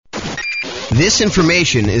This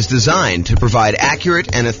information is designed to provide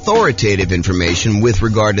accurate and authoritative information with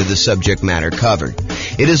regard to the subject matter covered.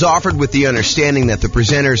 It is offered with the understanding that the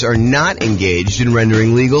presenters are not engaged in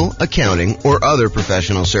rendering legal, accounting, or other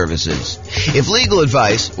professional services. If legal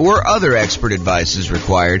advice or other expert advice is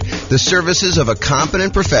required, the services of a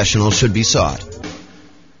competent professional should be sought.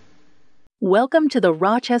 Welcome to the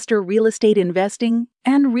Rochester Real Estate Investing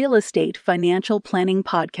and Real Estate Financial Planning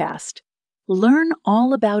Podcast. Learn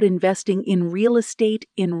all about investing in real estate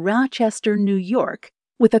in Rochester, New York,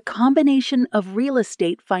 with a combination of real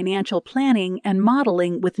estate financial planning and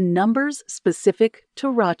modeling with numbers specific to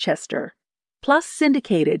Rochester, plus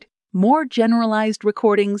syndicated, more generalized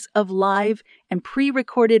recordings of live and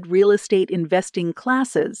pre-recorded real estate investing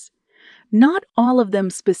classes, not all of them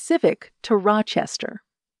specific to Rochester.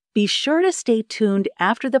 Be sure to stay tuned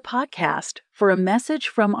after the podcast for a message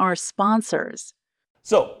from our sponsors.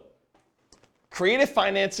 So, creative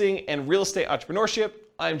financing and real estate entrepreneurship.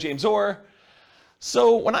 I'm James Orr.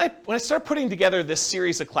 So when I started putting together this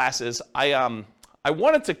series of classes, I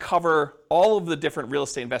wanted to cover all of the different real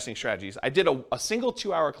estate investing strategies. I did a single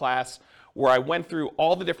 2-hour class where I went through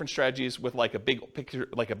all the different strategies with like a big picture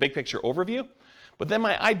overview. But then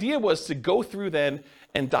my idea was to go through then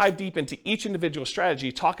and dive deep into each individual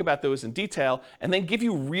strategy, talk about those in detail, and then give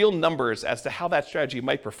you real numbers as to how that strategy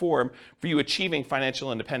might perform for you achieving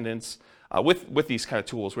financial independence with these kind of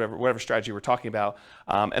tools, whatever strategy we're talking about,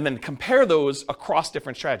 and then compare those across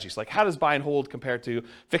different strategies. Like how does buy and hold compare to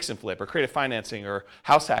fix and flip or creative financing or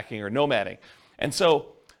house hacking or nomading? And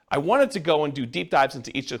so I wanted to go and do deep dives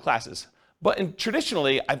into each of the classes. But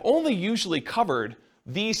traditionally, I've only usually covered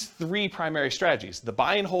these 3 primary strategies: the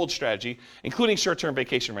buy and hold strategy, including short-term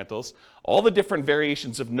vacation rentals, all the different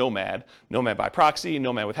variations of nomad by proxy,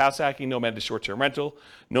 nomad with house hacking, nomad to short-term rental,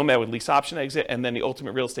 nomad with lease option exit, and then the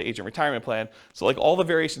ultimate real estate agent retirement plan. So like all the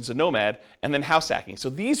variations of nomad, and then house hacking. So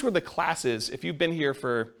these were the classes. If you've been here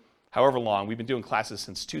for however long, we've been doing classes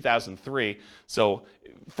since 2003. So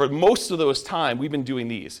for most of those time, we've been doing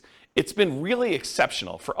these. It's been really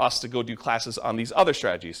exceptional for us to go do classes on these other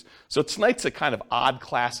strategies. So tonight's a kind of odd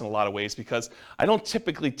class in a lot of ways because I don't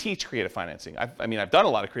typically teach creative financing. I've done a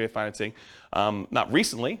lot of creative financing, not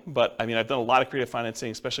recently, but I've done a lot of creative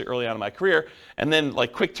financing, especially early on in my career. And then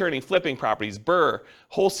like quick turning, flipping properties, BRRRR,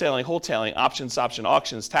 wholesaling, options, option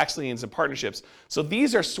auctions, tax liens, and partnerships. So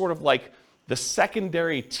these are sort of like the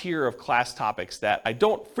secondary tier of class topics that I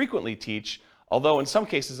don't frequently teach, although in some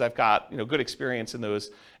cases I've got good experience in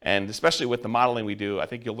those, and especially with the modeling we do, I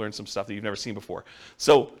think you'll learn some stuff that you've never seen before.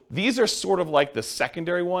 So these are sort of like the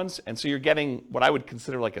secondary ones, and so you're getting what I would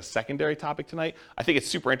consider like a secondary topic tonight. I think it's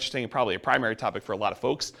super interesting and probably a primary topic for a lot of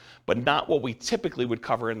folks, but not what we typically would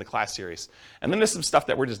cover in the class series. And then there's some stuff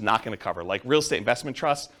that we're just not going to cover, like real estate investment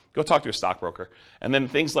trusts. Go talk to a stockbroker. And then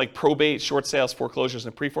things like probate, short sales, foreclosures,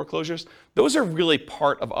 and pre-foreclosures, those are really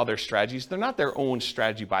part of other strategies. They're not their own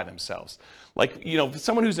strategy by themselves. Like,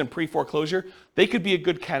 someone who's in pre-foreclosure, they could be a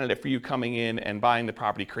good candidate for you coming in and buying the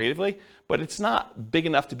property creatively, but it's not big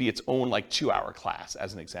enough to be its own like 2-hour class,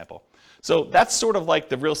 as an example. So that's sort of like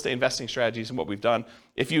the real estate investing strategies and what we've done.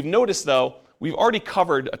 If you've noticed though, we've already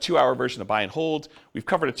covered a 2-hour version of buy and hold. We've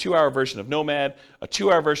covered a 2-hour version of nomad, a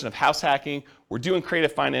 2-hour version of house hacking. We're doing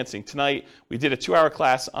creative financing tonight. We did a 2-hour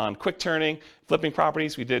class on quick turning, flipping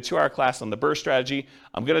properties. We did a 2-hour class on the BRRRR strategy.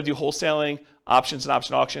 I'm going to do wholesaling, options and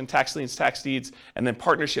option auction, tax liens, tax deeds, and then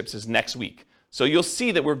partnerships is next week. So you'll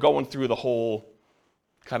see that we're going through the whole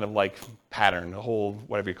kind of like pattern, the whole,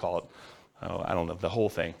 whatever you call it. Oh, I don't know, the whole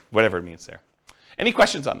thing, whatever it means there. Any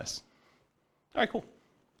questions on this? All right, cool.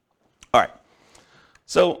 All right.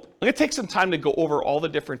 So I'm going to take some time to go over all the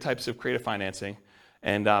different types of creative financing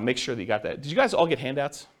and make sure that you got that. Did you guys all get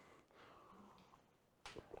handouts?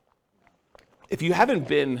 If you haven't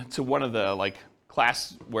been to one of the like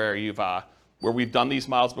class where we've done these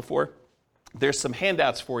models before, there's some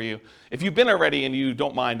handouts for you. If you've been already and you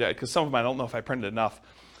don't mind, because some of them I don't know if I printed enough,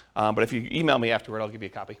 but if you email me afterward, I'll give you a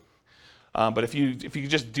copy. But if you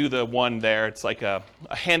just do the one there, it's like a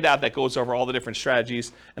handout that goes over all the different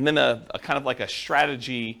strategies, and then a kind of like a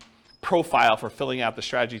strategy profile for filling out the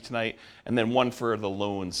strategy tonight, and then one for the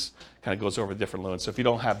loans, kind of goes over the different loans. So if you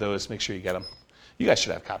don't have those, make sure you get them. You guys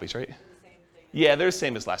should have copies, right? Yeah, they're the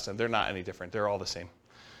same as last time. They're not any different. They're all the same.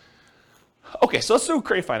 Okay, so let's do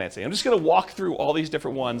creative financing. I'm just going to walk through all these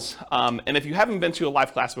different ones. And if you haven't been to a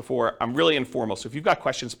live class before, I'm really informal. So if you've got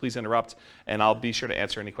questions, please interrupt, and I'll be sure to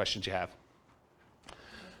answer any questions you have.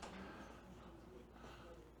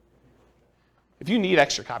 If you need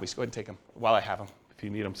extra copies, go ahead and take them while I have them, if you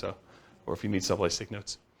need them, or if you need someplace to take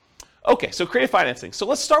notes. Okay, so creative financing. So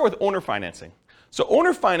let's start with owner financing. So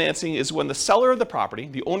owner financing is when the seller of the property,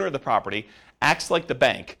 the owner of the property, acts like the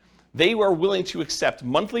bank. They are willing to accept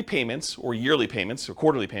monthly payments or yearly payments or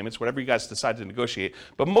quarterly payments, whatever you guys decide to negotiate.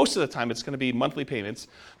 But most of the time, it's going to be monthly payments.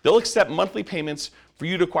 They'll accept monthly payments for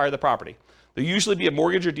you to acquire the property. There'll usually be a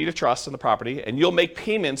mortgage or deed of trust on the property, and you'll make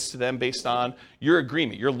payments to them based on your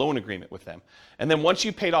agreement, your loan agreement with them. And then once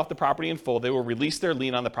you've paid off the property in full, they will release their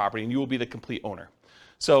lien on the property, and you will be the complete owner.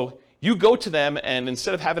 So you go to them, and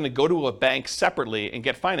instead of having to go to a bank separately and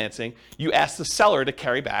get financing, you ask the seller to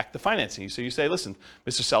carry back the financing. So you say, listen,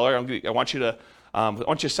 Mr. Seller, I want you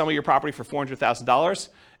to sell me your property for $400,000,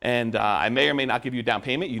 and I may or may not give you a down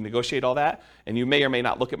payment. You negotiate all that, and you may or may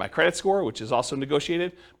not look at my credit score, which is also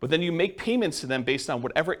negotiated, but then you make payments to them based on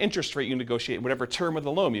whatever interest rate you negotiate, whatever term of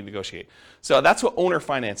the loan you negotiate. So that's what owner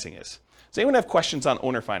financing is. Does anyone have questions on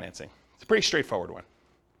owner financing? It's a pretty straightforward one.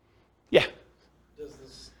 Yeah?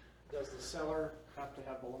 Does the seller have to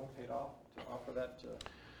have the loan paid off to offer that to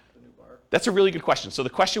the new buyer? That's a really good question. So the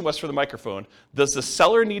question was for the microphone, does the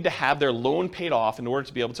seller need to have their loan paid off in order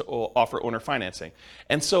to be able to offer owner financing?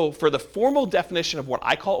 And so for the formal definition of what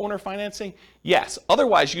I call owner financing, yes.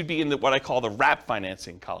 Otherwise, you'd be in what I call the wrap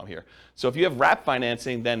financing column here. So if you have wrap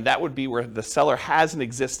financing, then that would be where the seller has an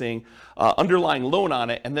existing underlying loan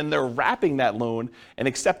on it, and then they're wrapping that loan and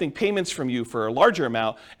accepting payments from you for a larger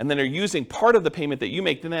amount, and then they're using part of the payment that you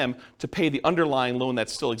make to them to pay the underlying loan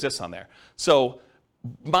that still exists on there. So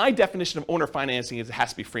my definition of owner financing is it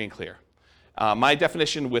has to be free and clear. My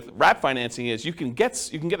definition with wrap financing is you can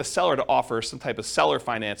get a seller to offer some type of seller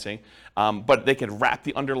financing, but they can wrap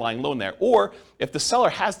the underlying loan there. Or if the seller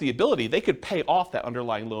has the ability, they could pay off that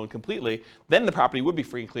underlying loan completely. Then the property would be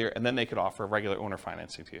free and clear, and then they could offer regular owner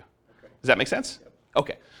financing to you. Okay. Does that make sense? Yep.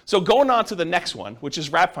 Okay. So going on to the next one, which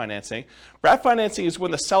is wrap financing. Wrap financing is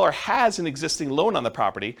when the seller has an existing loan on the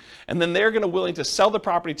property, and then they're going to willing to sell the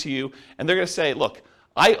property to you, and they're going to say, look,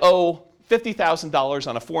 I owe $50,000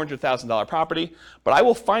 on a $400,000 property, but I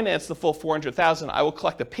will finance the full $400,000. I will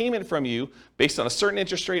collect a payment from you based on a certain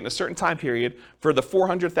interest rate and a certain time period for the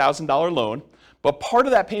 $400,000 loan. But part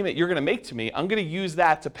of that payment you're going to make to me, I'm going to use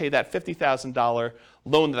that to pay that $50,000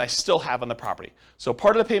 loan that I still have on the property. So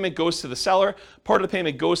part of the payment goes to the seller, part of the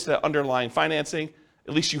payment goes to the underlying financing.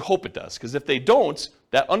 At least you hope it does, because if they don't,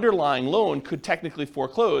 that underlying loan could technically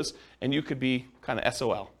foreclose and you could be kind of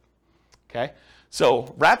SOL. Okay?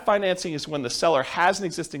 So wrap financing is when the seller has an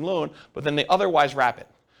existing loan, but then they otherwise wrap it.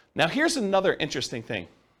 Now here's another interesting thing.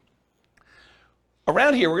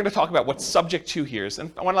 Around here, we're going to talk about what subject to here is,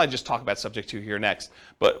 and why don't I just talk about subject to here next.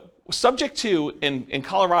 But subject to in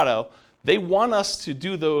Colorado, they want us to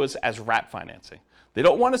do those as wrap financing. They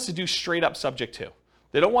don't want us to do straight up subject to.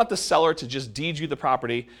 They don't want the seller to just deed you the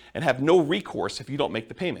property and have no recourse if you don't make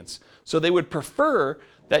the payments. So they would prefer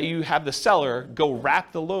that you have the seller go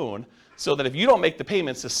wrap the loan so that if you don't make the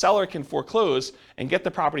payments, the seller can foreclose and get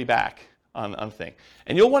the property back on the thing.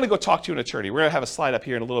 And you'll want to go talk to an attorney. We're going to have a slide up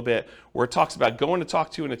here in a little bit where it talks about going to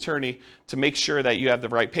talk to an attorney to make sure that you have the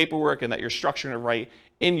right paperwork and that you're structuring it right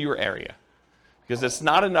in your area. Because it's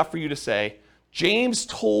not enough for you to say, James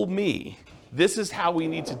told me this is how we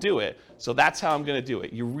need to do it, so that's how I'm going to do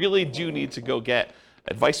it. You really do need to go get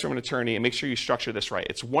advice from an attorney and make sure you structure this right.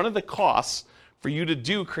 It's one of the costs for you to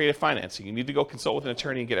do creative financing. You need to go consult with an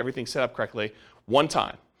attorney and get everything set up correctly one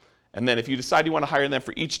time. And then if you decide you want to hire them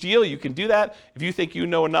for each deal, you can do that. If you think you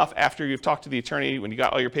know enough after you've talked to the attorney, when you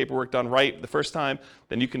got all your paperwork done right the first time,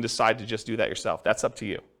 then you can decide to just do that yourself. That's up to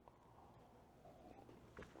you.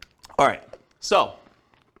 All right, so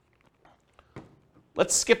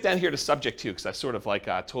let's skip down here to subject to, because I sort of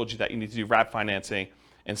told you that you need to do wrap financing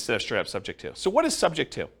instead of straight up subject to. So what is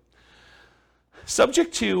subject to?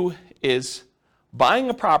 Subject to is buying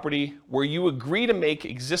a property where you agree to make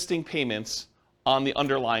existing payments on the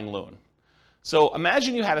underlying loan. So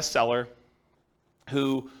imagine you had a seller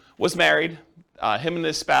who was married, him and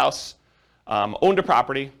his spouse owned a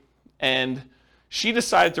property, and she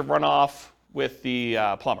decided to run off with the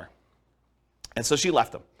plumber. And so she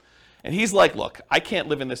left him. And he's like, look, I can't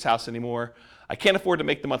live in this house anymore. I can't afford to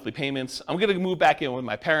make the monthly payments. I'm going to move back in with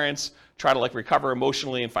my parents, try to recover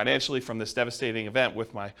emotionally and financially from this devastating event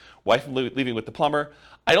with my wife leaving with the plumber.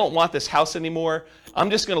 I don't want this house anymore. I'm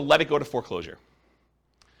just going to let it go to foreclosure.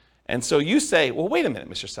 And so you say, well, wait a minute,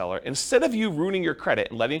 Mr. Seller. Instead of you ruining your credit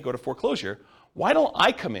and letting it go to foreclosure, why don't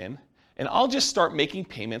I come in and I'll just start making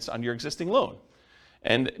payments on your existing loan?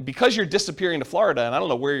 And because you're disappearing to Florida, and I don't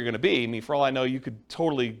know where you're going to be, I mean, for all I know, you could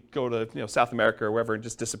totally go to South America or wherever and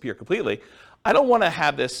just disappear completely. I don't want to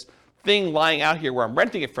have this thing lying out here where I'm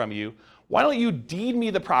renting it from you. Why don't you deed me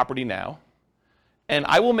the property now, and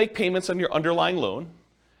I will make payments on your underlying loan,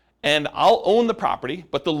 and I'll own the property,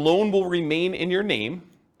 but the loan will remain in your name.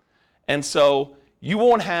 And so you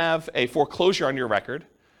won't have a foreclosure on your record.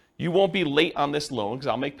 You won't be late on this loan because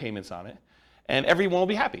I'll make payments on it. And everyone will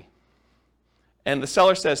be happy. And the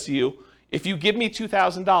seller says to you, if you give me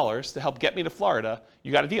 $2,000 to help get me to Florida,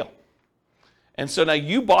 you got a deal. And so now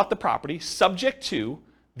you bought the property subject to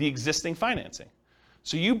the existing financing.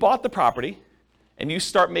 So you bought the property and you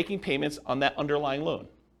start making payments on that underlying loan.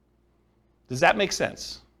 Does that make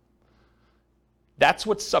sense? That's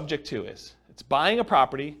what subject to is. It's buying a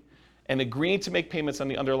property and agreeing to make payments on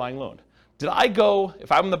the underlying loan. Did I go,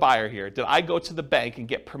 if I'm the buyer here, did I go to the bank and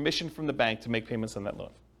get permission from the bank to make payments on that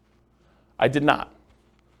loan? I did not,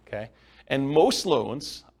 okay? And most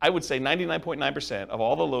loans, I would say 99.9% of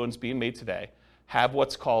all the loans being made today have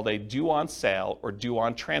what's called a due on sale or due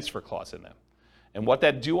on transfer clause in them. And what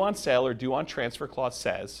that due on sale or due on transfer clause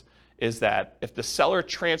says is that if the seller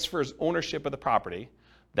transfers ownership of the property,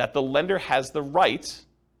 that the lender has the right,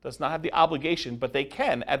 does not have the obligation, but they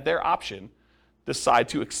can, at their option, decide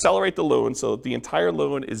to accelerate the loan so that the entire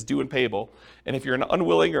loan is due and payable. And if you're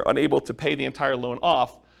unwilling or unable to pay the entire loan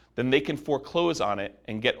off, then they can foreclose on it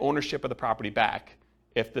and get ownership of the property back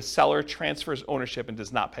if the seller transfers ownership and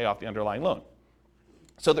does not pay off the underlying loan.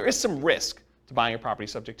 So there is some risk to buying a property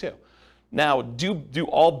subject to. Now, do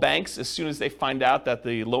all banks, as soon as they find out that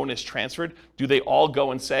the loan is transferred, do they all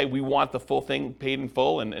go and say, we want the full thing paid in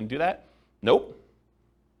full and do that? Nope.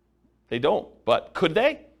 They don't. But could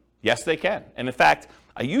they? Yes, they can. And in fact,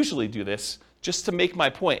 I usually do this just to make my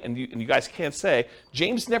point, and you guys can't say,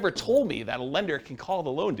 James never told me that a lender can call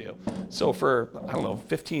the loan due. So for,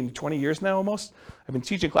 15, 20 years now almost, I've been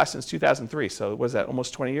teaching class since 2003, so what is that,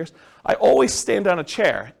 almost 20 years? I always stand on a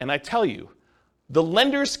chair, and I tell you, the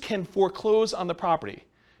lenders can foreclose on the property.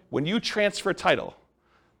 When you transfer title,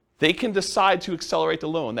 they can decide to accelerate the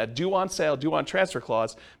loan. That due on sale, due on transfer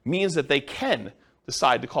clause means that they can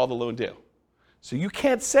decide to call the loan due. So you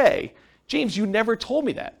can't say, James, you never told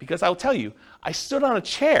me that, because I'll tell you, I stood on a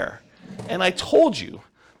chair and I told you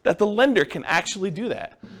that the lender can actually do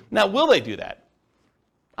that. Now, will they do that?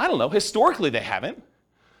 I don't know. Historically, they haven't.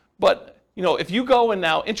 But, if you go and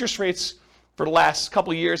now interest rates for the last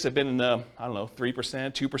couple of years have been in the, 3%,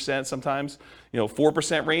 2% sometimes,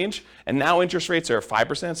 4% range, and now interest rates are 5%,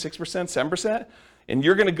 6%, 7%, and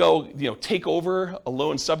you're going to go, take over a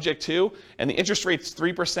loan subject to, and the interest rate's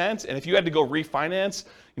 3%, and if you had to go refinance,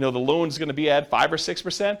 the loan's going to be at 5 or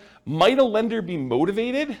 6%, might a lender be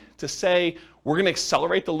motivated to say, we're going to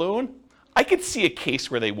accelerate the loan? I could see a case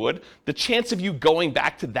where they would. The chance of you going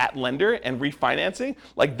back to that lender and refinancing,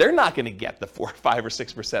 they're not going to get the 4, 5, or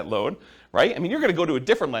 6% loan, right? I mean, you're going to go to a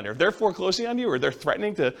different lender. If they're foreclosing on you or they're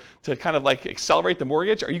threatening to kind of accelerate the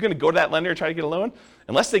mortgage, are you going to go to that lender and try to get a loan?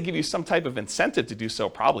 Unless they give you some type of incentive to do so,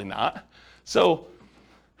 probably not. So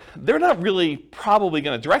they're not really probably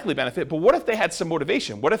going to directly benefit, but what if they had some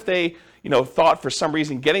motivation? What if they, thought for some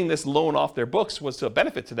reason getting this loan off their books was to a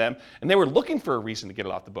benefit to them, and they were looking for a reason to get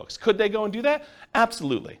it off the books? Could they go and do that?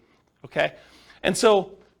 Absolutely, okay? And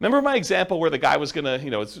so, remember my example where the guy was going to,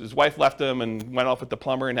 his wife left him and went off with the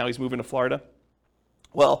plumber, and now he's moving to Florida?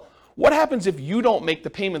 Well, what happens if you don't make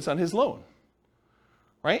the payments on his loan?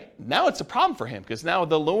 Right? Now it's a problem for him, because now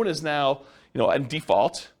the loan is now, in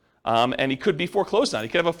default, and he could be foreclosed on. He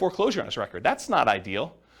could have a foreclosure on his record. That's not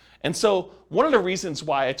ideal. And so one of the reasons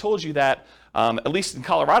why I told you that, at least in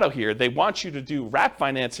Colorado here, they want you to do wrap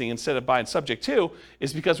financing instead of buying subject to,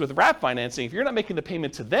 is because with wrap financing, if you're not making the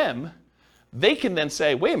payment to them, they can then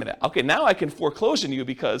say, wait a minute, okay, now I can foreclose on you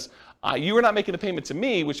because you are not making the payment to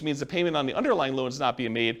me, which means the payment on the underlying loan is not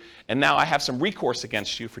being made, and now I have some recourse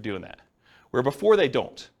against you for doing that. Where before they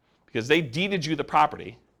don't, because they deeded you the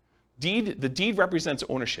property. The deed represents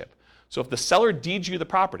ownership. So if the seller deeds you the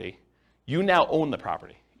property, you now own the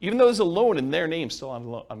property, even though there's a loan in their name still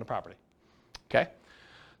on the property. Okay?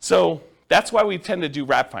 So that's why we tend to do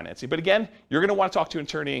wrap financing. But again, you're going to want to talk to an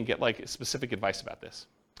attorney and get specific advice about this.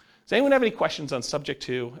 Does anyone have any questions on subject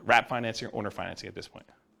to wrap financing or owner financing at this point?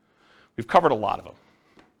 We've covered a lot of them.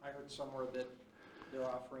 I heard somewhere that they're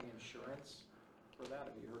offering insurance for that.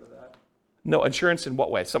 Have you heard of that? No, insurance in what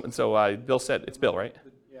way? So Bill said, it's Bill, right?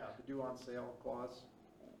 The due on sale clause.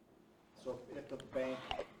 So if the bank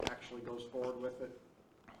actually goes forward with it,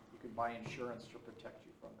 you can buy insurance to protect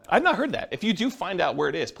you from that. I've not heard that. If you do find out where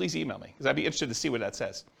it is, please email me, because I'd be interested to see what that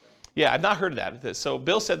says. Yeah, I've not heard of that. So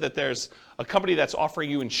Bill said that there's a company that's offering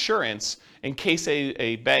you insurance in case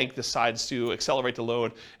a bank decides to accelerate the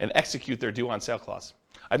loan and execute their due on sale clause.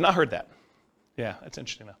 I've not heard that. Yeah, that's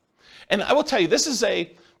interesting though. And I will tell you, this is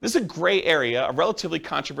a gray area, a relatively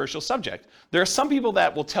controversial subject. There are some people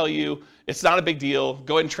that will tell you it's not a big deal,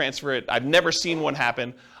 go ahead and transfer it. I've never seen one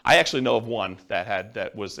happen. I actually know of one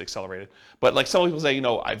that was accelerated. But like some people say,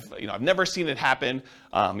 I've never seen it happen.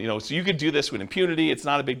 So you could do this with impunity. It's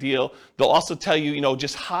not a big deal. They'll also tell you,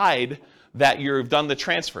 just hide that you've done the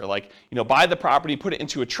transfer. Like, buy the property, put it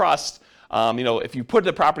into a trust. If you put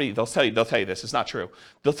the property, they'll tell you this, it's not true.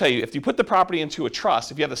 They'll tell you if you put the property into a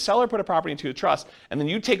trust, if you have the seller put a property into a trust, and then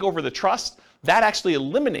you take over the trust, that actually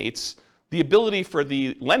eliminates the ability for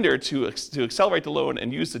the lender to accelerate the loan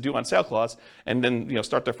and use the due on sale clause, and then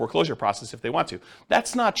start their foreclosure process if they want to.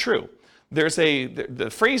 That's not true. The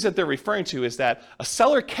phrase that they're referring to is that a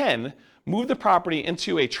seller can move the property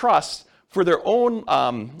into a trust for their own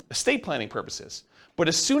estate planning purposes. But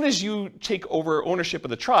as soon as you take over ownership of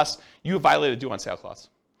the trust, you have violated due on sale clause.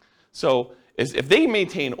 So if they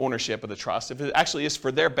maintain ownership of the trust, if it actually is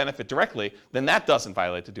for their benefit directly, then that doesn't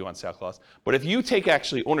violate the due on sale clause. But if you take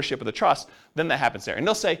actually ownership of the trust, then that happens there. And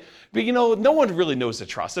they'll say, but no one really knows the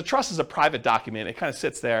trust. The trust is a private document. It kind of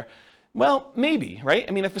sits there. Well, maybe, right?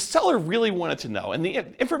 I mean, if a seller really wanted to know, and the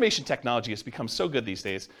information technology has become so good these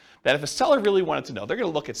days, that if a seller really wanted to know, they're going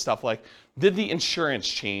to look at stuff like, did the insurance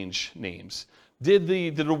change names? Did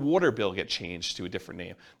the water bill get changed to a different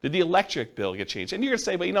name? Did the electric bill get changed? And you're going to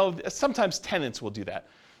say, but sometimes tenants will do that.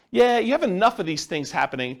 Yeah, you have enough of these things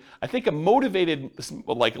happening. I think a motivated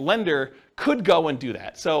lender could go and do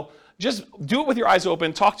that. So just do it with your eyes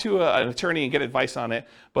open. Talk to an attorney and get advice on it.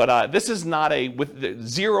 But this is not with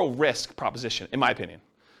zero risk proposition, in my opinion.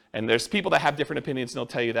 And there's people that have different opinions, and they'll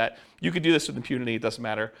tell you that you could do this with impunity. It doesn't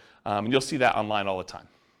matter. And you'll see that online all the time.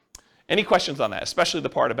 Any questions on that, especially the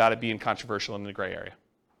part about it being controversial in the gray area?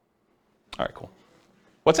 All right, cool.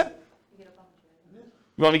 What's that? You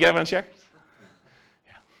want me to get up on a chair?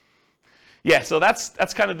 Yeah, so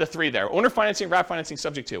that's kind of the three there. Owner financing, wrap financing,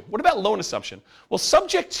 subject to. What about loan assumption? Well,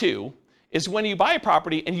 subject to is when you buy a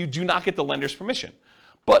property and you do not get the lender's permission.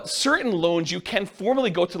 But certain loans, you can formally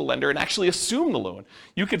go to the lender and actually assume the loan.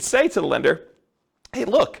 You could say to the lender, hey,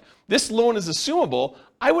 look, this loan is assumable.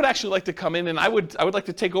 I would actually like to come in and I would like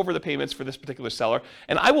to take over the payments for this particular seller,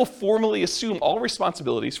 and I will formally assume all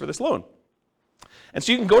responsibilities for this loan. And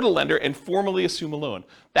so you can go to the lender and formally assume a loan.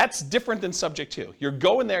 That's different than subject to. You're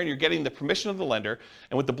going there and you're getting the permission of the lender,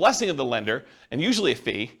 and with the blessing of the lender, and usually a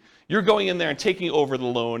fee, you're going in there and taking over the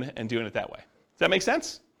loan and doing it that way. Does that make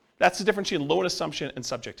sense? That's the difference between loan assumption and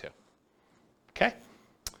subject to. Okay?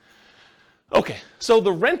 Okay, so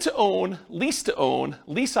the rent-to-own, lease-to-own,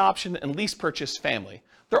 lease option, and lease purchase family,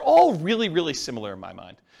 they're all really, really similar in my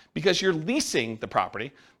mind, because you're leasing the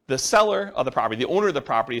property. The seller of the property, the owner of the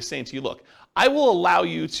property, is saying to you, look, I will allow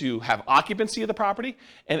you to have occupancy of the property,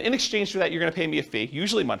 and in exchange for that, you're going to pay me a fee,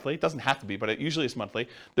 usually monthly. It doesn't have to be, but it usually is monthly.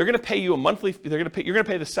 They're going to pay you a monthly. You're going to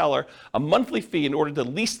pay the seller a monthly fee in order to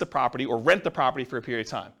lease the property or rent the property for a period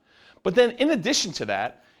of time. But then, in addition to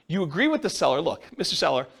that, you agree with the seller. Look, Mr.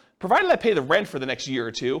 Seller, provided I pay the rent for the next year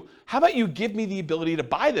or two, how about you give me the ability to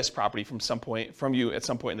buy this property from you at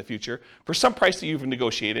some point in the future for some price that you've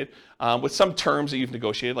negotiated, with some terms that you've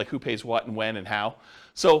negotiated, like who pays what and when and how.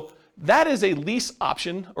 So that is a lease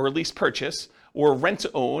option or a lease purchase or a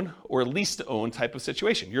rent-to-own or a lease-to-own type of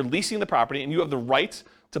situation. You're leasing the property and you have the right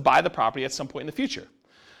to buy the property at some point in the future.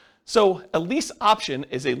 So a lease option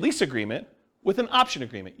is a lease agreement with an option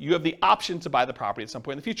agreement. You have the option to buy the property at some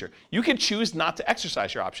point in the future. You can choose not to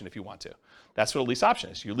exercise your option if you want to. That's what a lease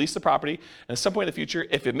option is. You lease the property, and at some point in the future,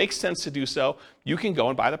 if it makes sense to do so, you can go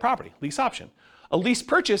and buy the property. Lease option. A lease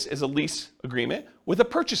purchase is a lease agreement with a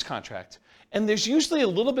purchase contract. And there's usually a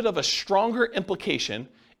little bit of a stronger implication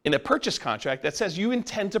in a purchase contract that says you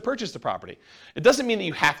intend to purchase the property. It doesn't mean that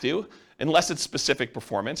you have to, unless it's specific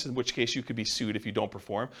performance, in which case you could be sued if you don't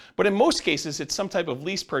perform. But in most cases, it's some type of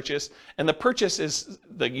lease purchase, and the purchase is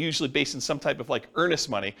usually based in some type of earnest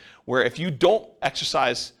money, where if you don't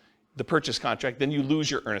exercise the purchase contract, then you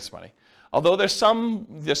lose your earnest money. Although there's some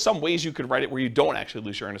ways you could write it where you don't actually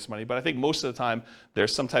lose your earnest money, but I think most of the time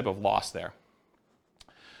there's some type of loss there.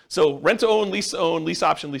 So rent-to-own, lease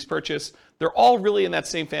option, lease purchase, they're all really in that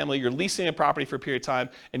same family. You're leasing a property for a period of time,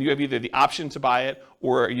 and you have either the option to buy it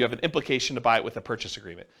or you have an implication to buy it with a purchase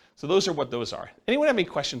agreement. So those are what those are. Anyone have any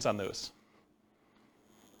questions on those?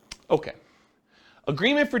 Okay.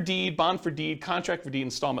 Agreement for deed, bond for deed, contract for deed,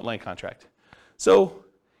 installment land contract. So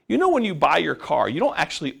when you buy your car, you don't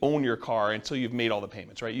actually own your car until you've made all the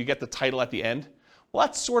payments, right? You get the title at the end. Well,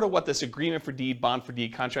 that's sort of what this agreement for deed, bond for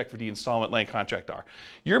deed, contract for deed, installment land contract are.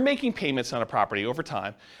 You're making payments on a property over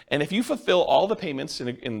time, and if you fulfill all the payments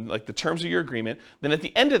in the terms of your agreement, then at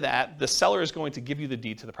the end of that, the seller is going to give you the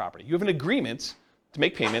deed to the property. You have an agreement to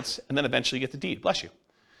make payments, and then eventually get the deed. Bless you.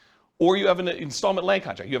 Or you have an installment land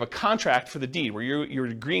contract. You have a contract for the deed where you're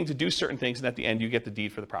agreeing to do certain things, and at the end you get the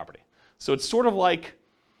deed for the property. So it's sort of like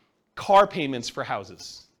car payments for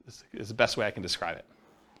houses is the best way I can describe it.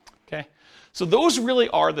 Okay? So those really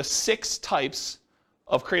are the 6 types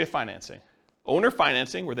of creative financing. Owner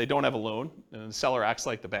financing, where they don't have a loan, and the seller acts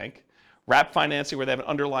like the bank. Wrap financing, where they have an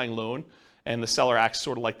underlying loan, and the seller acts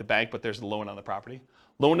sort of like the bank, but there's a loan on the property.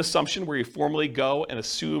 Loan assumption, where you formally go and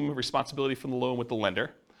assume responsibility from the loan with the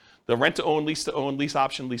lender. The rent-to-own, lease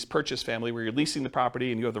option, lease purchase family, where you're leasing the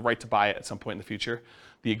property and you have the right to buy it at some point in the future.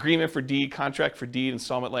 The agreement for deed, contract for deed,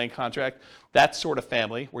 installment land contract, that sort of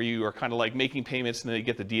family, where you are kind of like making payments and then you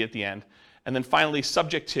get the deed at the end. And then finally,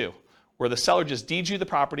 subject to, where the seller just deeds you the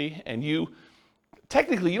property and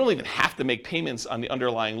technically, you don't even have to make payments on the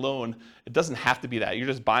underlying loan. It doesn't have to be that. You're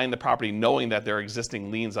just buying the property knowing that there are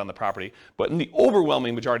existing liens on the property. But in the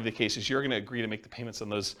overwhelming majority of the cases, you're going to agree to make the payments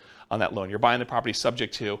on that loan. You're buying the property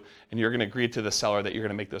subject to, and you're going to agree to the seller that you're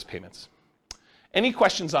going to make those payments. Any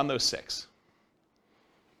questions on those 6?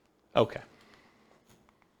 Okay.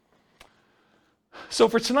 So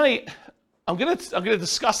for tonight, I'm going to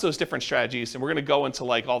discuss those different strategies, and we're going to go into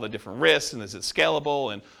like all the different risks and is it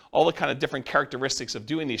scalable and all the kind of different characteristics of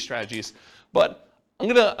doing these strategies. But I'm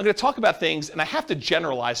going to talk about things, and I have to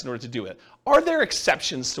generalize in order to do it. Are there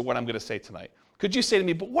exceptions to what I'm going to say tonight? Could you say to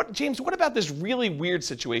me, but James, what about this really weird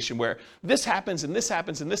situation where this happens and this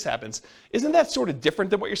happens and this happens? Isn't that sort of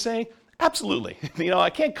different than what you're saying? Absolutely. I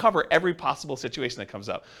can't cover every possible situation that comes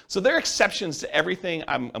up. So there are exceptions to everything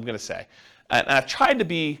I'm going to say. And I've tried to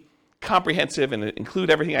be comprehensive and include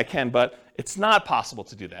everything I can, but it's not possible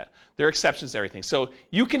to do that. There are exceptions to everything. So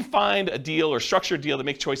you can find a deal or structure a deal to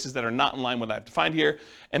make choices that are not in line with what I have defined here.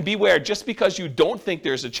 And beware, just because you don't think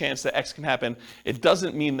there's a chance that X can happen, it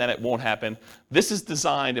doesn't mean that it won't happen. This is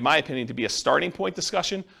designed, in my opinion, to be a starting point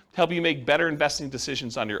discussion to help you make better investing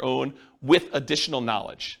decisions on your own with additional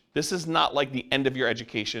knowledge. This is not like the end of your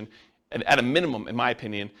education. And at a minimum, in my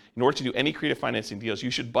opinion, in order to do any creative financing deals, you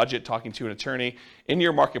should budget talking to an attorney in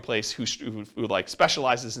your marketplace who like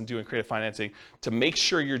specializes in doing creative financing to make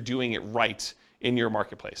sure you're doing it right in your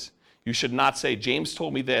marketplace. You should not say, James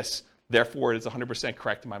told me this, therefore it is 100%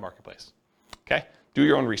 correct in my marketplace. Okay? Do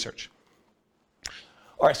your own research.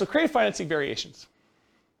 All right, so creative financing variations.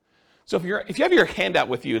 So if you have your handout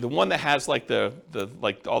with you, the one that has like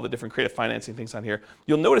all the different creative financing things on here,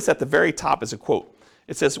 you'll notice at the very top is a quote.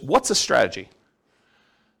 It says, what's a strategy?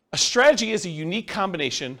 A strategy is a unique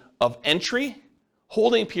combination of entry,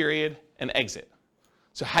 holding period, and exit.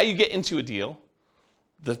 So how you get into a deal,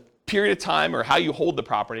 the period of time or how you hold the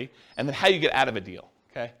property, and then how you get out of a deal.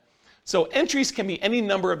 Okay? So entries can be any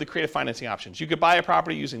number of the creative financing options. You could buy a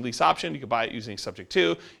property using lease option, you could buy it using subject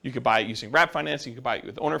to, you could buy it using wrap financing, you could buy it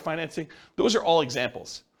with owner financing. Those are all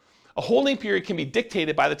examples. A holding period can be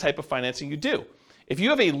dictated by the type of financing you do. If you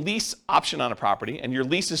have a lease option on a property and your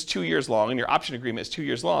lease is 2 years long and your option agreement is 2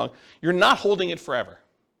 years long, you're not holding it forever.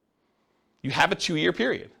 You have a 2-year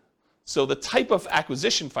period. So the type of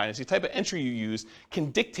acquisition financing, the type of entry you use can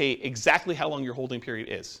dictate exactly how long your holding period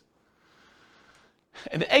is.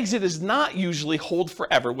 And the exit is not usually hold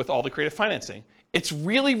forever with all the creative financing. It's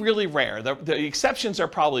really, really rare. The exceptions are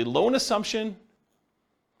probably loan assumption,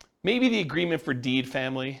 maybe the agreement for deed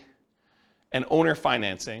family, and owner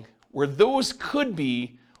financing, where those could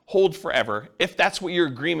be hold forever if that's what your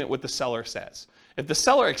agreement with the seller says. If the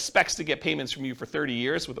seller expects to get payments from you for 30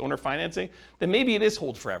 years with owner financing, then maybe it is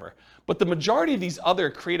hold forever. But the majority of these other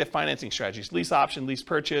creative financing strategies, lease option, lease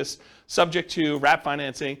purchase, subject to, wrap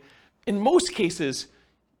financing, in most cases,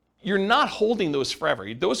 you're not holding those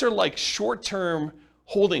forever. Those are like short-term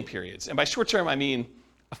holding periods. And by short-term, I mean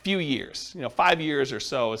a few years, 5 years or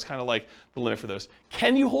so is kind of like the limit for those.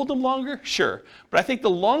 Can you hold them longer? Sure. But I think the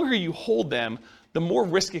longer you hold them, the more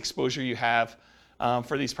risk exposure you have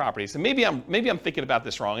for these properties. And maybe I'm thinking about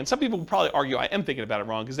this wrong. And some people would probably argue I am thinking about it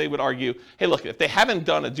wrong because they would argue, hey, look, if they haven't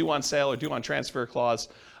done a due on sale or due on transfer clause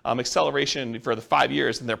acceleration for the 5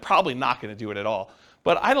 years, then they're probably not going to do it at all.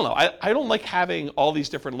 But I don't know. I don't like having all these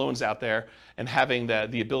different loans out there and having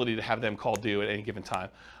the ability to have them call due at any given time.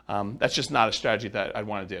 That's just not a strategy that I'd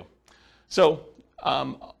want to do. So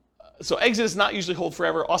exit is not usually hold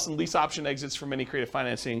forever. Often lease option exits from any creative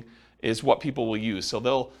financing is what people will use. So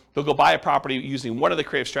they'll go buy a property using one of the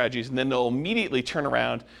creative strategies, and then they'll immediately turn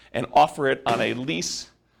around and offer it on a lease,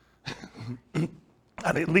 on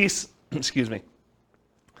a lease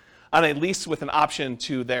with an option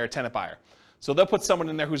to their tenant buyer. So they'll put someone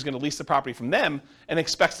in there who's going to lease the property from them and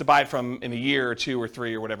expects to buy it from in a year or 2 or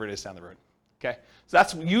 3 or whatever it is down the road. Okay, so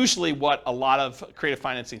that's usually what a lot of creative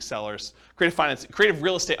financing sellers, creative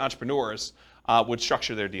real estate entrepreneurs would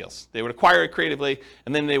structure their deals. They would acquire it creatively,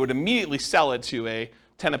 and then they would immediately sell it to a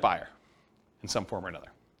tenant buyer in some form or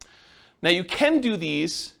another. Now, you can do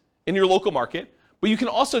these in your local market, but you can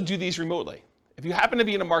also do these remotely. If you happen to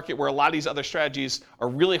be in a market where a lot of these other strategies are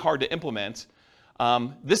really hard to implement,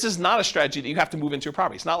 this is not a strategy that you have to move into a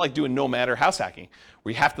property. It's not like doing nomad or house hacking,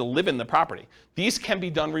 where you have to live in the property. These can be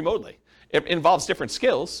done remotely. It involves different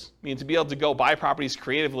skills. I mean, to be able to go buy properties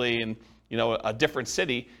creatively in a different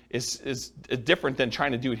city is different than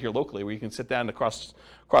trying to do it here locally, where you can sit down across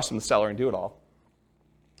from the seller and do it all.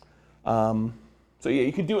 So yeah,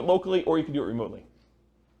 you can do it locally or you can do it remotely.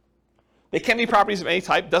 They can be properties of any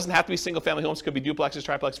type. It doesn't have to be single family homes. It could be duplexes,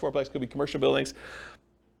 triplex, fourplex, it could be commercial buildings.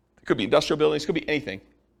 It could be industrial buildings, it could be anything.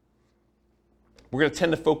 We're going to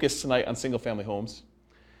tend to focus tonight on single family homes.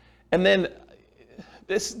 And then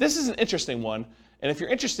this is an interesting one. And if you're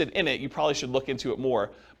interested in it, you probably should look into it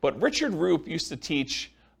more. But Richard Roop used to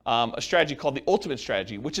teach a strategy called the ultimate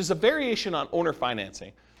strategy, which is a variation on owner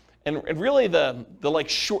financing. And really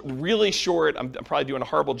really short, I'm probably doing a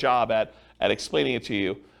horrible job at explaining it to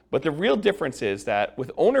you. But the real difference is that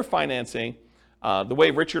with owner financing, the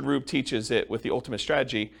way Richard Roop teaches it with the ultimate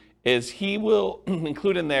strategy is he will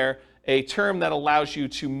include in there a term that allows you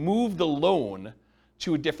to move the loan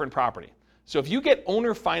to a different property. So if you get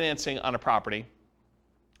owner financing on a property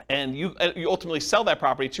and you ultimately sell that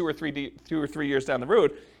property 2 or 3 years down the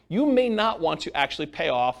road, you may not want to actually pay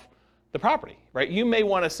off the property, right? You may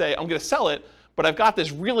want to say, I'm going to sell it, but I've got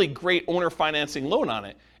this really great owner financing loan on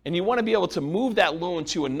it. And you want to be able to move that loan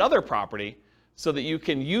to another property so that you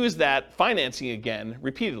can use that financing again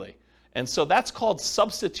repeatedly. And so that's called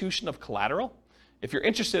substitution of collateral. If you're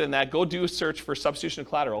interested in that, go do a search for substitution of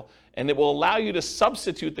collateral, and it will allow you to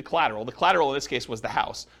substitute the collateral. The collateral in this case was the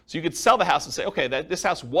house. So you could sell the house and say, okay, this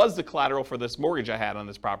house was the collateral for this mortgage I had on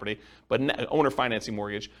this property, but owner financing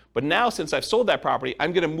mortgage. But now, since I've sold that property,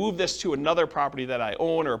 I'm going to move this to another property that I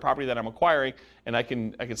own or a property that I'm acquiring, and I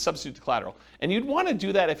can substitute the collateral. And you'd want to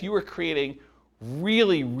do that if you were creating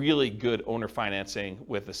really, really good owner financing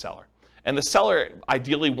with the seller. And the seller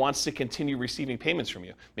ideally wants to continue receiving payments from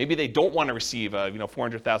you. Maybe they don't want to receive a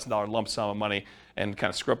 $400,000 lump sum of money and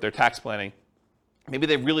kind of screw up their tax planning. Maybe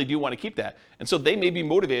they really do want to keep that. And so they may be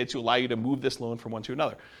motivated to allow you to move this loan from one to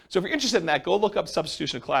another. So if you're interested in that, go look up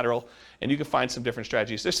substitution of collateral, and you can find some different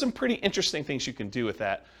strategies. There's some pretty interesting things you can do with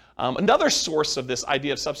that. Another source of this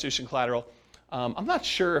idea of substitution collateral, I'm not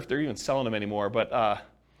sure if they're even selling them anymore, but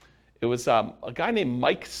it was a guy named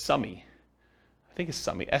Mike Summey. I think it's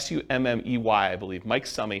Summey, S-U-M-M-E-Y, I believe, Mike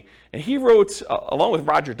Summey. And he wrote, along with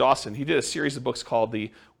Roger Dawson, he did a series of books called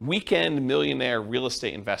The Weekend Millionaire Real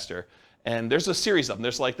Estate Investor. And there's a series of them.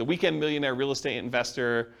 There's like the Weekend Millionaire Real Estate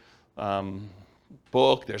Investor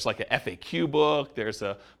book. There's like an FAQ book. There's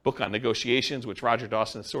a book on negotiations, which Roger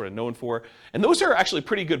Dawson is sort of known for. And those are actually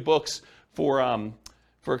pretty good books for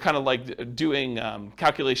kind of like doing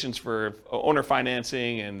calculations for owner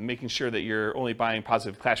financing and making sure that you're only buying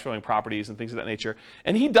positive cash flowing properties and things of that nature.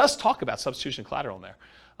 And he does talk about substitution collateral in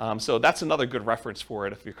there. So that's another good reference for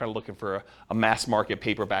it if you're kind of looking for a mass market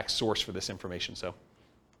paperback source for this information. So,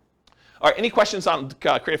 all right, any questions on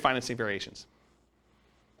creative financing variations?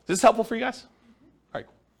 Is this helpful for you guys? All right.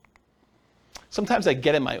 Sometimes I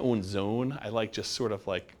get in my own zone. I like just sort of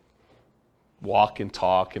like walk and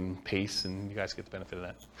talk and pace, and you guys get the benefit of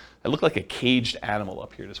that. I look like a caged animal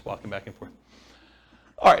up here just walking back and forth.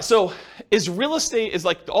 All right, so is real estate, is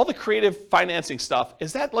like all the creative financing stuff,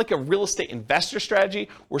 is that like a real estate investor strategy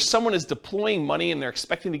where someone is deploying money and they're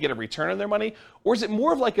expecting to get a return on their money? Or is it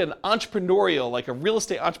more of like an entrepreneurial, like a real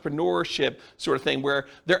estate entrepreneurship sort of thing where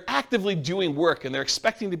they're actively doing work and they're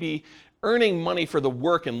expecting to be earning money for the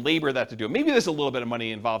work and labor that to do? Maybe there's a little bit of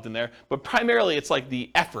money involved in there, but primarily it's like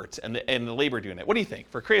the effort and the labor doing it. What do you think?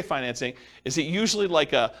 For creative financing, is it usually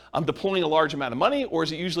like I'm deploying a large amount of money, or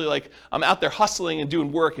is it usually like I'm out there hustling and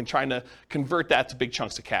doing work and trying to convert that to big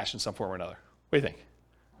chunks of cash in some form or another? What do you think?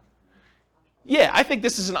 Yeah, I think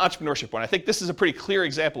this is an entrepreneurship one. I think this is a pretty clear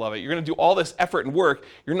example of it. You're going to do all this effort and work.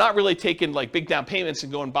 You're not really taking like big down payments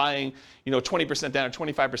and going buying 20% down or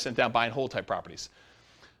 25% down buying whole type properties.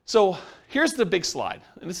 So here's the big slide.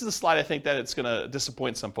 And this is a slide I think that it's going to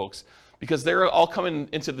disappoint some folks because they're all coming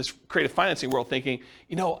into this creative financing world thinking,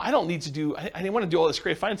 I don't need to do, I didn't want to do all this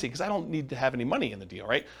creative financing because I don't need to have any money in the deal,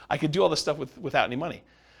 right? I could do all this stuff without any money.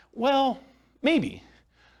 Well, maybe.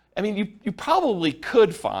 I mean, you probably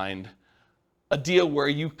could find a deal where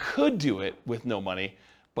you could do it with no money,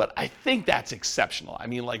 but I think that's exceptional. I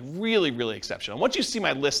mean, like really, really exceptional. Once you see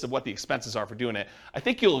my list of what the expenses are for doing it, I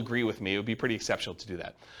think you'll agree with me. It would be pretty exceptional to do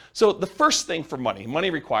that. So the first thing for money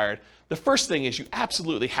required, the first thing is you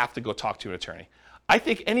absolutely have to go talk to an attorney. I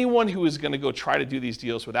think anyone who is going to go try to do these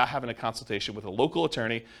deals without having a consultation with a local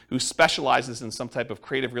attorney who specializes in some type of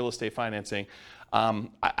creative real estate financing,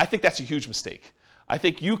 I think that's a huge mistake. I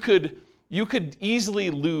think you could easily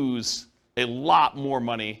lose a lot more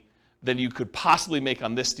money than you could possibly make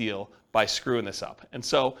on this deal by screwing this up. And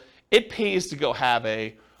so it pays to go have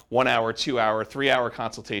a 1 hour, 2 hour, 3 hour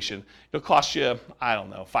consultation. It'll cost you, I don't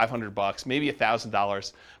know, $500, maybe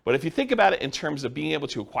 $1,000. But if you think about it in terms of being able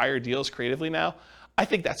to acquire deals creatively now, I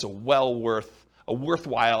think that's a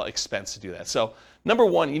worthwhile expense to do that. So number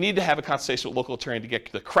one, you need to have a consultation with a local attorney to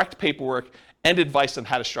get the correct paperwork and advice on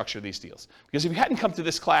how to structure these deals. Because if you hadn't come to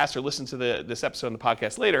this class or listened to this episode on the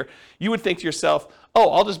podcast later, you would think to yourself,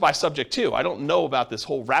 oh, I'll just buy subject to. I don't know about this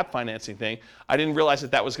whole wrap financing thing. I didn't realize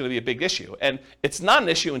that was going to be a big issue. And it's not an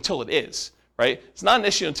issue until it is, right? It's not an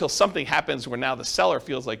issue until something happens where now the seller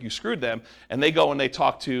feels like you screwed them and they go and they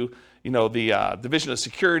talk to the Division of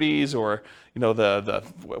Securities or what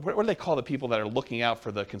do they call the people that are looking out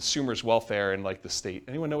for the consumer's welfare in like the state?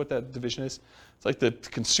 Anyone know what that division is? It's like the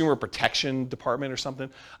Consumer Protection Department or something.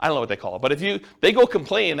 I don't know what they call it. But if they go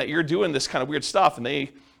complain that you're doing this kind of weird stuff and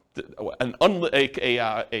a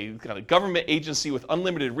kind of government agency with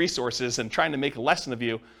unlimited resources and trying to make a lesson of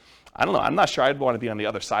you, I don't know. I'm not sure I'd want to be on the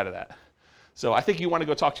other side of that. So I think you want to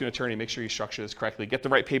go talk to an attorney, make sure you structure this correctly, get the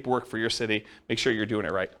right paperwork for your city, make sure you're doing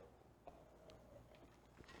it right.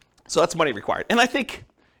 So that's money required. And I think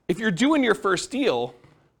if you're doing your first deal,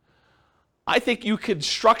 I think you could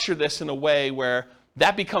structure this in a way where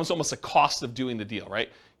that becomes almost a cost of doing the deal, right?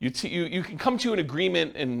 You can come to an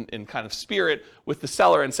agreement in kind of spirit with the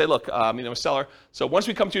seller and say, look, seller, so once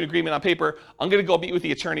we come to an agreement on paper, I'm going to go meet with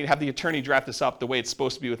the attorney and have the attorney draft this up the way it's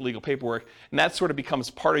supposed to be with legal paperwork. And that sort of becomes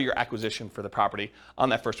part of your acquisition for the property on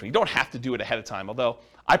that first one. You don't have to do it ahead of time, although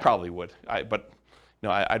I probably would.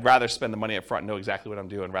 I'd rather spend the money up front and know exactly what I'm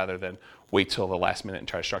doing rather than wait till the last minute and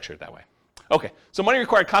try to structure it that way. Okay, so money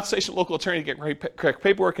required, consultation with local attorney to get correct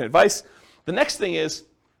paperwork and advice. The next thing is,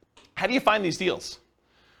 how do you find these deals?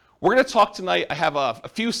 We're going to talk tonight, I have a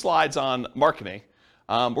few slides on marketing.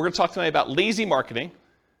 We're going to talk tonight about lazy marketing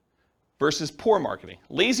versus poor marketing.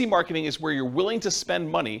 Lazy marketing is where you're willing to spend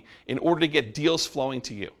money in order to get deals flowing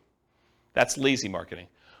to you. That's lazy marketing.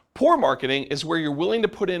 Poor marketing is where you're willing to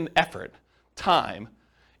put in effort, time,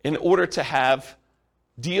 in order to have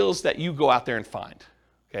deals that you go out there and find.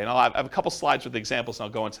 Okay, and I have a couple slides with examples and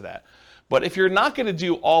I'll go into that. But if you're not going to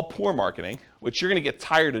do all poor marketing, which you're going to get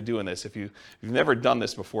tired of doing this if you've never done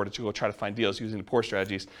this before to go try to find deals using the poor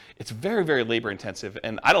strategies, it's very, very labor intensive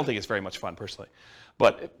and I don't think it's very much fun personally.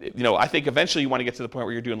 But I think eventually you want to get to the point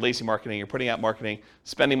where you're doing lazy marketing, you're putting out marketing,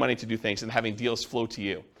 spending money to do things and having deals flow to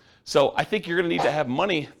you. So I think you're going to need to have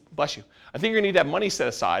money, bless you, I think you're going to need to have money set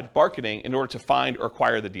aside, marketing, in order to find or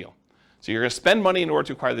acquire the deal. So you're going to spend money in order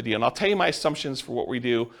to acquire the deal. And I'll tell you my assumptions for what we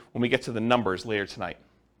do when we get to the numbers later tonight.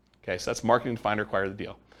 Okay, so that's marketing to find or acquire the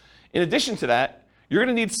deal. In addition to that, you're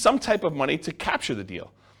going to need some type of money to capture the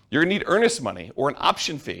deal. You're going to need earnest money or an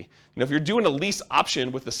option fee. If you're doing a lease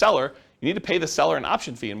option with the seller, you need to pay the seller an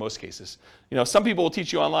option fee in most cases. Some people will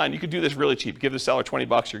teach you online, you could do this really cheap. Give the seller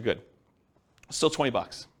 $20, you're good. Still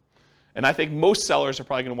 $20. And I think most sellers are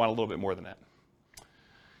probably going to want a little bit more than that.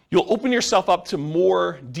 You'll open yourself up to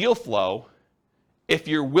more deal flow if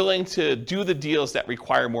you're willing to do the deals that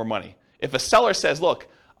require more money. If a seller says, look,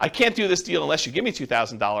 I can't do this deal unless you give me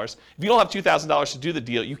 $2,000. If you don't have $2,000 to do the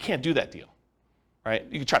deal, you can't do that deal, right?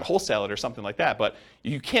 You can try to wholesale it or something like that, but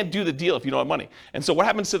you can't do the deal if you don't have money. And so what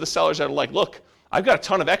happens to the sellers that are like, look, I've got a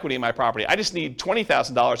ton of equity in my property. I just need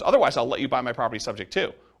 $20,000. Otherwise, I'll let you buy my property subject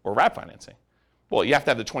to, or wrap financing. Well, you have to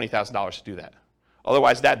have the $20,000 to do that.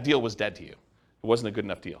 Otherwise, that deal was dead to you. It wasn't a good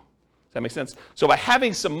enough deal. Does that make sense? So by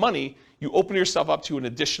having some money, you open yourself up to an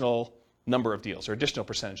additional number of deals or additional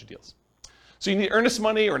percentage of deals. So you need earnest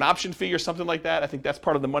money or an option fee or something like that. I think that's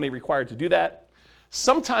part of the money required to do that.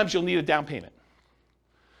 Sometimes you'll need a down payment.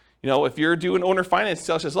 If you're doing owner finance, the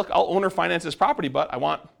seller says, look, I'll owner finance this property, but I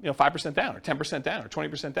want 5% down or 10% down or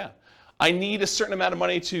 20% down. I need a certain amount of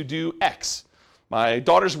money to do X. My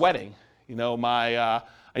daughter's wedding. I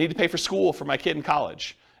need to pay for school for my kid in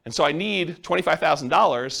college. And so I need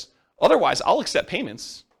 $25,000. Otherwise, I'll accept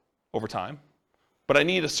payments over time, but I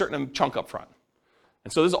need a certain chunk up front.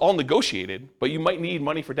 And so this is all negotiated, but you might need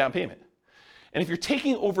money for down payment. And if you're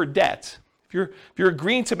taking over debt, if you're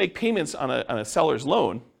agreeing to make payments on a seller's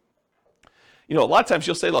loan, a lot of times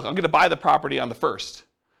you'll say, look, I'm going to buy the property on the first.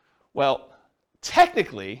 Well,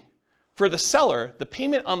 technically, for the seller, the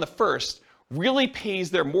payment on the first really pays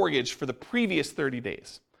their mortgage for the previous 30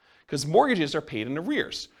 days because mortgages are paid in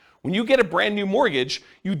arrears. When you get a brand new mortgage,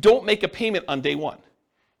 you don't make a payment on day one.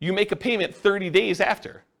 You make a payment 30 days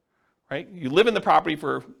after, right? You live in the property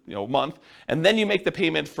for a month, and then you make the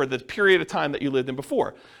payment for the period of time that you lived in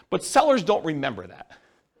before. But sellers don't remember that,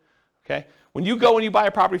 okay? When you go and you buy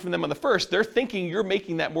a property from them on the first, they're thinking you're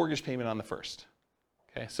making that mortgage payment on the first,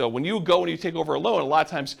 okay? So when you go and you take over a loan, a lot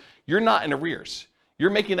of times you're not in arrears. You're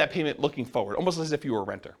making that payment looking forward, almost as if you were a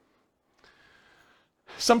renter.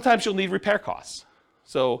 Sometimes you'll need repair costs.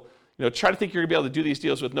 So, try to think you're gonna be able to do these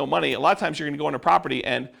deals with no money. A lot of times you're gonna go on a property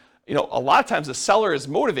and, a lot of times the seller is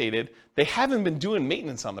motivated. They haven't been doing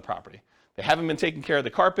maintenance on the property. They haven't been taking care of the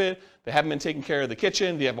carpet. They haven't been taking care of the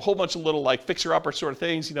kitchen. They have a whole bunch of little fixer-upper sort of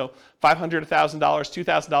things, $500, $1,000,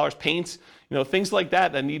 $2,000, paints, things like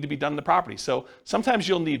that need to be done in the property. So sometimes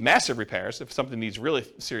you'll need massive repairs if something needs really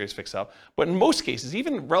serious fix-up. But in most cases,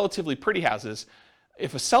 even relatively pretty houses,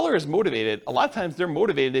 if a seller is motivated, a lot of times they're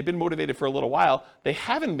motivated. They've been motivated for a little while. They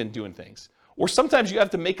haven't been doing things. Or sometimes you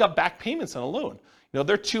have to make up back payments on a loan.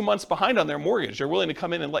 They're 2 months behind on their mortgage. They're willing to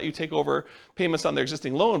come in and let you take over payments on their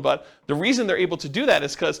existing loan, but the reason they're able to do that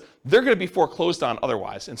is because they're going to be foreclosed on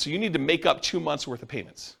otherwise, and so you need to make up 2 months worth of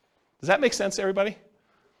payments. Does that make sense to everybody?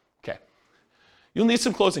 Okay. You'll need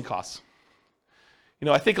some closing costs.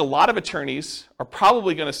 I think a lot of attorneys are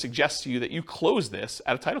probably going to suggest to you that you close this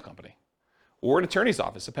at a title company or an attorney's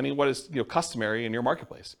office, depending on what is customary in your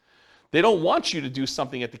marketplace. They don't want you to do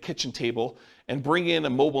something at the kitchen table and bring in a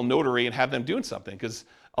mobile notary and have them doing something, because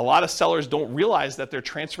a lot of sellers don't realize that they're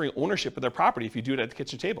transferring ownership of their property if you do it at the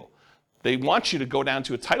kitchen table. They want you to go down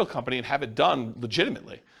to a title company and have it done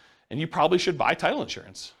legitimately. And you probably should buy title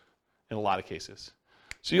insurance in a lot of cases.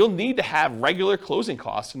 So you'll need to have regular closing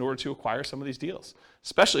costs in order to acquire some of these deals,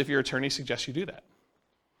 especially if your attorney suggests you do that.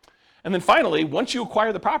 And then finally, once you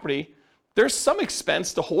acquire the property, there's some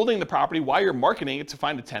expense to holding the property while you're marketing it to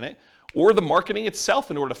find a tenant, or the marketing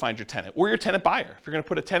itself in order to find your tenant, or your tenant buyer. If you're going to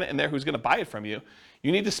put a tenant in there who's going to buy it from you,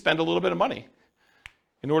 you need to spend a little bit of money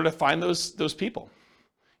in order to find those people.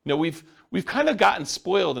 We've kind of gotten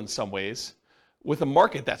spoiled in some ways with a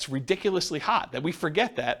market that's ridiculously hot, that we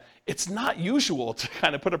forget that it's not usual to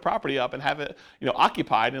kind of put a property up and have it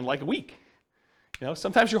occupied in like a week.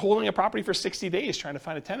 Sometimes you're holding a property for 60 days trying to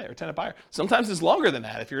find a tenant or tenant buyer. Sometimes it's longer than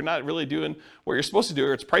that if you're not really doing what you're supposed to do,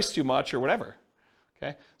 or it's priced too much or whatever.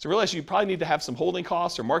 Okay? So realize you probably need to have some holding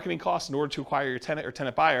costs or marketing costs in order to acquire your tenant or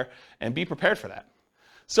tenant buyer, and be prepared for that.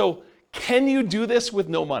 So can you do this with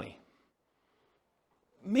no money?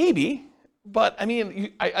 Maybe, but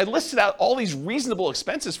I listed out all these reasonable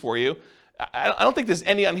expenses for you. I don't think there's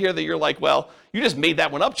any on here that you're like, well, you just made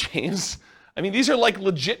that one up, James. These are like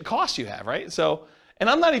legit costs you have, right? So, and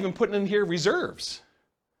I'm not even putting in here reserves,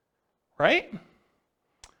 right?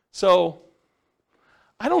 So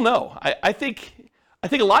I don't know. I think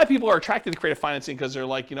a lot of people are attracted to creative financing because they're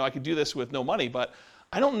like, I could do this with no money, but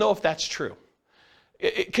I don't know if that's true.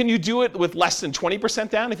 Can you do it with less than 20%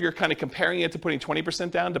 down if you're kind of comparing it to putting 20%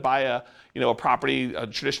 down to buy a property, a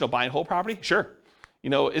traditional buy and hold property? Sure.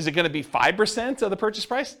 Is it going to be 5% of the purchase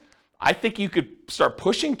price? I think you could start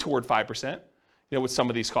pushing toward 5%, with some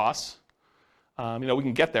of these costs. We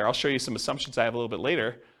can get there. I'll show you some assumptions I have a little bit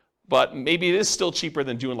later, but maybe it is still cheaper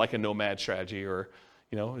than doing like a nomad strategy, or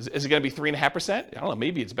is it going to be 3.5%? I don't know.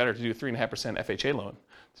 Maybe it's better to do a 3.5% FHA loan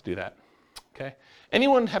to do that. Okay.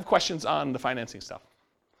 Anyone have questions on the financing stuff?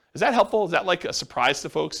 Is that helpful? Is that like a surprise to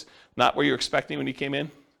folks? Not what you're expecting when you came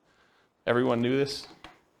in? Everyone knew this?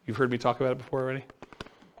 You've heard me talk about it before already?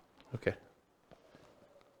 Okay.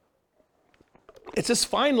 It's this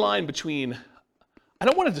fine line between, I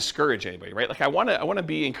don't want to discourage anybody, right? Like I want to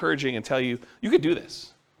be encouraging and tell you, you could do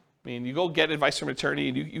this. You go get advice from an attorney,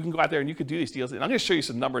 and you can go out there and you could do these deals. And I'm going to show you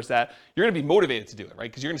some numbers that you're going to be motivated to do it,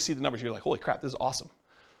 right? Because you're going to see the numbers, you're like, holy crap, this is awesome.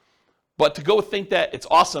 But to go think that it's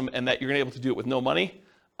awesome and that you're going to be able to do it with no money,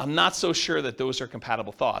 I'm not so sure that those are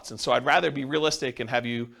compatible thoughts. And so I'd rather be realistic and have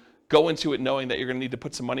you go into it knowing that you're going to need to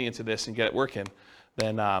put some money into this and get it working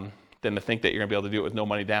than to think that you're going to be able to do it with no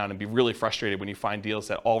money down and be really frustrated when you find deals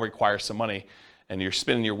that all require some money and you're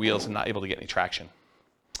spinning your wheels and not able to get any traction.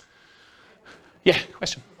 Yeah,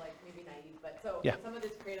 question? Like maybe naive, but so yeah. Some of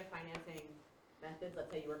this creative financing methods,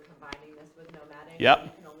 let's say you were combining this with nomading, yep.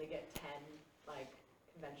 You can only get 10 like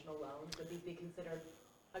conventional loans. Would these be considered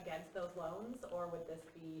against those loans, or would this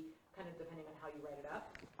be kind of depending on how you write it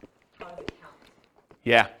up? How does it count?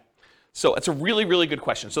 Yeah. So it's a really, really good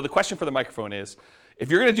question. So the question for the microphone is, if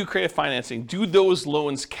you're going to do creative financing, do those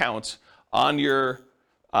loans count on your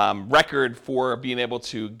record for being able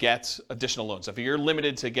to get additional loans? If you're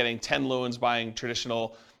limited to getting 10 loans buying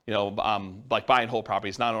traditional, like buy and hold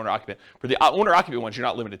properties, non-owner occupant. For the owner occupant ones, you're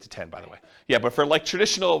not limited to 10, by the way. Yeah, but for like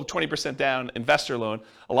traditional 20% down investor loan,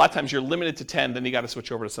 a lot of times you're limited to 10, then you got to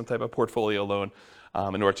switch over to some type of portfolio loan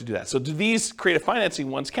in order to do that. So do these creative financing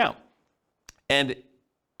ones count? And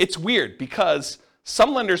it's weird because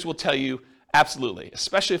some lenders will tell you absolutely,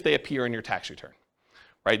 especially if they appear in your tax return,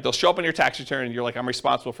 right? They'll show up in your tax return and you're like, I'm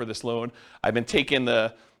responsible for this loan. I've been taking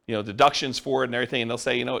the deductions for it and everything, and they'll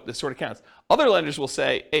say, this sort of counts. Other lenders will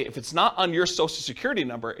say, hey, if it's not on your social security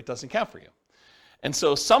number, it doesn't count for you. And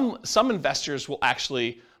so some investors will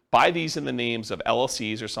actually buy these in the names of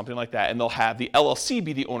LLCs or something like that, and they'll have the LLC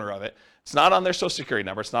be the owner of it. It's not on their social security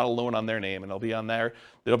number. It's not a loan on their name, and it'll be on the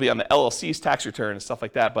LLC's tax return and stuff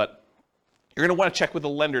like that. But you're going to want to check with the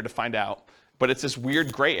lender to find out. But it's this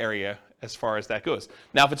weird gray area as far as that goes.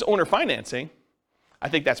 Now, if it's owner financing, I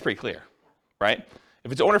think that's pretty clear, right?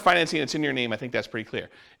 If it's owner financing and it's in your name, I think that's pretty clear.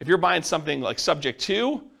 If you're buying something like subject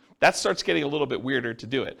to, that starts getting a little bit weirder to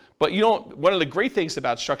do it. But one of the great things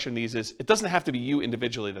about structuring these is it doesn't have to be you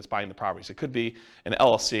individually that's buying the properties. It could be an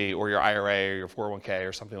LLC or your IRA or your 401k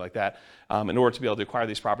or something like that in order to be able to acquire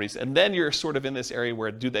these properties. And then you're sort of in this area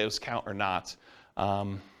where do those count or not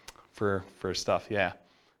for stuff, yeah.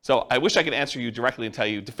 So I wish I could answer you directly and tell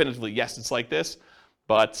you definitively, yes, it's like this,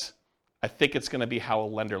 but I think it's gonna be how a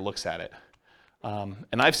lender looks at it.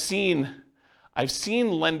 And I've seen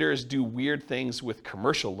lenders do weird things with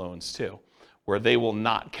commercial loans too, where they will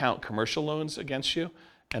not count commercial loans against you,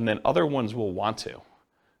 and then other ones will want to.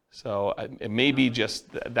 So it may be just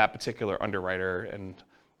that particular underwriter, and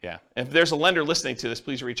yeah. If there's a lender listening to this,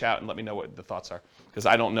 please reach out and let me know what the thoughts are, because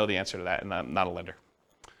I don't know the answer to that, and I'm not a lender.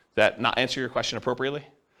 Does that not answer your question appropriately?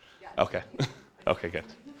 Yeah. Okay. Okay, good.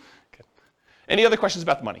 Any other questions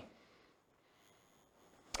about the money?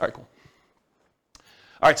 All right, cool.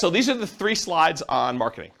 All right, so these are the 3 slides on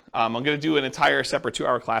marketing. I'm going to do an entire separate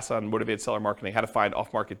 2-hour class on motivated seller marketing, how to find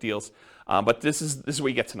off-market deals. But this is what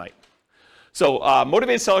you get tonight. So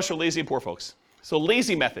motivated sellers for lazy and poor folks. So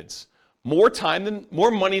lazy methods: more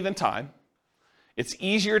money than time. It's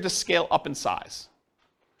easier to scale up in size.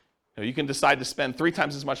 You can decide to spend 3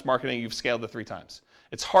 times as much marketing. You've scaled to 3 times.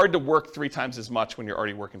 It's hard to work 3 times as much when you're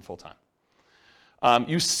already working full time.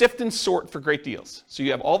 You sift and sort for great deals. So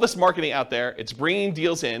you have all this marketing out there. It's bringing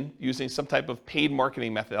deals in using some type of paid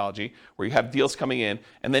marketing methodology where you have deals coming in,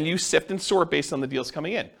 and then you sift and sort based on the deals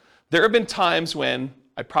coming in. There have been times when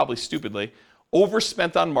I probably stupidly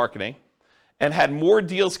overspent on marketing and had more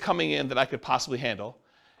deals coming in than I could possibly handle.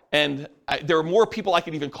 And there were more people I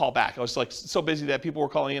could even call back. I was like so busy that people were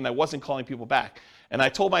calling in, I wasn't calling people back. And I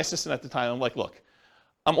told my assistant at the time, I'm like, look,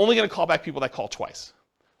 I'm only going to call back people that call twice.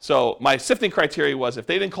 So my sifting criteria was if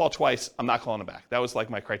they didn't call twice, I'm not calling them back. That was like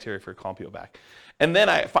my criteria for calling people back. And then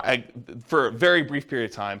I for a very brief period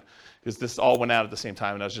of time, because this all went out at the same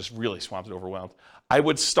time and I was just really swamped and overwhelmed, I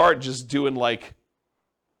would start just doing like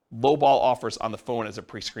lowball offers on the phone as a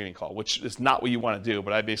pre-screening call, which is not what you want to do.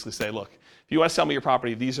 But I basically say, look, if you want to sell me your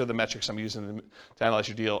property, these are the metrics I'm using to analyze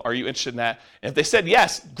your deal. Are you interested in that? And if they said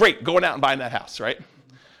yes, great, going out and buying that house, right?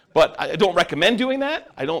 But I don't recommend doing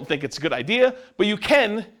that. I don't think it's a good idea. But you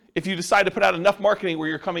can if you decide to put out enough marketing where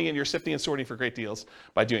you're coming in, you're sifting and sorting for great deals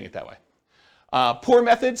by doing it that way. Poor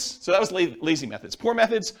methods, so that was lazy methods. Poor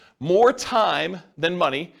methods, more time than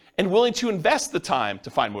money, and willing to invest the time to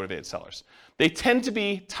find motivated sellers. They tend to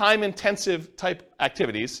be time-intensive type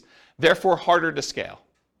activities, therefore harder to scale.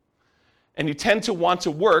 And you tend to want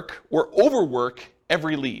to work or overwork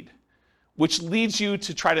every lead, which leads you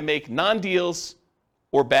to try to make non-deals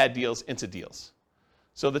or bad deals into deals.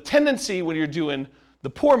 So the tendency when you're doing the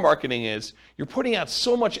poor marketing is you're putting out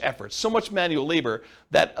so much effort, so much manual labor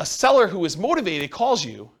that a seller who is motivated calls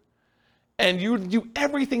you and you do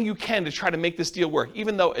everything you can to try to make this deal work,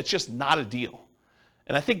 even though it's just not a deal.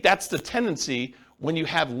 And I think that's the tendency when you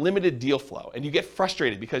have limited deal flow and you get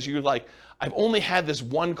frustrated because you're like, I've only had this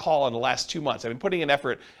one call in the last 2 months. I've been putting in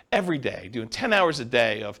effort every day, doing 10 hours a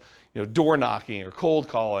day of door knocking or cold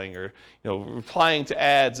calling or replying to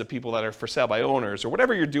ads of people that are for sale by owners or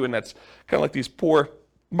whatever you're doing that's kind of like these poor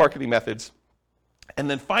marketing methods. And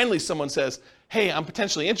then finally someone says, hey, I'm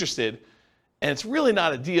potentially interested, and it's really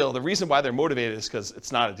not a deal. The reason why they're motivated is because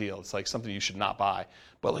it's not a deal. It's like something you should not buy.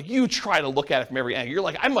 But like you try to look at it from every angle. You're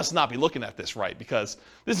like, I must not be looking at this right because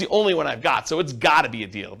this is the only one I've got, so it's got to be a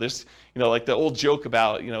deal. There's, like the old joke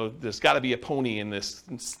about, there's got to be a pony in this,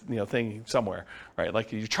 thing somewhere, right?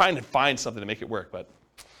 Like you're trying to find something to make it work, but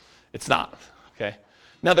it's not, okay?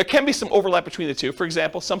 Now there can be some overlap between the two. For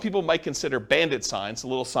example, some people might consider bandit signs, the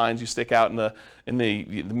little signs you stick out in the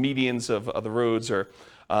medians of the roads, or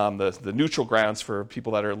the neutral grounds for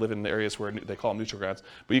people that are living in areas where they call them neutral grounds.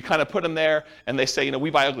 But you kind of put them there and they say, we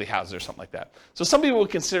buy ugly houses or something like that. So some people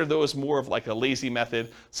would consider those more of like a lazy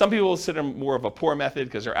method. Some people would consider them more of a poor method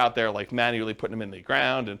because they're out there like manually putting them in the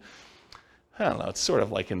ground. And I don't know, it's sort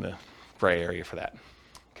of like in the gray area for that.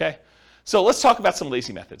 Okay? So let's talk about some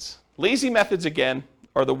lazy methods. Lazy methods, again,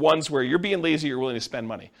 are the ones where you're being lazy, you're willing to spend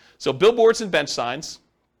money. So billboards and bench signs,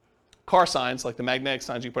 car signs, like the magnetic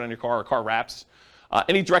signs you put on your car or car wraps,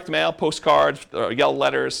 any direct mail, postcards, yellow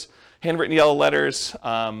letters, handwritten yellow letters,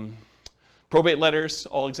 probate letters,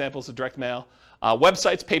 all examples of direct mail.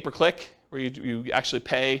 Websites, pay-per-click, where you actually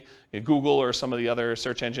pay Google or some of the other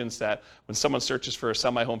search engines that when someone searches for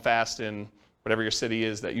sell my home fast in whatever your city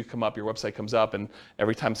is, that you come up, your website comes up, and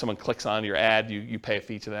every time someone clicks on your ad, you pay a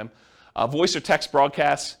fee to them. Voice or text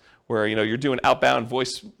broadcasts, where you're doing outbound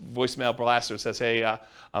voicemail blast that says, hey,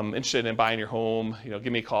 I'm interested in buying your home,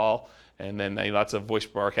 give me a call. And then lots of voice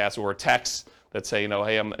broadcasts or texts that say,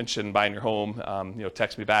 hey, I'm interested in buying your home,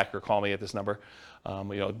 text me back or call me at this number.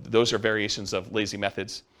 Those are variations of lazy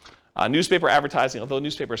methods. Newspaper advertising, although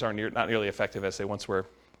newspapers are not nearly effective as they once were.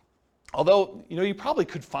 Although, you probably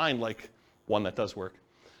could find like one that does work.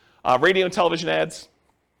 Radio and television ads,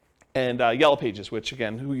 and Yellow Pages, which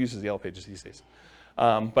again, who uses Yellow Pages these days?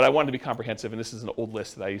 But I wanted to be comprehensive, and this is an old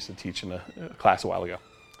list that I used to teach in a class a while ago.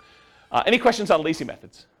 Any questions on lazy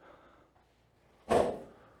methods?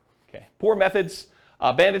 Okay. Poor methods,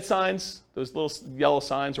 bandit signs, those little yellow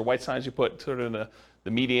signs or white signs you put sort of in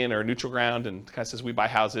the median or neutral ground, and kind of says we buy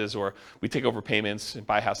houses or we take over payments and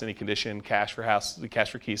buy a house any condition, cash for house,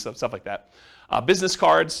 cash for keys, stuff like that. Business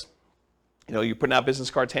cards, you're putting out business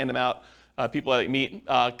cards, hand them out. People that you meet,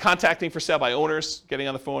 contacting for sale by owners, getting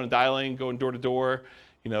on the phone and dialing, going door to door,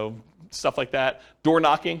 stuff like that. Door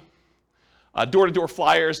knocking, door-to-door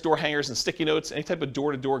flyers, door hangers, and sticky notes. Any type of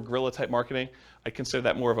door-to-door guerrilla type marketing, I consider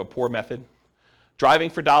that more of a poor method. Driving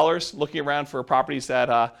for dollars, looking around for properties that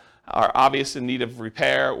are obvious in need of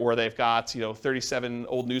repair, or they've got 37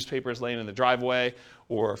 old newspapers laying in the driveway,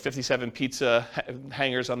 or 57 pizza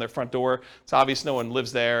hangers on their front door. It's obvious no one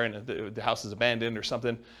lives there and the house is abandoned or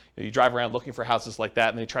something. You drive around looking for houses like that,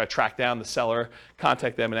 and then you try to track down the seller,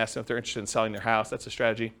 contact them, and ask them if they're interested in selling their house. That's a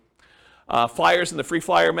strategy. Flyers and the free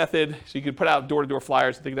flyer method. So you could put out door-to-door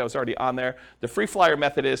flyers. I think that was already on there. The free flyer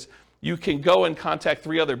method is you can go and contact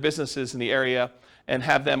 3 other businesses in the area and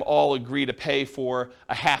have them all agree to pay for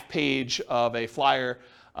a half page of a flyer.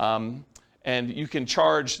 And you can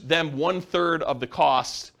charge them 1/3 of the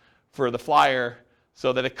cost for the flyer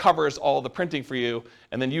so that it covers all the printing for you.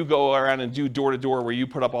 And then you go around and do door-to-door where you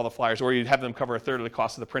put up all the flyers, or you have them cover 1/3 of the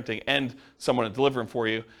cost of the printing and someone to deliver them for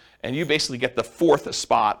you. And you basically get the 4th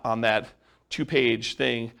spot on that 2-page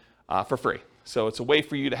thing for free. So it's a way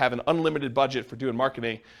for you to have an unlimited budget for doing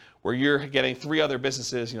marketing where you're getting 3 other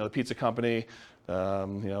businesses, the pizza company,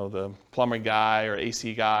 the plumbing guy or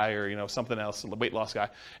AC guy or, something else, the weight loss guy.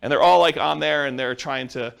 And they're all like on there and they're trying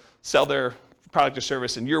to sell their product or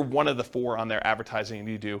service, and you're one of the 4 on there advertising, and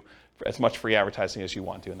you do as much free advertising as you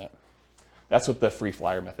want doing that. That's what the free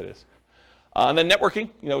flyer method is. And then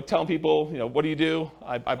networking, telling people, what do you do?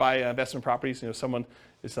 I buy investment properties. Someone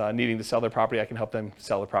is needing to sell their property, I can help them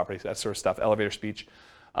sell their properties, that sort of stuff, elevator speech.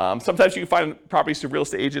 Sometimes you can find properties through real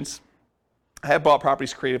estate agents. I have bought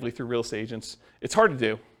properties creatively through real estate agents. It's hard to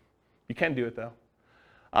do. You can do it though.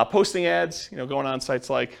 Posting ads, going on sites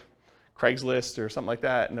like Craigslist or something like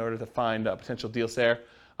that in order to find potential deals there.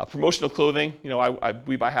 Promotional clothing,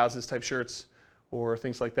 we buy houses type shirts or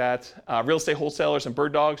things like that. Real estate wholesalers and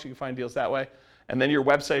bird dogs, you can find deals that way. And then your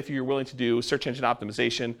website, if you're willing to do search engine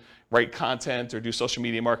optimization, write content, or do social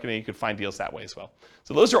media marketing, you can find deals that way as well.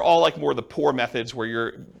 So those are all like more the poor methods where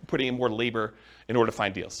you're putting in more labor in order to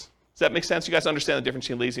find deals. Does that make sense? You guys understand the difference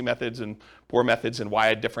between lazy methods and poor methods and why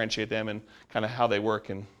I differentiate them and kind of how they work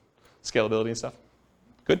and scalability and stuff?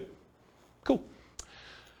 Good? Cool.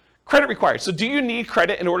 Credit required. So do you need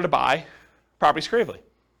credit in order to buy properties creatively?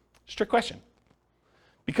 Strict question.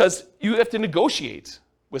 Because you have to negotiate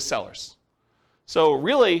with sellers. So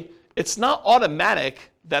really, it's not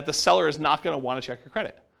automatic that the seller is not going to want to check your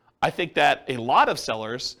credit. I think that a lot of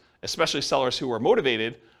sellers, especially sellers who are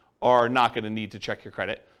motivated, are not going to need to check your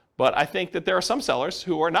credit. But I think that there are some sellers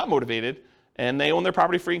who are not motivated and they own their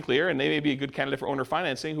property free and clear, and they may be a good candidate for owner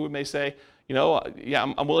financing, who may say,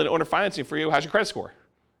 yeah, I'm willing to owner financing for you. How's your credit score?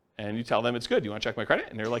 And you tell them it's good. You want to check my credit?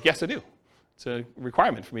 And they're like, yes, I do. It's a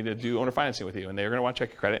requirement for me to do owner financing with you, and they're going to want to check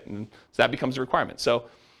your credit, and so that becomes a requirement. So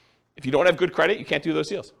if you don't have good credit, you can't do those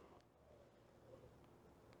deals.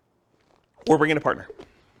 Or bring in a partner.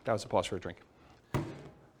 That was a pause for a drink.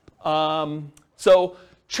 So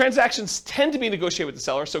transactions tend to be negotiated with the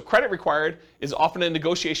seller, so credit required is often a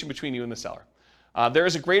negotiation between you and the seller. There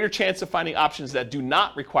is a greater chance of finding options that do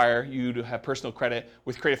not require you to have personal credit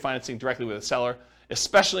with creative financing directly with a seller,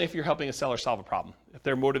 especially if you're helping a seller solve a problem, if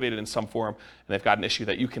they're motivated in some form and they've got an issue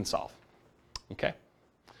that you can solve. Okay?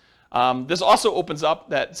 This also opens up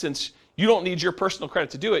that since you don't need your personal credit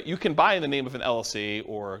to do it, you can buy in the name of an LLC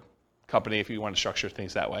or company if you want to structure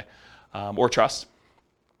things that way, or trust,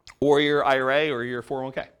 or your IRA or your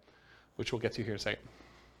 401k, which we'll get to here in a second.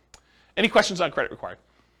 Any questions on credit required?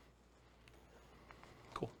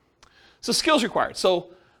 Cool. So skills required. So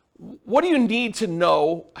what do you need to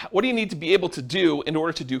know? What do you need to be able to do in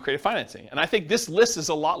order to do creative financing? And I think this list is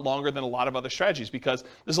a lot longer than a lot of other strategies because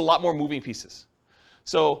there's a lot more moving pieces.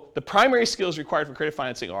 So the primary skills required for creative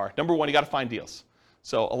financing are, number one, you got to find deals.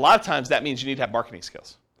 So a lot of times that means you need to have marketing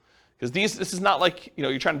skills. Because this is not like,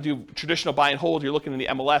 you're trying to do traditional buy and hold, you're looking in the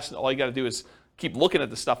MLS, and all you got to do is keep looking at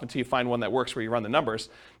the stuff until you find one that works where you run the numbers.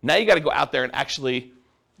 Now you got to go out there and actually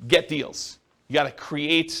get deals. You got to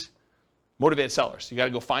create motivated sellers. You got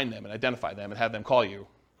to go find them and identify them and have them call you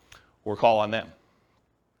or call on them.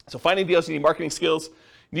 So finding deals, you need marketing skills.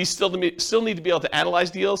 You still need to be able to analyze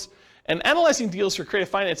deals. And analyzing deals for creative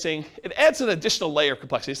financing, it adds an additional layer of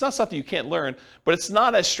complexity. It's not something you can't learn, but it's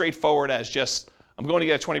not as straightforward as just, I'm going to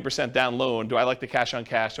get a 20% down loan. Do I like the cash on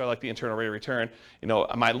cash? Do I like the internal rate of return?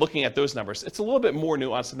 Am I looking at those numbers? It's a little bit more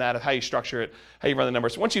nuanced than that of how you structure it, how you run the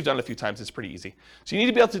numbers. Once you've done it a few times, it's pretty easy. So you need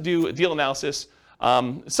to be able to do a deal analysis.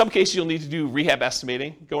 In some cases, you'll need to do rehab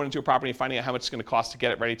estimating, going into a property and finding out how much it's going to cost to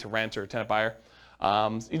get it ready to rent or tenant buyer.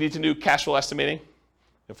 You need to do cash flow estimating,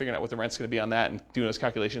 figuring out what the rent's going to be on that and doing those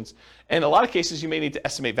calculations. And in a lot of cases, you may need to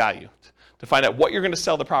estimate value to find out what you're going to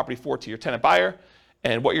sell the property for to your tenant buyer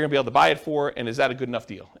and what you're going to be able to buy it for, and is that a good enough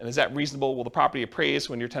deal? And is that reasonable? Will the property appraise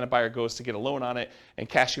when your tenant buyer goes to get a loan on it and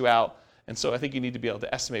cash you out? And so I think you need to be able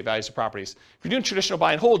to estimate values of properties. If you're doing traditional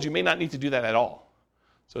buy and hold, you may not need to do that at all.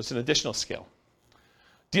 So it's an additional skill.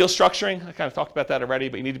 Deal structuring, I kind of talked about that already,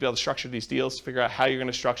 but you need to be able to structure these deals, figure out how you're going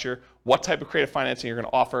to structure, what type of creative financing you're going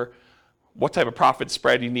to offer, what type of profit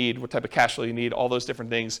spread you need, what type of cash flow you need, all those different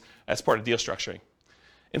things as part of deal structuring.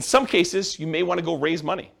 In some cases, you may want to go raise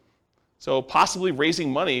money. So possibly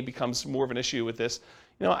raising money becomes more of an issue with this.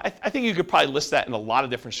 I think you could probably list that in a lot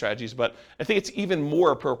of different strategies, but I think it's even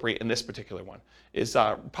more appropriate in this particular one, is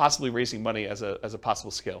possibly raising money as a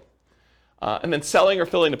possible skill. And then selling or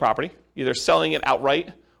filling the property, either selling it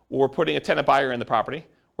outright or putting a tenant buyer in the property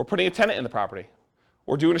or putting a tenant in the property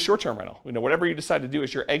or doing a short-term rental. Whatever you decide to do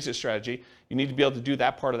as your exit strategy, you need to be able to do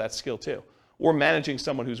that part of that skill too, or managing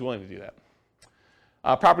someone who's willing to do that.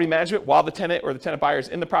 Property management, while the tenant or the tenant buyer is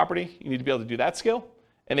in the property, you need to be able to do that skill.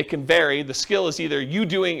 And it can vary. The skill is either you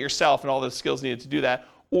doing it yourself and all the skills needed to do that,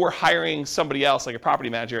 or hiring somebody else like a property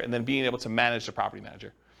manager and then being able to manage the property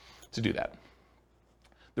manager to do that.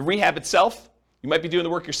 The rehab itself, you might be doing the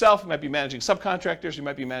work yourself, you might be managing subcontractors, you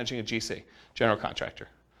might be managing a GC, general contractor.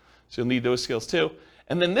 So you'll need those skills too.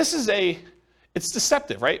 And then this is it's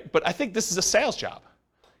deceptive, right? But I think this is a sales job.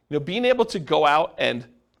 Being able to go out and,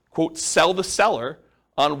 quote, sell the seller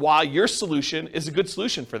on why your solution is a good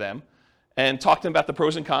solution for them and talk to them about the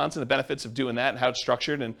pros and cons and the benefits of doing that and how it's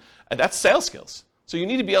structured, and that's sales skills. So you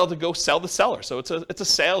need to be able to go sell the seller. So it's a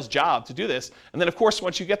sales job to do this. And then, of course,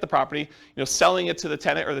 once you get the property, selling it to the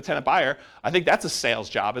tenant or the tenant buyer, I think that's a sales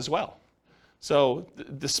job as well. So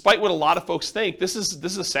despite what a lot of folks think, this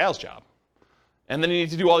is a sales job. And then you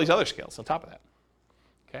need to do all these other skills on top of that.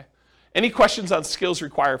 Okay? Any questions on skills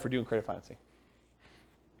required for doing creative financing?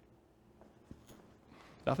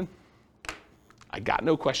 Nothing? I got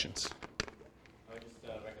no questions. I would just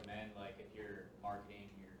recommend, if you're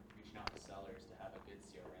marketing, you're reaching out to sellers, to have a good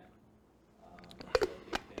CRM. That's a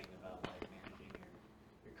big thing about managing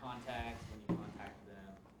your contacts, when you contact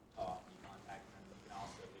them, how often you contact them. You can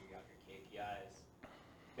also figure out your KPIs.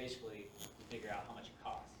 Basically, you figure out how much it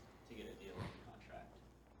costs to get a deal in the contract.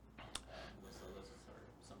 So those are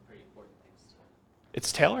some pretty important things.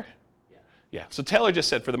 It's Taylor? Yeah. So Taylor just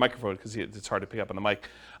said, for the microphone, because it's hard to pick up on the mic,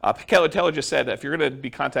 Taylor just said that if you're going to be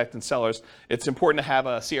contacting sellers, it's important to have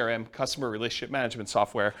a CRM, customer relationship management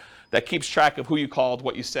software, that keeps track of who you called,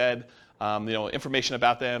 what you said, information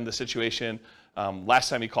about them, the situation, last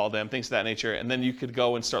time you called them, things of that nature. And then you could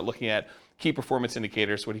go and start looking at key performance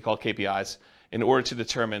indicators, what he called KPIs, in order to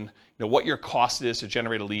determine what your cost is to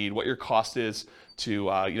generate a lead, what your cost is to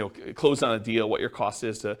close on a deal, what your cost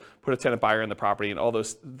is to put a tenant buyer in the property, and all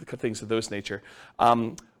those things of those nature.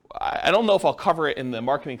 I don't know if I'll cover it in the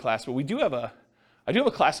marketing class, but I do have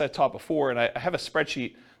a class I taught before, and I have a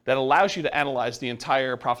spreadsheet that allows you to analyze the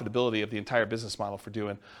entire profitability of the entire business model for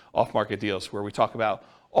doing off-market deals, where we talk about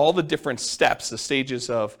all the different steps, the stages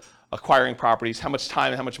of acquiring properties, how much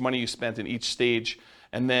time and how much money you spent in each stage,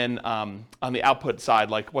 and then on the output side,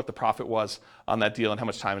 like what the profit was on that deal and how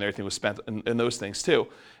much time and everything was spent in those things too.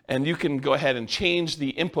 And you can go ahead and change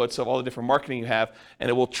the inputs of all the different marketing you have, and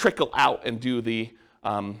it will trickle out and do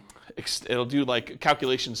it'll do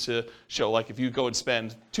calculations to show, if you go and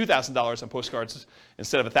spend $2,000 on postcards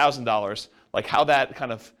instead of $1,000, how that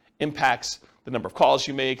kind of impacts the number of calls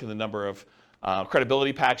you make and the number of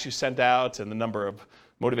credibility packs you send out and the number of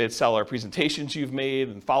motivated seller presentations you've made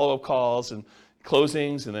and follow-up calls and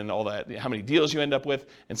closings and then all that, how many deals you end up with.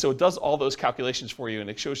 And so it does all those calculations for you and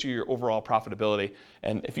it shows you your overall profitability.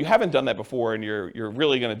 And if you haven't done that before and you're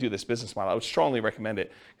really going to do this business model, I would strongly recommend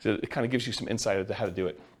it because it kind of gives you some insight into how to do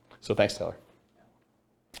it. So thanks, Taylor.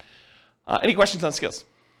 Any questions on skills?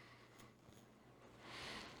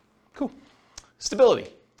 Cool. Stability.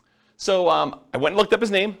 So I went and looked up his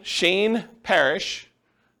name, Shane Parrish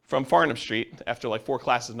from Farnham Street. After like 4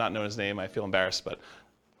 classes not knowing his name, I feel embarrassed, but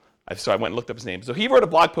so I went and looked up his name. So he wrote a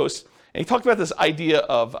blog post, and he talked about this idea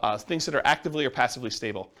of things that are actively or passively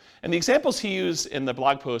stable. And the examples he used in the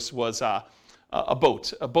blog post was a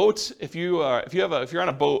boat. A boat, if you're on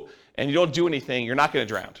a boat and you don't do anything, you're not going to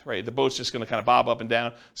drown, right? The boat's just going to kind of bob up and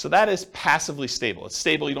down. So that is passively stable. It's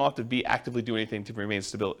stable. You don't have to be actively doing anything to remain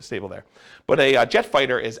stable there. But a jet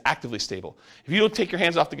fighter is actively stable. If you don't take your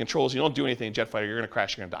hands off the controls, you don't do anything in a jet fighter, you're going to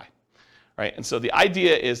crash, you're going to die. Right? And so the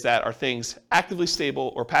idea is that are things actively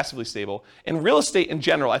stable or passively stable? And real estate in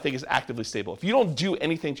general, I think, is actively stable. If you don't do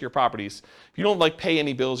anything to your properties, if you don't like pay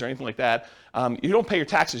any bills or anything like that, you don't pay your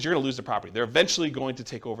taxes, you're going to lose the property. They're eventually going to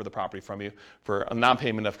take over the property from you for a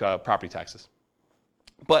non-payment of property taxes.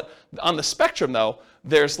 But on the spectrum, though,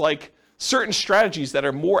 there's like certain strategies that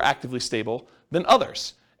are more actively stable than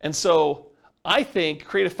others. And so I think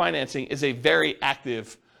creative financing is a very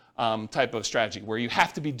active type of strategy where you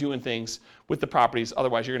have to be doing things with the properties,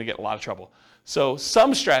 otherwise you're going to get a lot of trouble. So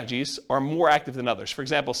some strategies are more active than others. For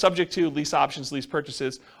example, subject to, lease options, lease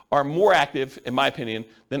purchases are more active, in my opinion,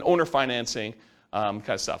 than owner financing kind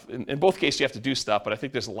of stuff. In both cases, you have to do stuff, but I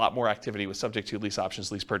think there's a lot more activity with subject to, lease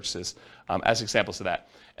options, lease purchases as examples of that.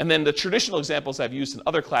 And then the traditional examples I've used in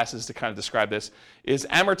other classes to kind of describe this is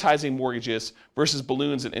amortizing mortgages versus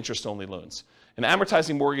balloons and interest-only loans. An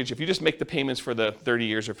amortizing mortgage, if you just make the payments for the 30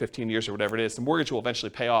 years or 15 years or whatever it is, the mortgage will eventually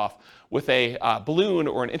pay off. With a balloon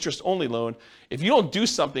or an interest-only loan, if you don't do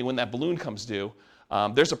something when that balloon comes due,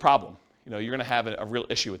 there's a problem. You're going to have a real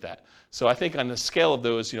issue with that. So I think on the scale of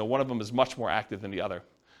those, one of them is much more active than the other.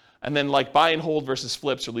 And then like buy and hold versus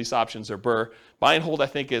flips or lease options or BRRRR, buy and hold I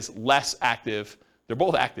think is less active. They're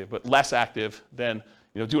both active, but less active than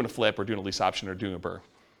doing a flip or doing a lease option or doing a BRRRR.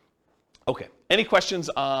 Okay, any questions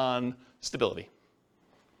on stability?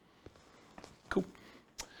 Cool.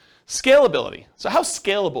 Scalability. So how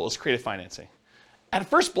scalable is creative financing? At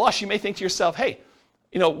first blush, you may think to yourself, hey,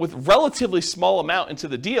 with relatively small amount into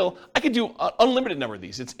the deal, I could do an unlimited number of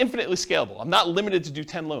these. It's infinitely scalable. I'm not limited to do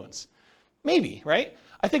 10 loans. Maybe, right?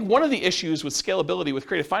 I think one of the issues with scalability with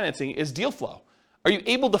creative financing is deal flow. Are you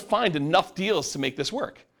able to find enough deals to make this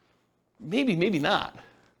work? Maybe, maybe not,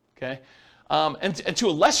 okay? And to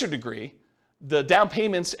a lesser degree, the down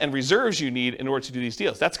payments and reserves you need in order to do these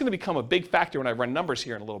deals. That's going to become a big factor when I run numbers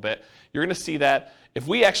here in a little bit. You're going to see that if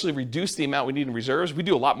we actually reduce the amount we need in reserves, we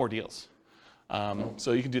do a lot more deals.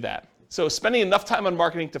 So you can do that. So spending enough time on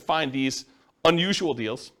marketing to find these unusual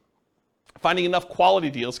deals, finding enough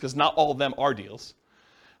quality deals, because not all of them are deals,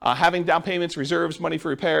 having down payments, reserves, money for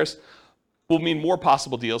repairs will mean more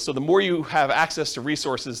possible deals. So the more you have access to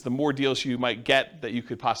resources, the more deals you might get that you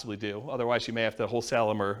could possibly do. Otherwise, you may have to wholesale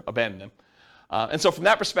them or abandon them. And so from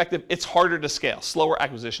that perspective, it's harder to scale, slower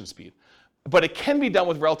acquisition speed. But it can be done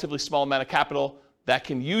with relatively small amount of capital that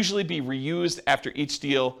can usually be reused after each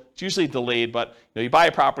deal. It's usually delayed, but you buy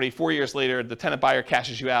a property, 4 years later, the tenant buyer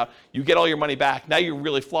cashes you out, you get all your money back, now you're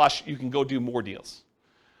really flush, you can go do more deals.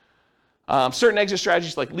 Certain exit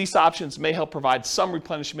strategies like lease options may help provide some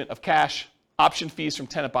replenishment of cash, option fees from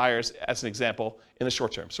tenant buyers as an example in the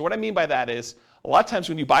short term. So what I mean by that is a lot of times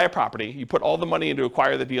when you buy a property, you put all the money in to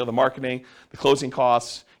acquire the deal, the marketing, the closing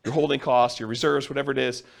costs, your holding costs, your reserves, whatever it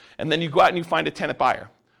is, and then you go out and you find a tenant buyer.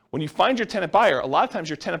 When you find your tenant buyer, a lot of times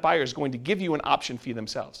your tenant buyer is going to give you an option fee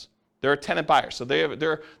themselves. They're a tenant buyer, so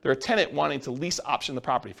they're a tenant wanting to lease option the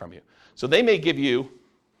property from you. So they may give you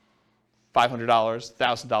 $500,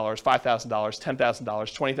 $1,000, $5,000, $10,000,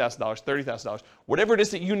 $20,000, $30,000, whatever it is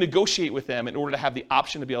that you negotiate with them in order to have the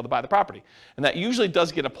option to be able to buy the property. And that usually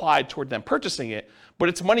does get applied toward them purchasing it, but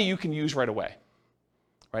it's money you can use right away.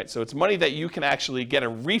 Right? So it's money that you can actually get a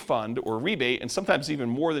refund or rebate, and sometimes even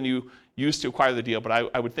more than you used to acquire the deal, but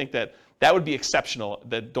I would think that that would be exceptional,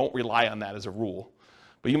 that don't rely on that as a rule.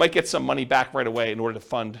 But you might get some money back right away in order to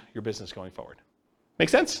fund your business going forward. Make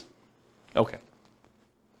sense? Okay.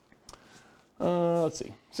 Let's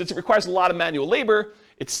see. Since it requires a lot of manual labor,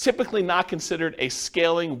 it's typically not considered a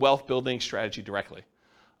scaling wealth building strategy directly.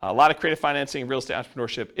 A lot of creative financing and real estate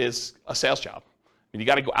entrepreneurship is a sales job. I mean, you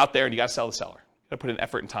got to go out there and you got to sell the seller. You got to put in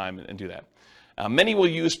effort and time and do that. Many will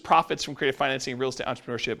use profits from creative financing and real estate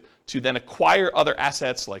entrepreneurship to then acquire other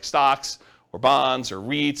assets like stocks or bonds or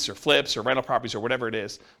REITs or flips or rental properties or whatever it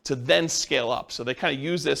is to then scale up. So they kind of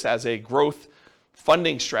use this as a growth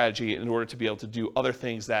funding strategy in order to be able to do other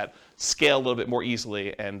things that scale a little bit more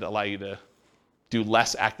easily and allow you to do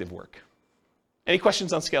less active work. Any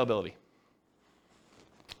questions on scalability?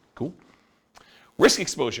 Cool. Risk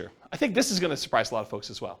exposure. I think this is going to surprise a lot of folks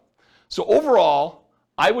as well. So overall,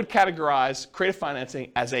 I would categorize creative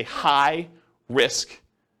financing as a high risk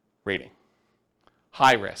rating.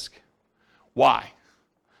 High risk. Why?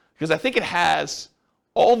 Because I think it has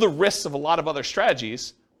all the risks of a lot of other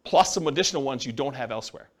strategies, plus some additional ones you don't have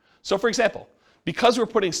elsewhere. So for example, because we're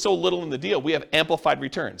putting so little in the deal, we have amplified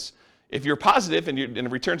returns. If you're positive and the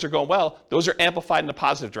returns are going well, those are amplified in a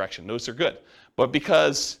positive direction. Those are good. But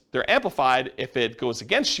because they're amplified, if it goes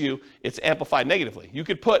against you, it's amplified negatively. You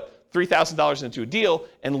could put $3,000 into a deal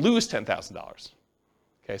and lose $10,000.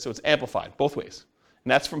 Okay, so it's amplified both ways.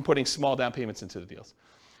 And that's from putting small down payments into the deals.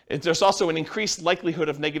 There's also an increased likelihood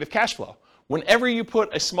of negative cash flow. Whenever you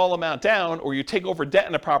put a small amount down or you take over debt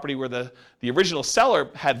in a property where the original seller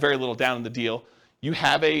had very little down in the deal, you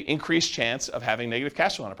have an increased chance of having negative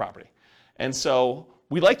cash flow on a property. And so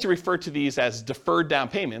we like to refer to these as deferred down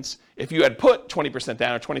payments. If you had put 20%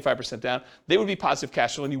 down or 25% down, they would be positive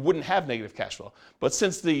cash flow and you wouldn't have negative cash flow. But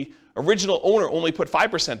since the original owner only put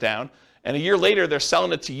 5% down and a year later they're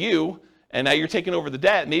selling it to you and now you're taking over the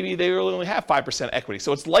debt, maybe they really only have 5% equity.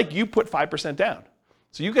 So it's like you put 5% down.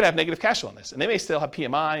 So you could have negative cash flow on this. And they may still have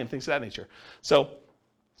PMI and things of that nature. So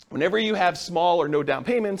whenever you have small or no down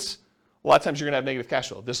payments, a lot of times you're going to have negative cash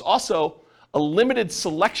flow. There's also a limited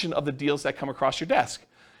selection of the deals that come across your desk.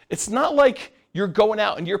 It's not like you're going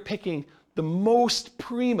out and you're picking the most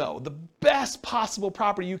primo, the best possible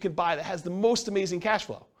property you can buy that has the most amazing cash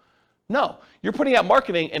flow. No, you're putting out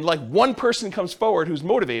marketing and like one person comes forward who's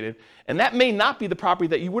motivated, and that may not be the property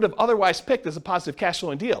that you would have otherwise picked as a positive cash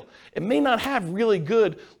flowing deal. It may not have really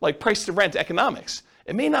good like price to rent economics.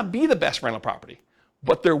 It may not be the best rental property,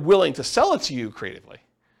 but they're willing to sell it to you creatively.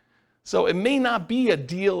 So it may not be a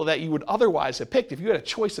deal that you would otherwise have picked if you had a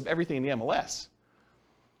choice of everything in the MLS.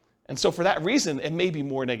 And so for that reason, it may be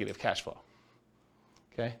more negative cash flow.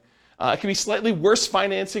 Okay? It can be slightly worse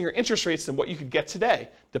financing or interest rates than what you could get today,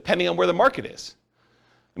 depending on where the market is.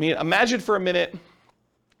 I mean, imagine for a minute,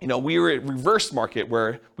 we were at reverse market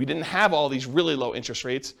where we didn't have all these really low interest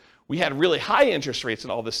rates. We had really high interest rates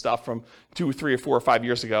and all this stuff from 2, 3, or 4, or 5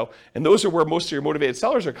 years ago. And those are where most of your motivated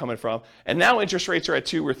sellers are coming from. And now interest rates are at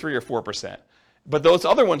 2 or 3 or 4%. But those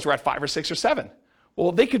other ones were at 5 or 6 or 7.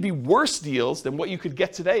 Well, they could be worse deals than what you could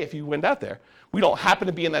get today if you went out there. We don't happen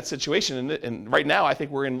to be in that situation. And right now, I think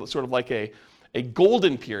we're in sort of like a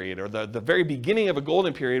golden period, or the very beginning of a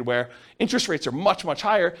golden period where interest rates are much, much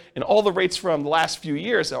higher. And all the rates from the last few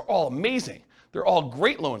years are all amazing. They're all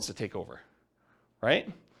great loans to take over, right?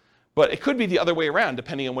 But it could be the other way around,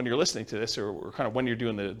 depending on when you're listening to this or kind of when you're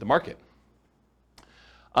doing the market.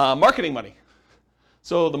 Marketing money.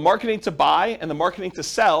 So the marketing to buy and the marketing to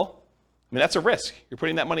sell, I mean, that's a risk. You're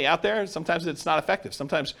putting that money out there. Sometimes it's not effective.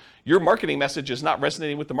 Sometimes your marketing message is not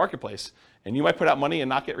resonating with the marketplace, and you might put out money and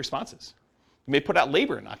not get responses. You may put out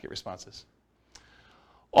labor and not get responses.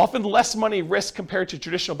 Often less money risk compared to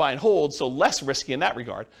traditional buy and hold, so less risky in that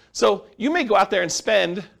regard. So you may go out there and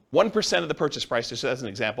spend 1% of the purchase price, just as an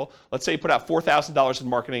example. Let's say you put out $4,000 in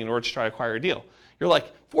marketing in order to try to acquire a deal. You're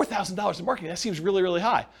like, $4,000 in marketing, that seems really, really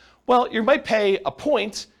high. Well, you might pay a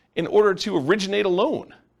point in order to originate a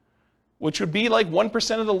loan, which would be like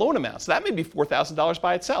 1% of the loan amount. So that may be $4,000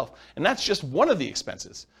 by itself. And that's just one of the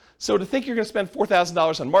expenses. So to think you're going to spend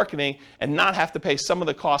 $4,000 on marketing and not have to pay some of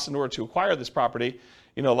the costs in order to acquire this property,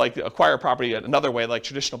 like acquire property another way, like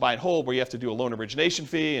traditional buy and hold, where you have to do a loan origination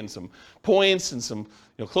fee and some points and some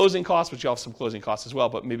closing costs, which you have some closing costs as well,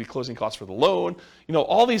 but maybe closing costs for the loan.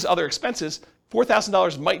 All these other expenses,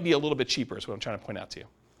 $4,000 might be a little bit cheaper is what I'm trying to point out to you.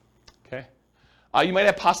 Okay? You might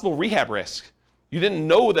have possible rehab risk. You didn't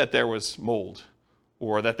know that there was mold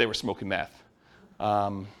or that they were smoking meth.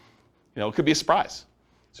 It could be a surprise.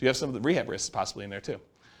 So you have some of the rehab risks possibly in there too.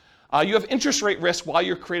 You have interest rate risk while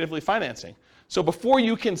you're creatively financing. So before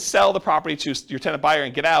you can sell the property to your tenant buyer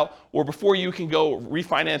and get out, or before you can go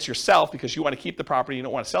refinance yourself because you want to keep the property, you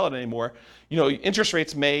don't want to sell it anymore, interest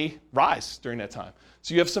rates may rise during that time.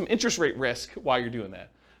 So you have some interest rate risk while you're doing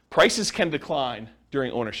that. Prices can decline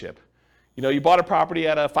during ownership. You bought a property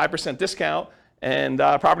at a 5% discount and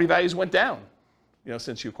property values went down,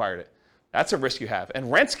 since you acquired it. That's a risk you have. And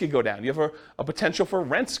rents could go down. You have a potential for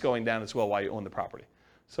rents going down as well while you own the property.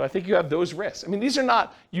 So I think you have those risks. I mean, these are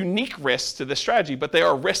not unique risks to this strategy, but they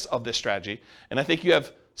are risks of this strategy. And I think you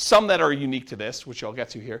have some that are unique to this, which I'll get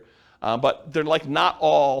to here, but they're like not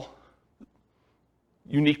all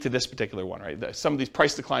unique to this particular one, right? Some of these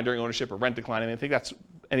price decline during ownership or rent decline, I think that's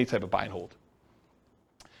any type of buy and hold.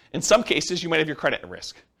 In some cases, you might have your credit at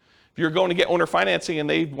risk. If you're going to get owner financing and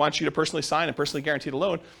they want you to personally sign and personally guarantee the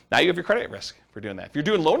loan, now you have your credit at risk for doing that. If you're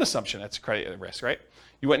doing loan assumption, that's credit at risk, right?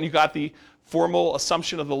 You went and you got the formal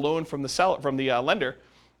assumption of the loan from the lender.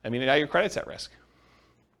 I mean, now your credit's at risk.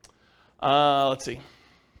 Let's see.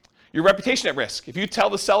 Your reputation at risk. If you tell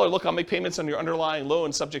the seller, look, I'll make payments on your underlying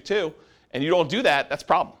loan subject to, and you don't do that, that's a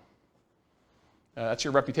problem. That's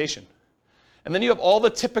your reputation. And then you have all the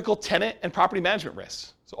typical tenant and property management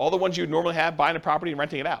risks. So all the ones you would normally have buying a property and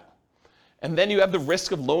renting it out. And then you have the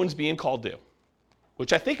risk of loans being called due,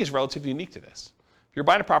 which I think is relatively unique to this. If you're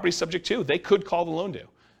buying a property subject to, they could call the loan due. And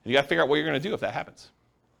you got to figure out what you're going to do if that happens.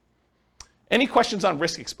 Any questions on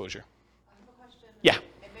risk exposure? I have a question. Yeah.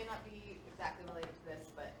 It may not be exactly related to this,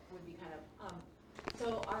 but would be kind of,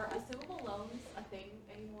 so are assumable loans a thing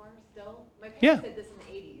anymore still? My parents did this in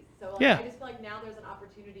the 80s. So like, I just feel like now there's an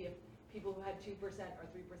opportunity of people who had 2% or 3%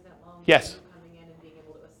 loans coming in and being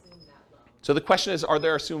able to assume that loan. So the question is, are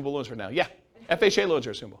there assumable loans right now? Yeah. FHA loans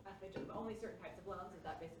are assumable. FHA, but only certain types of loans? Is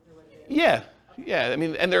that basically what it is? Yeah. Yeah. I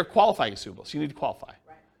mean, and they're qualifying assumable, so you need to qualify.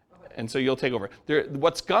 Right. Okay. And so you'll take over.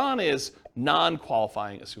 What's gone is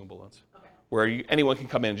non-qualifying assumable loans, where anyone can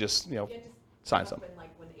come in and just sign something. Like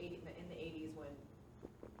in the 80s when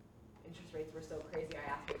interest rates were so crazy,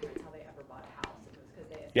 I asked my parents how they ever bought a house. It was because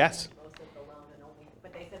they assumed most of the loan and only,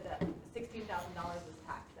 but they said that $16,000 was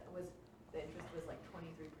taxed. The interest was like 23%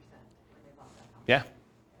 when they bought that house. Yeah.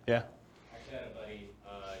 Yeah. I actually had a buddy,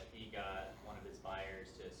 he got one of his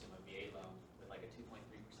buyers to assume a VA loan with like a 2.3%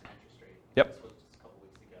 interest rate. Yep. This was just a couple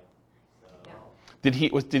weeks ago. So,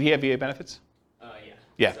 Did he have VA benefits? yeah.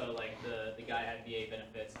 Yeah. So like the guy had VA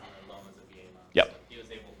benefits and the loan was a VA loan. Yep. So he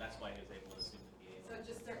was able, that's why he was able to assume the VA So loan. it's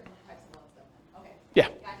just certain types of loans then. Okay. Yeah.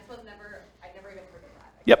 I just was never, I never even heard of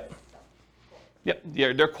that. Yep. So, cool.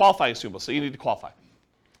 Yep. They're qualifying assumable, so you need to qualify.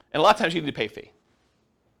 And a lot of times you need to pay a fee.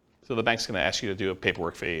 So the bank's going to ask you to do a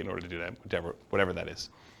paperwork fee in order to do that, whatever that is.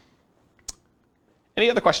 Any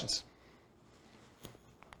other questions?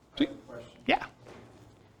 I have a question. Yeah.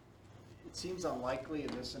 It seems unlikely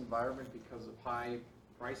in this environment because of high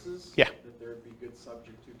prices Yeah. that there'd be good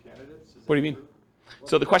subject to candidates. Is What do that you mean? true? Well,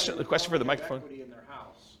 So the because question they for the have microphone. Equity in their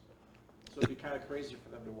house, so it'd be kind of crazy for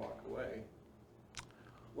them to walk away.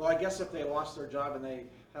 Well, I guess if they lost their job and they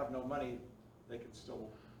have no money, they can still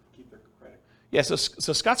keep their credit. Yeah, so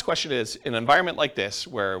Scott's question is, in an environment like this,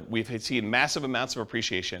 where we've seen massive amounts of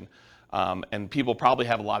appreciation, and people probably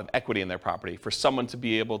have a lot of equity in their property, for someone to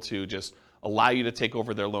be able to just allow you to take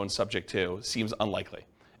over their loan subject to seems unlikely.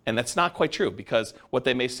 And that's not quite true, because what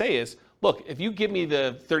they may say is, look, if you give me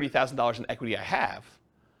the $30,000 in equity I have,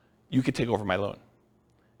 you could take over my loan.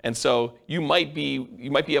 And so you might be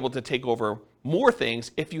able to take over more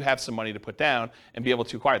things if you have some money to put down and be able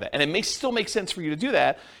to acquire that. And it may still make sense for you to do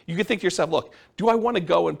that. You could think to yourself, look, do I want to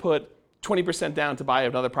go and put 20% down to buy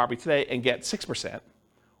another property today and get 6%?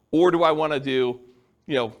 Or do I want to do,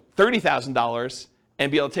 $30,000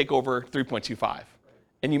 and be able to take over 3.25?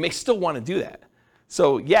 And you may still want to do that.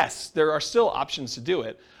 So yes, there are still options to do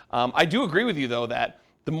it. I do agree with you, though, that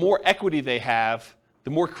the more equity they have,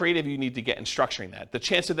 the more creative you need to get in structuring that. The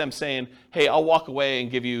chance of them saying, hey, I'll walk away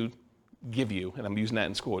and give you, and I'm using that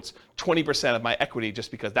in quotes, 20% of my equity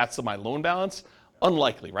just because that's my loan balance,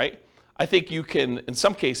 unlikely, right? I think you can, in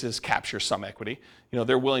some cases, capture some equity.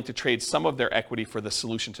 They're willing to trade some of their equity for the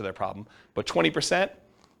solution to their problem. But 20%,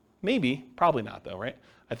 maybe, probably not though, right?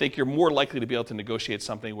 I think you're more likely to be able to negotiate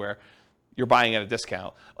something where you're buying at a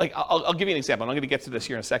discount. Like, I'll give you an example. I'm going to get to this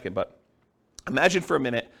here in a second, but imagine for a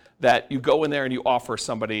minute that you go in there and you offer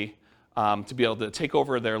somebody to be able to take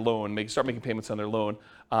over their loan, start making payments on their loan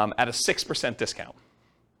at a 6% discount.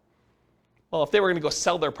 Well, if they were going to go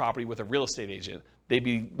sell their property with a real estate agent, they'd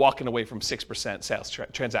be walking away from 6% sales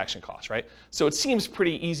transaction costs, right? So it seems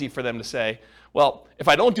pretty easy for them to say, well, if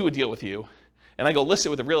I don't do a deal with you and I go list it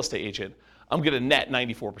with a real estate agent, I'm going to net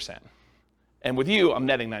 94%. And with you, I'm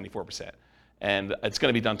netting 94%. And it's going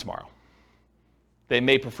to be done tomorrow. They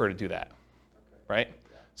may prefer to do that, right?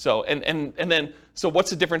 So so what's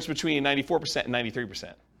the difference between 94% and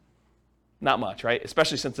 93%? Not much, right?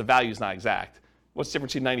 Especially since the value is not exact. What's the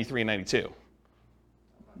difference between 93 and 92?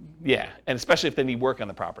 Yeah, and especially if they need work on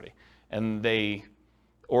the property. And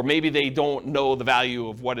or maybe they don't know the value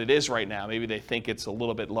of what it is right now. Maybe they think it's a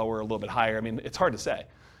little bit lower, a little bit higher. I mean, it's hard to say.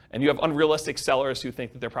 And you have unrealistic sellers who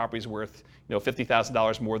think that their property is worth,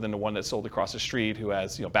 $50,000 more than the one that sold across the street, who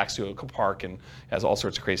has, backs to a park and has all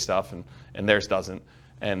sorts of crazy stuff, and theirs doesn't.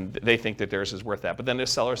 and they think that theirs is worth that. But then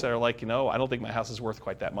there's sellers that are like, I don't think my house is worth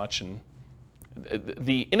quite that much. And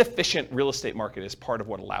the inefficient real estate market is part of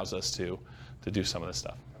what allows us to do some of this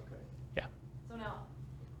stuff. Okay. Yeah. So now,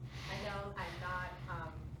 I know I'm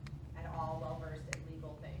not at all well versed in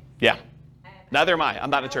legal things. Yeah. And Neither am I. I'm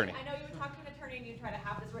not an attorney. I know you would talk to an attorney and you try to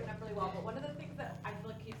have this written up really well, but one of the things that I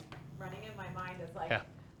feel like keeps running in my mind is like,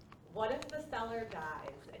 what if the seller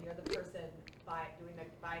dies and you're the person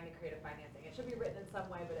buying the creative financing? It should be written in some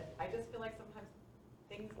way, but I just feel like sometimes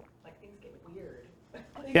things get weird.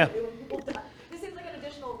 Yeah. When people die. This seems like an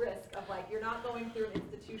additional risk of like, you're not going through an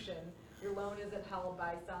institution, your loan isn't held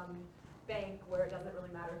by some bank where it doesn't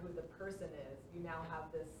really matter who the person is. You now have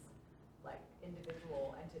this like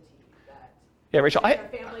individual entity that Rachel, their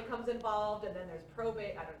family comes involved, and then there's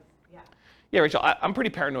probate. Yeah, Rachel, I'm pretty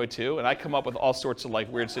paranoid too, and I come up with all sorts of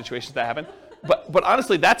like weird situations that happen. But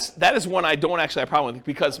honestly, that is one I don't actually have a problem with,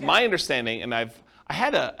 because my understanding, and I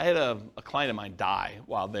had a client of mine die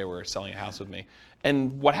while they were selling a house with me,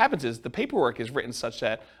 and what happens is the paperwork is written such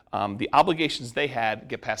that the obligations they had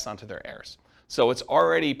get passed on to their heirs. So it's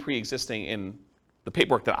already pre-existing in the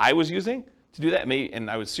paperwork that I was using to do that,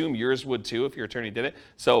 and I would assume yours would too if your attorney did it.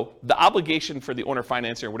 So the obligation for the owner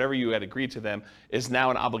financier, whatever you had agreed to them, is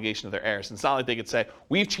now an obligation of their heirs. And it's not like they could say,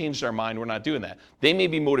 we've changed our mind, we're not doing that. They may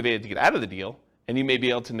be motivated to get out of the deal, and you may be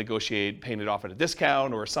able to negotiate paying it off at a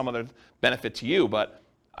discount or some other benefit to you, but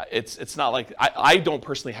it's not like, I don't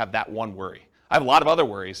personally have that one worry. I have a lot of other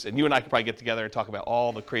worries, and you and I could probably get together and talk about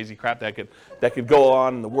all the crazy crap that could go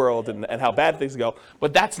on in the world and how bad things go,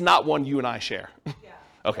 but that's not one you and I share. Yeah.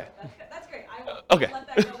 Okay. That's great. I will Okay. let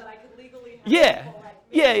that go that I could legally have Yeah. people, like,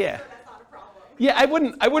 Yeah. sure that's not a problem. Yeah, I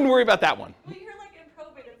wouldn't worry about that one. Well, you hear like in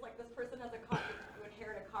probate, it's like this person has a car, you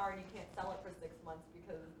inherit a car and you can't sell it for 6 months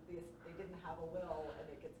because they didn't have a will, and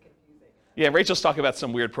it gets confusing. Yeah, Rachel's talking about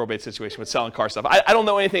some weird probate situation with selling car stuff. I don't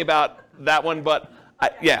know anything about that one, but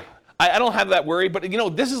I don't have that worry. But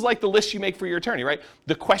this is like the list you make for your attorney, right?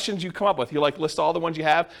 The questions you come up with, you like list all the ones you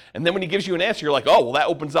have, and then when he gives you an answer, you're like, oh, well, that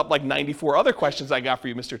opens up like 94 other questions I got for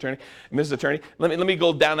you, Mr. Attorney, Mrs. Attorney. Let me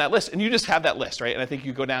go down that list, and you just have that list, right? And I think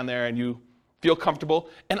you go down there and you feel comfortable.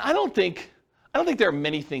 And I don't think there are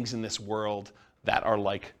many things in this world that are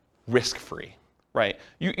like risk-free, right?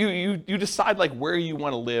 You decide like where you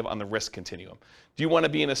want to live on the risk continuum. Do you want to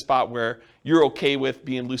be in a spot where you're okay with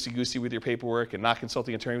being loosey-goosey with your paperwork and not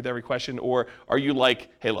consulting an attorney with every question? Or are you like,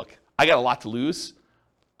 hey, look, I got a lot to lose.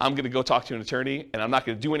 I'm going to go talk to an attorney, and I'm not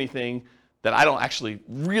going to do anything that I don't actually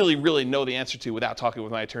really, really know the answer to without talking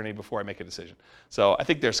with my attorney before I make a decision. So I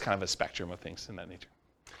think there's kind of a spectrum of things in that nature.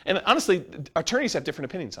 And honestly, attorneys have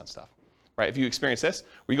different opinions on stuff, right? If you experience this,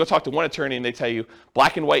 where you go talk to one attorney and they tell you,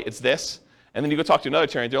 black and white, it's this. And then you go talk to another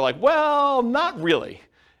attorney, they're like, well, not really.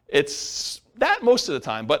 It's that most of the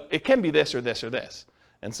time, but it can be this or this or this.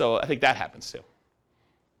 And so I think that happens too.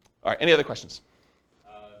 All right, any other questions?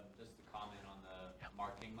 Just a comment on the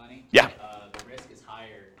marketing money. Yeah. The risk is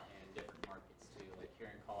higher in different markets too. Like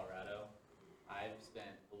here in Colorado, I've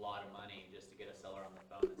spent a lot of money just to get a seller on the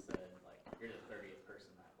phone that said, like, you're the 30th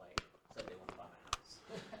person that said they want to buy my house.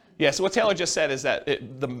 Yeah, so what Taylor just said is that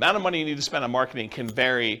the amount of money you need to spend on marketing can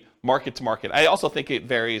vary market to market. I also think it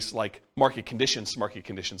varies like market conditions to market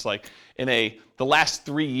conditions. Like in the last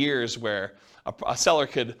 3 years where a seller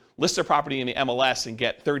could list their property in the MLS and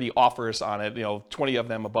get 30 offers on it, 20 of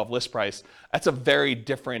them above list price, that's a very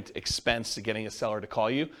different expense to getting a seller to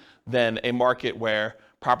call you than a market where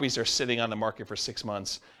properties are sitting on the market for 6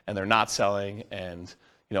 months and they're not selling. And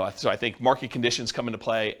so I think market conditions come into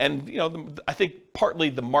play, and I think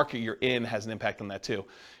partly the market you're in has an impact on that too.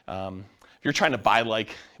 If you're trying to buy,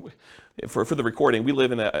 like for the recording, we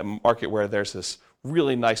live in a market where there's this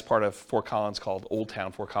really nice part of Fort Collins called Old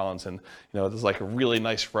Town Fort Collins, and there's like a really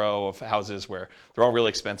nice row of houses where they're all really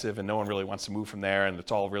expensive and no one really wants to move from there, and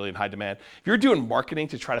it's all really in high demand. If you're doing marketing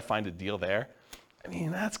to try to find a deal there, I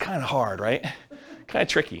mean, that's kind of hard, right? Kind of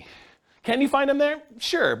tricky. Can you find them there?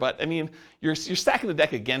 Sure, but I mean, you're stacking the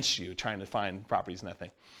deck against you trying to find properties in that thing.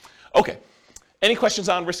 Okay, any questions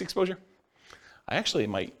on risk exposure? I actually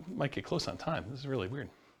might get close on time. This is really weird.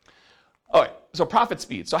 All right, so profit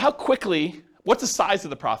speed. So how quickly, what's the size of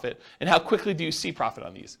the profit, and how quickly do you see profit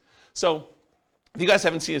on these? So if you guys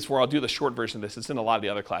haven't seen this before, I'll do the short version of this. It's in a lot of the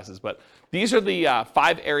other classes, but these are the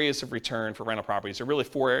 5 areas of return for rental properties. There are really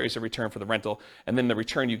 4 areas of return for the rental, and then the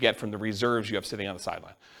return you get from the reserves you have sitting on the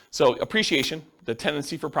sideline. So appreciation, the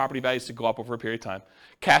tendency for property values to go up over a period of time.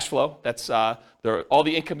 Cash flow, that's all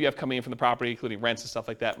the income you have coming in from the property, including rents and stuff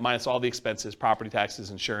like that, minus all the expenses, property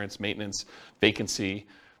taxes, insurance, maintenance, vacancy,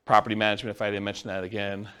 property management, if I didn't mention that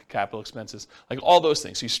again, capital expenses, like all those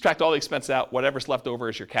things. So you subtract all the expenses out, whatever's left over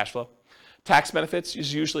is your cash flow. Tax benefits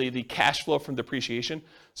is usually the cash flow from depreciation.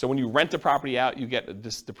 So when you rent the property out, you get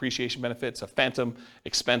this depreciation benefit. It's a phantom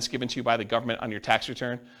expense given to you by the government on your tax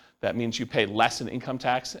return. That means you pay less in income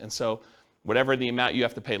tax. And so whatever the amount you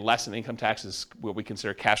have to pay less in income tax is what we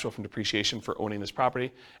consider cash flow from depreciation for owning this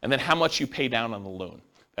property. And then how much you pay down on the loan.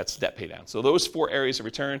 That's debt pay down. So those 4 areas of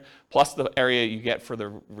return, plus the area you get for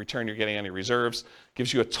the return you're getting on your reserves,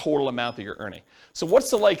 gives you a total amount that you're earning. So what's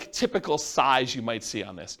the typical size you might see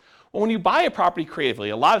on this? Well, when you buy a property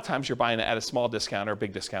creatively, a lot of times you're buying it at a small discount or a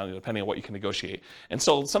big discount, depending on what you can negotiate. And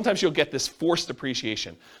so sometimes you'll get this forced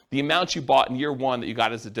depreciation. The amount you bought in year 1 that you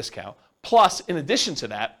got as a discount, plus in addition to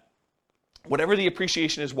that, whatever the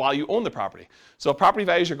appreciation is while you own the property. So if property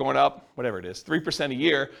values are going up, whatever it is, 3% a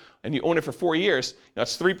year, and you own it for 4 years,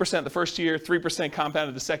 it's 3% the first year, 3%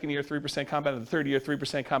 compounded the second year, 3% compounded the third year,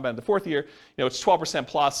 3% compounded the fourth year. It's 12%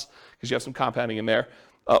 plus, because you have some compounding in there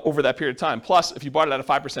over that period of time. Plus, if you bought it at a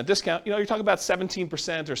 5% discount, you're talking about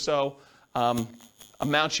 17% or so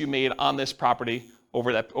amounts you made on this property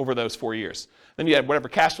over those 4 years. Then you had whatever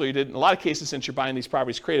cash flow you did. In a lot of cases, since you're buying these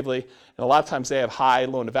properties creatively, and a lot of times they have high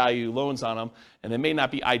loan-to-value loans on them, and they may not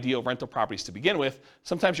be ideal rental properties to begin with,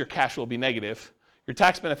 sometimes your cash flow will be negative. Your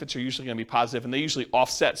tax benefits are usually going to be positive, and they usually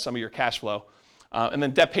offset some of your cash flow. And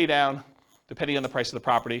then debt pay down, depending on the price of the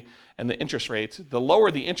property and the interest rate. The lower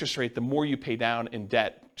the interest rate, the more you pay down in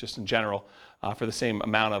debt, just in general, for the same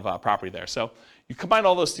amount of property there. So you combine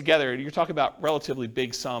all those together, you're talking about relatively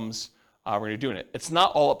big sums when you're doing it. It's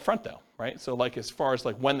not all up front though, right? So as far as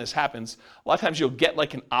when this happens, a lot of times you'll get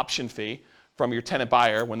an option fee from your tenant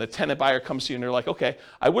buyer. When the tenant buyer comes to you and they're like, okay,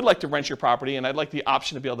 I would like to rent your property and I'd like the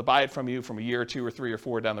option to be able to buy it from you from a year or 2 or 3 or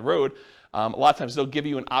 4 down the road. A lot of times they'll give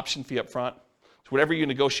you an option fee up front. So whatever you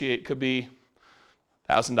negotiate could be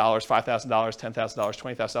 $1,000, $5,000,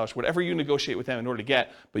 $10,000, $20,000, whatever you negotiate with them in order to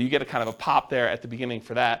get, but you get a kind of a pop there at the beginning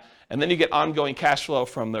for that. And then you get ongoing cash flow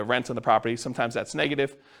from the rent on the property. Sometimes that's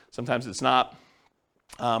negative, sometimes it's not.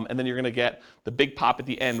 And then you're going to get the big pop at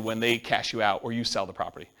the end when they cash you out or you sell the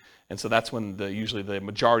property. And so that's when usually the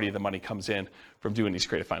majority of the money comes in from doing these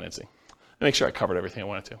creative financing. Let me make sure I covered everything I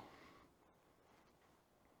wanted to.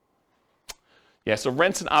 Yeah, so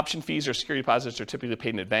rents and option fees or security deposits are typically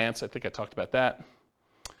paid in advance. I think I talked about that.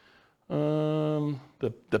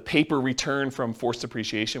 The paper return from forced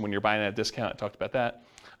depreciation when you're buying at a discount, I talked about that.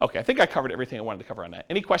 Okay, I think I covered everything I wanted to cover on that.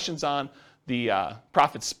 Any questions on the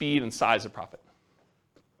profit speed and size of profit?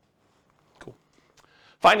 Cool.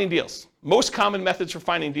 Finding deals. Most common methods for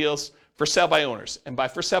finding deals for sale by owners. And by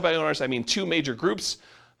for sale by owners, I mean 2 major groups.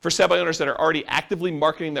 For sale by owners that are already actively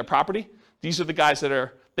marketing their property. These are the guys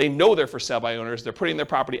that they know they're for sale by owners, they're putting their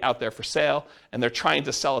property out there for sale, and they're trying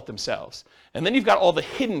to sell it themselves. And then you've got all the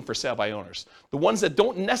hidden for sale by owners, the ones that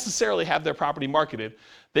don't necessarily have their property marketed.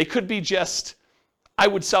 They could be just, I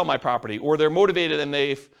would sell my property, or they're motivated and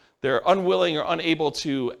they're unwilling or unable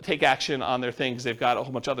to take action on their things. They've got a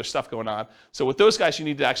whole bunch of other stuff going on. So with those guys, you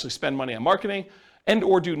need to actually spend money on marketing and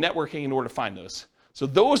or do networking in order to find those. So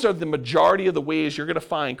those are the majority of the ways you're going to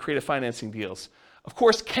find creative financing deals. Of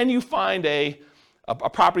course, can you find a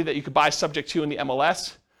property that you could buy subject to in the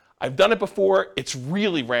MLS? I've done it before. It's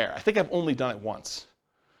really rare. I think I've only done it once.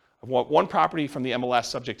 I've bought one property from the MLS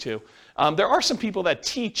subject to. There are some people that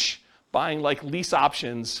teach buying lease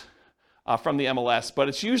options from the MLS, but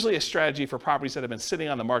it's usually a strategy for properties that have been sitting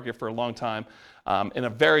on the market for a long time in a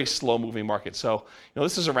very slow-moving market. So,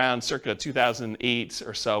 this is around circa 2008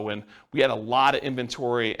 or so when we had a lot of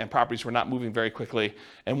inventory and properties were not moving very quickly.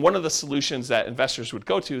 And one of the solutions that investors would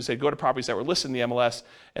go to is they'd go to properties that were listed in the MLS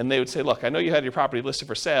and they would say, look, I know you had your property listed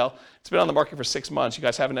for sale. It's been on the market for 6 months. You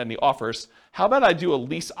guys haven't had any offers. How about I do a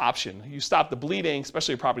lease option? You stop the bleeding,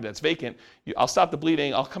 especially a property that's vacant. I'll stop the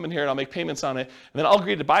bleeding. I'll come in here and I'll make payments on it. And then I'll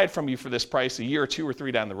agree to buy it from you for this price a year or 2 or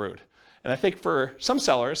 3 down the road. And I think for some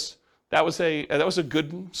sellers, that was a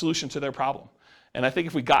good solution to their problem. And I think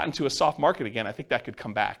if we got into a soft market again, I think that could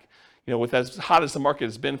come back. With as hot as the market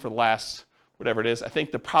has been for the last, whatever it is, I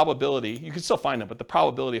think the probability, you can still find them, but the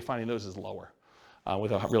probability of finding those is lower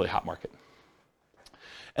with a really hot market.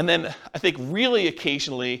 And then I think really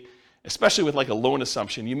occasionally, especially with a loan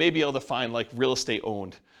assumption, you may be able to find real estate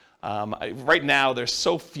owned. Right now, there's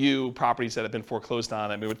so few properties that have been foreclosed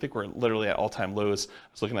on. I mean, I think we're literally at all-time lows.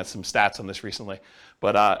 I was looking at some stats on this recently.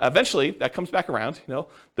 But eventually, that comes back around.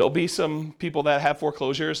 There'll be some people that have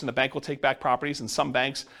foreclosures, and the bank will take back properties, and some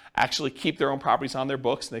banks actually keep their own properties on their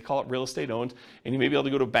books, and they call it real estate owned. And you may be able to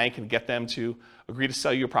go to a bank and get them to agree to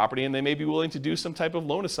sell you a property, and they may be willing to do some type of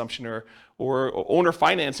loan assumption or owner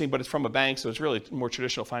financing, but it's from a bank, so it's really more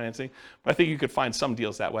traditional financing. But I think you could find some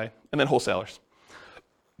deals that way. And then wholesalers.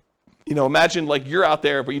 Imagine you're out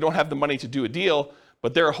there, but you don't have the money to do a deal,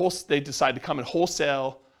 but they decide to come and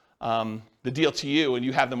wholesale the deal to you, and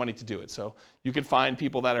you have the money to do it. So you can find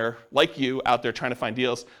people that are like you out there trying to find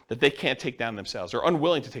deals that they can't take down themselves or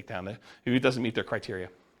unwilling to take down if it doesn't meet their criteria.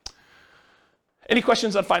 Any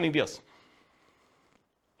questions on finding deals?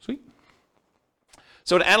 Sweet.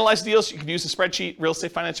 So to analyze deals, you can use the spreadsheet,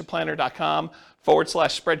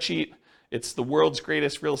 realestateFinancialPlanner.com/spreadsheet. It's the world's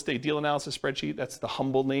greatest real estate deal analysis spreadsheet. That's the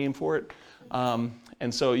humble name for it.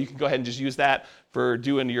 And so you can go ahead and just use that for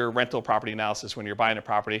doing your rental property analysis when you're buying a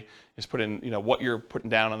property. Just put in, what you're putting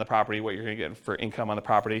down on the property, what you're going to get for income on the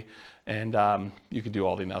property, and you can do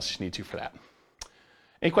all the analysis you need to for that.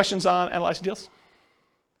 Any questions on analyzing deals?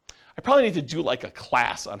 I probably need to do like a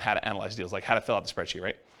class on how to analyze deals, like how to fill out the spreadsheet,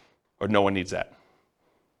 right? Or no one needs that?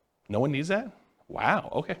 No one needs that? Wow,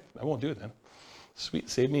 okay, I won't do it then. Sweet,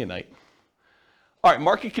 save me a night. All right,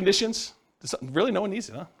 market conditions. Really, no one needs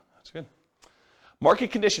it, huh? That's good.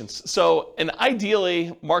 Market conditions. So, and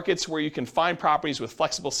ideally, markets where you can find properties with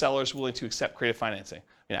flexible sellers willing to accept creative financing.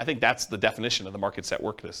 I think that's the definition of the markets that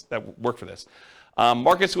work for this.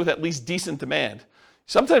 Markets with at least decent demand.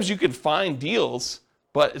 Sometimes you can find deals,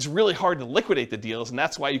 but it's really hard to liquidate the deals, and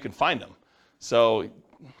that's why you can find them. So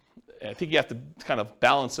I think you have to kind of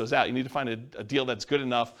balance those out. You need to find a deal that's good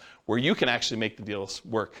enough where you can actually make the deals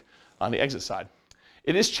work on the exit side.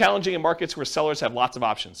 It is challenging in markets where sellers have lots of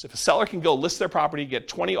options. If a seller can go list their property, get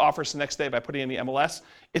 20 offers the next day by putting in the MLS,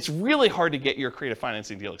 it's really hard to get your creative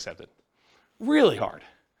financing deal accepted. Really hard,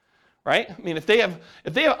 right? I mean, if they have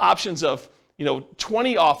options of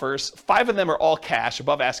 20 offers, 5 of them are all cash,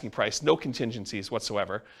 above asking price, no contingencies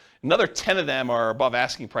whatsoever. Another 10 of them are above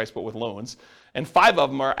asking price but with loans, and 5 of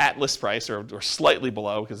them are at list price or slightly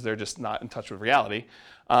below because they're just not in touch with reality.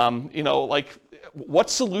 What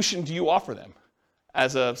solution do you offer them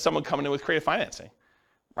as someone coming in with creative financing,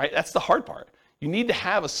 right? That's the hard part. You need to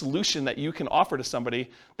have a solution that you can offer to somebody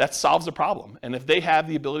that solves a problem. And if they have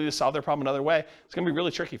the ability to solve their problem another way, it's going to be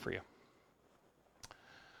really tricky for you.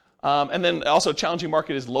 And then also a challenging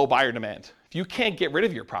market is low buyer demand. If you can't get rid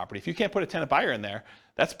of your property, if you can't put a tenant buyer in there,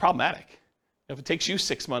 that's problematic. If it takes you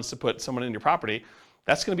 6 months to put someone in your property,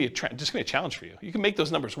 that's going to be just going to be a challenge for you. You can make those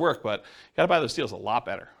numbers work, but you got to buy those deals a lot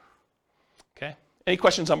better. Okay? Any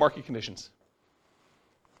questions on market conditions?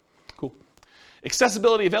 Cool.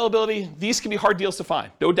 Accessibility, availability, these can be hard deals to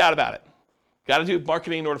find, no doubt about it. Got to do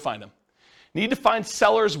marketing in order to find them. Need to find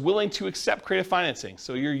sellers willing to accept creative financing,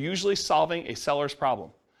 so you're usually solving a seller's problem.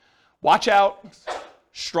 Watch out,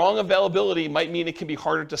 strong availability might mean it can be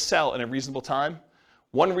harder to sell in a reasonable time.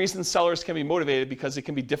 One reason sellers can be motivated because it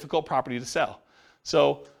can be difficult property to sell.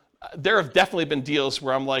 So there have definitely been deals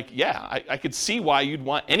where I'm like, yeah, I could see why you'd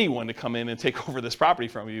want anyone to come in and take over this property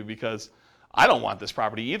from you because I don't want this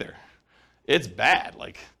property either. It's bad.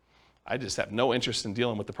 I just have no interest in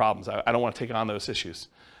dealing with the problems. I don't want to take on those issues.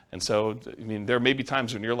 And so, there may be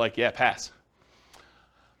times when you're like, yeah, pass.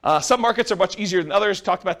 Some markets are much easier than others.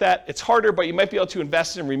 Talked about that. It's harder, but you might be able to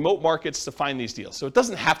invest in remote markets to find these deals. So it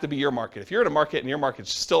doesn't have to be your market. If you're in a market and your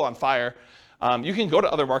market's still on fire, you can go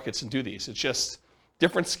to other markets and do these. It's just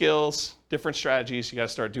different skills, different strategies. You got to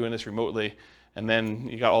start doing this remotely, and then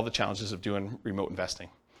you got all the challenges of doing remote investing.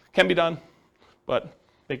 Can be done, but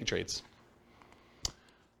making trades.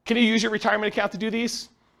 Can you use your retirement account to do these?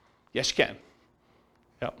 Yes, you can.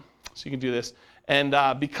 Yep. So you can do this.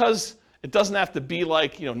 And because it doesn't have to be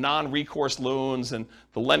like non-recourse loans, and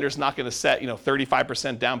the lender's not going to set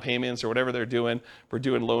 35% down payments or whatever they're doing for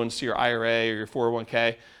doing loans to your IRA or your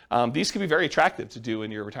 401k. These can be very attractive to do in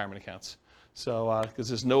your retirement accounts. So because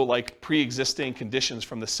there's no pre-existing conditions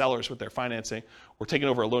from the sellers with their financing. We're taking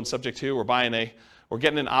over a loan subject to, we're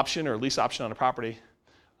getting an option or a lease option on a property.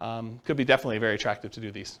 Could be definitely very attractive to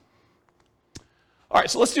do these. All right,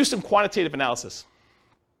 so let's do some quantitative analysis.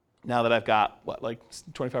 Now that I've got,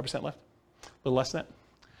 25% left? A little less than that.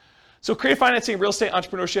 So creative financing and real estate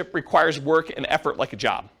entrepreneurship requires work and effort like a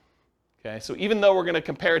job. Okay, so even though we're going to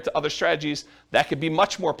compare it to other strategies that could be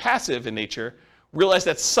much more passive in nature, realize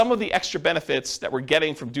that some of the extra benefits that we're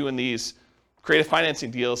getting from doing these creative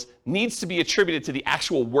financing deals needs to be attributed to the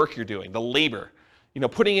actual work you're doing, the labor.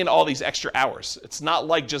 Putting in all these extra hours. It's not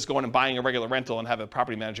like just going and buying a regular rental and have a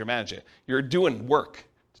property manager manage it. You're doing work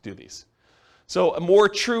to do these. So a more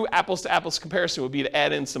true apples-to-apples comparison would be to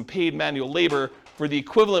add in some paid manual labor for the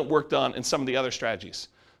equivalent work done in some of the other strategies.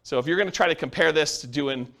 So if you're going to try to compare this to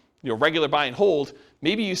doing regular buy and hold,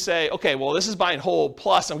 maybe you say, okay, well, this is buy and hold,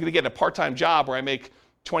 plus I'm going to get a part-time job where I make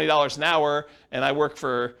 $20 an hour and I work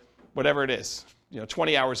for whatever it is,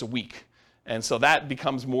 20 hours a week. And so that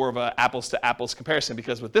becomes more of an apples-to-apples comparison,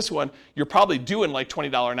 because with this one, you're probably doing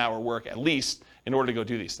 $20 an hour work at least in order to go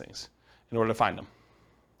do these things, in order to find them.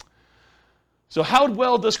 So how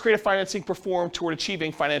well does creative financing perform toward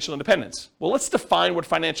achieving financial independence? Well, let's define what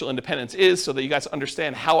financial independence is so that you guys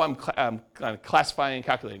understand how I'm classifying and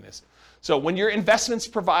calculating this. So when your investments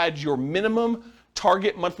provide your minimum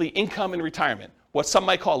target monthly income in retirement, what some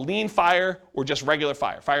might call lean FIRE or just regular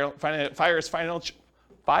FIRE.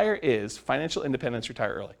 FIRE is financial independence,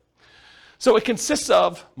 retire early. So it consists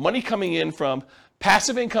of money coming in from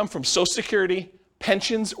passive income from Social Security,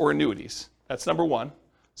 pensions, or annuities. That's number one.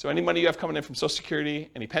 So any money you have coming in from Social Security,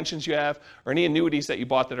 any pensions you have, or any annuities that you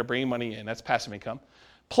bought that are bringing money in, that's passive income.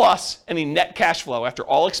 Plus any net cash flow after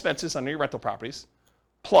all expenses under your rental properties.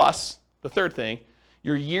 Plus, the third thing,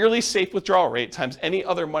 your yearly safe withdrawal rate times any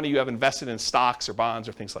other money you have invested in stocks or bonds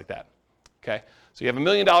or things like that. Okay? So you have $1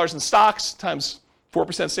 million in stocks times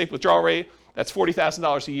 4% safe withdrawal rate. That's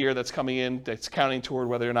 $40,000 a year that's coming in, that's counting toward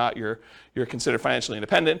whether or not you're considered financially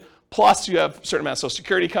independent. Plus you have a certain amount of Social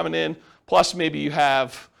Security coming in. Plus maybe you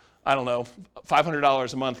have, I don't know,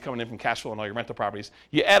 $500 a month coming in from cash flow on all your rental properties.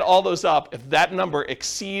 You add all those up. If that number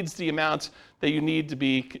exceeds the amount that you need to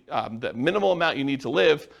be, the minimal amount you need to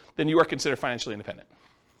live, then you are considered financially independent.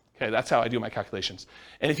 Okay, that's how I do my calculations.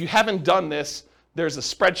 And if you haven't done this, there's a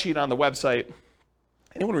spreadsheet on the website.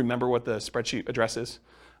 Anyone remember what the spreadsheet address is?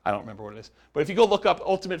 I don't remember what it is. But if you go look up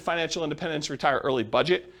Ultimate Financial Independence Retire Early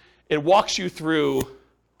Budget, it walks you through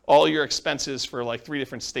all your expenses for like 3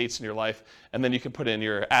 different states in your life, and then you can put in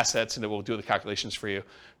your assets and it will do the calculations for you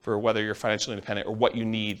for whether you're financially independent or what you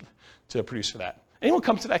need to produce for that. Anyone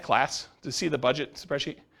come to that class to see the budget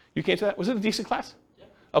spreadsheet? You came to that? Was it a decent class? Yeah.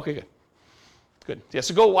 Okay, good. Good. Yeah,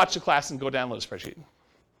 so go watch the class and go download the spreadsheet.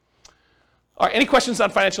 All right, any questions on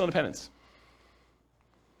financial independence?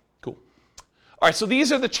 Cool. All right, so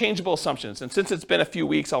these are the changeable assumptions. And since it's been a few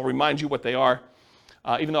weeks, I'll remind you what they are,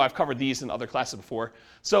 even though I've covered these in other classes before.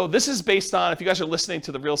 So this is based on, if you guys are listening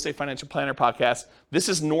to the Real Estate Financial Planner podcast, this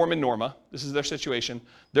is Norm and Norma. This is their situation.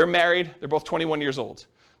 They're married. They're both 21 years old.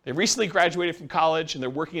 They recently graduated from college, and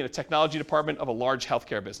they're working in a technology department of a large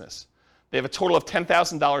healthcare business. They have a total of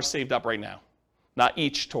 $10,000 saved up right now. Not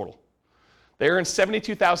each total. They earn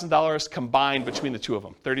 $72,000 combined between the two of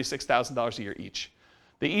them, $36,000 a year each.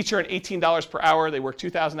 They each earn $18 per hour. They work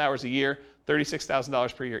 2,000 hours a year,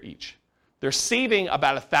 $36,000 per year each. They're saving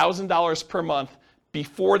about $1,000 per month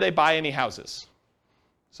before they buy any houses.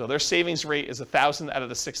 So their savings rate is $1,000 out of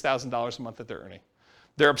the $6,000 a month that they're earning.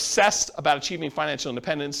 They're obsessed about achieving financial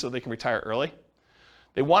independence so they can retire early.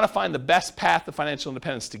 They want to find the best path to financial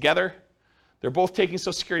independence together. They're both taking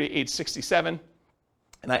Social Security at age 67.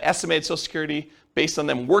 And I estimated Social Security based on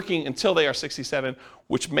them working until they are 67,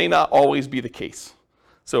 which may not always be the case.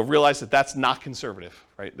 So realize that that's not conservative,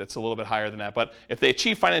 right? That's a little bit higher than that. But if they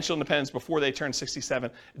achieve financial independence before they turn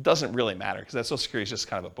 67, it doesn't really matter because that Social Security is just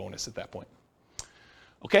kind of a bonus at that point.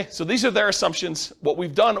 Okay, so these are their assumptions. What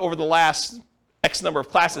we've done over the last X number of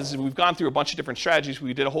classes is we've gone through a bunch of different strategies.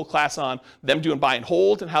 We did a whole class on them doing buy and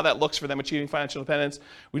hold and how that looks for them achieving financial independence.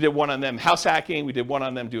 We did one on them house hacking. We did one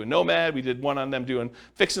on them doing nomad. We did one on them doing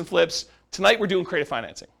fix and flips. Tonight we're doing creative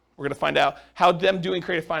financing. We're going to find out how them doing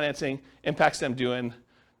creative financing impacts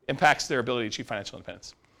their ability to achieve financial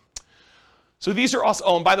independence. So these are also,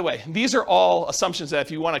 oh, and by the way, these are all assumptions that if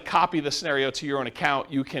you want to copy the scenario to your own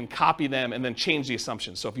account, you can copy them and then change the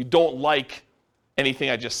assumptions. So if you don't like anything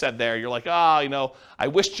I just said there, you're like, I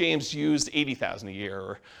wish James used $80,000 a year,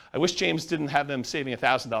 or I wish James didn't have them saving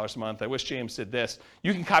 $1,000 a month. I wish James did this.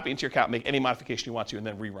 You can copy into your account, make any modification you want to, and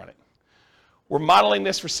then rerun it. We're modeling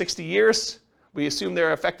this for 60 years. We assume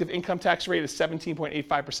their effective income tax rate is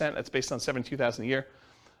 17.85%. That's based on $72,000 a year.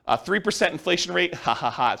 3% inflation rate,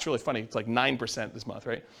 it's really funny. It's like 9% this month,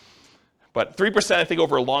 right? But 3%, I think,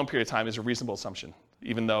 over a long period of time is a reasonable assumption,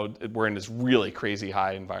 even though we're in this really crazy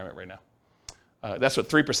high environment right now. That's what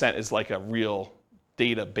 3% is, like a real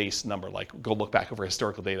data-based number. Like, go look back over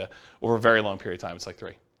historical data over a very long period of time. It's like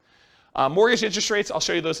 3. Mortgage interest rates, I'll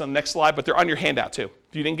show you those on the next slide, but they're on your handout too.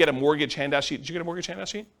 If you didn't get a mortgage handout sheet, did you get a mortgage handout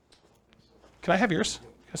sheet? Can I have yours?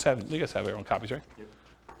 You guys have your own copies, right? Yep.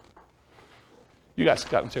 You guys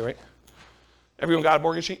got them too, right? Everyone got a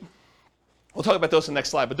mortgage sheet? We'll talk about those in the next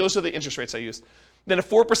slide, but those are the interest rates I used. Then a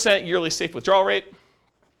 4% yearly safe withdrawal rate.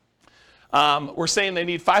 We're saying they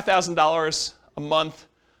need $5,000 a month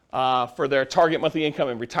for their target monthly income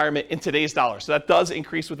in retirement in today's dollars. So that does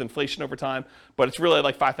increase with inflation over time, but it's really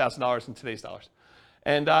like $5,000 in today's dollars.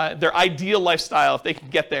 And their ideal lifestyle, if they can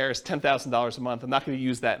get there, is $10,000 a month. I'm not going to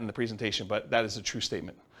use that in the presentation, but that is a true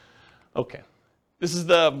statement. Okay. This is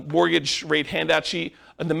the mortgage rate handout sheet.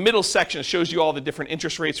 In the middle section, it shows you all the different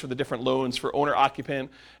interest rates for the different loans for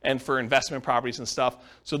owner-occupant and for investment properties and stuff.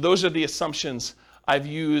 So those are the assumptions I've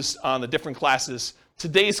used on the different classes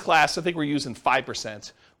today's class, I think we're using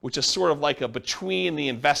 5%, which is sort of like a between the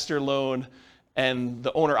investor loan and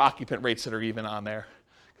the owner-occupant rates that are even on there.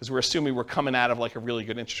 Because we're assuming we're coming out of like a really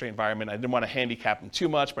good interest rate environment. I didn't want to handicap them too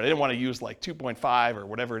much, but I didn't want to use like 2.5 or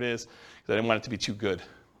whatever it is, because I didn't want it to be too good.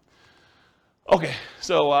 Okay,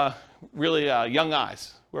 so really young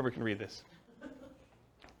eyes, whoever can read this.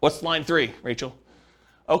 What's line 3, Rachel?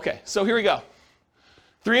 Okay, so here we go.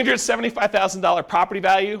 $375,000 property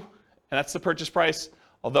value, and that's the purchase price,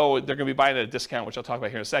 although they're going to be buying at a discount, which I'll talk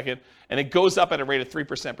about here in a second, and it goes up at a rate of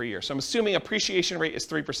 3% per year. So I'm assuming appreciation rate is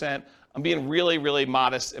 3%. I'm being really, really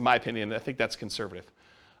modest in my opinion. I think that's conservative.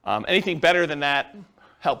 Anything better than that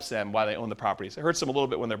helps them while they own the properties. It hurts them a little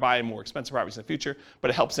bit when they're buying more expensive properties in the future,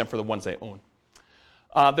 but it helps them for the ones they own.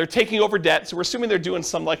 They're taking over debt, so we're assuming they're doing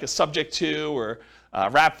some like a subject to or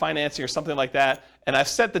wrap financing or something like that. And I've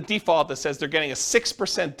set the default that says they're getting a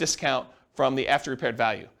 6% discount from the after repaired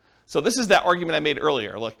value. So this is that argument I made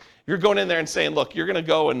earlier. Look, you're going in there and saying, look, you're going to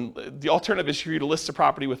go and the alternative is for you to list a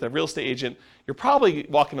property with a real estate agent. You're probably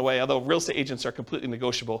walking away, although real estate agents are completely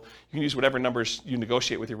negotiable. You can use whatever numbers you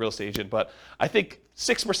negotiate with your real estate agent. But I think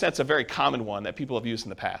 6% is a very common one that people have used in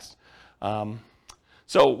the past.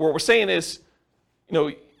 So what we're saying is,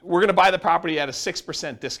 we're going to buy the property at a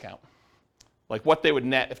 6% discount. Like what they would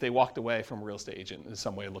net if they walked away from a real estate agent is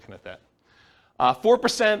some way of looking at that.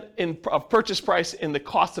 4% of purchase price in the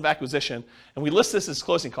cost of acquisition, and we list this as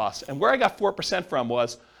closing costs. And where I got 4% from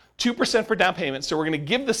was 2% for down payment, so we're going to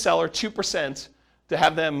give the seller 2% to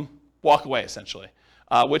have them walk away, essentially,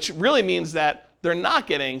 which really means that they're not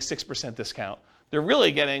getting 6% discount. They're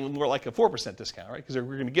really getting more like a 4% discount, right? Because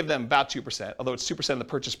we're going to give them about 2%, although it's 2% of the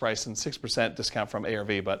purchase price and 6% discount from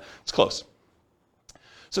ARV, but it's close.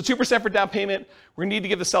 So 2% for down payment. We're going to need to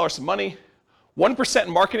give the seller some money. 1% in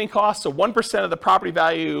marketing costs, so 1% of the property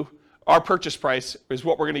value, our purchase price, is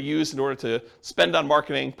what we're going to use in order to spend on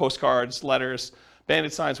marketing, postcards, letters,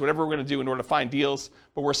 bandit signs, whatever we're going to do in order to find deals.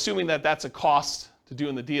 But we're assuming that that's a cost to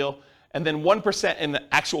doing the deal. And then 1% in the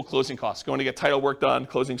actual closing costs, going to get title work done,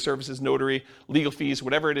 closing services, notary, legal fees,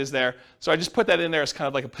 whatever it is there. So I just put that in there as kind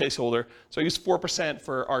of like a placeholder. So I use 4%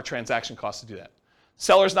 for our transaction costs to do that.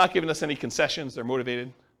 Seller's not giving us any concessions. They're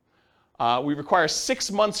motivated. We require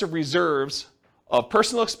 6 months of reserves of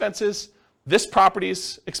personal expenses, this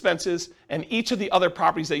property's expenses, and each of the other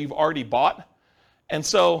properties that you've already bought. And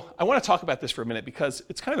so I want to talk about this for a minute because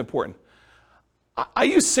it's kind of important. I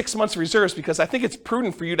use 6 months reserves because I think it's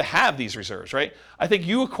prudent for you to have these reserves, right? I think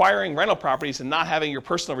you acquiring rental properties and not having your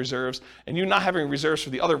personal reserves and you not having reserves for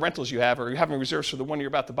the other rentals you have or you having reserves for the one you're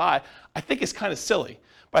about to buy, I think is kind of silly.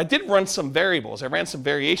 But I did run some variables. I ran some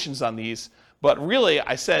variations on these. But really,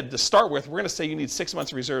 I said to start with, we're going to say you need 6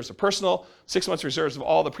 months of reserves of personal, 6 months of reserves of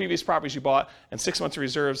all the previous properties you bought, and 6 months of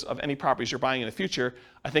reserves of any properties you're buying in the future.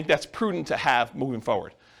 I think that's prudent to have moving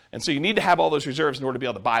forward. And so you need to have all those reserves in order to be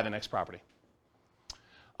able to buy the next property.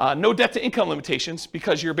 No debt to income limitations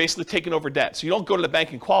because you're basically taking over debt. So you don't go to the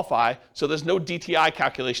bank and qualify, so there's no DTI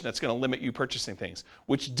calculation that's going to limit you purchasing things,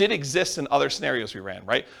 which did exist in other scenarios we ran,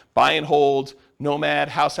 right? Buy and hold, nomad,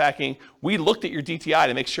 house hacking. We looked at your DTI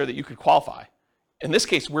to make sure that you could qualify. In this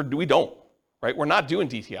case, we don't, right? We're not doing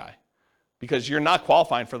DTI because you're not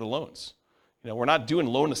qualifying for the loans. We're not doing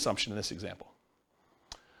loan assumption in this example.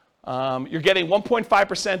 You're getting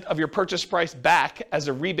 1.5% of your purchase price back as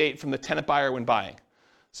a rebate from the tenant buyer when buying.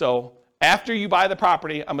 So after you buy the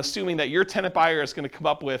property, I'm assuming that your tenant buyer is going to come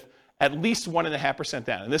up with at least 1.5%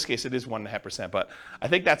 down. In this case, it is 1.5%, but I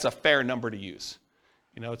think that's a fair number to use.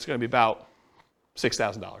 It's going to be about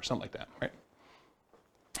 $6,000, something like that, right?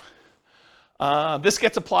 This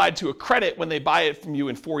gets applied to a credit when they buy it from you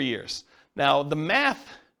in 4 years. Now,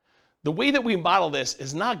 the way that we model this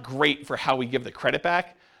is not great for how we give the credit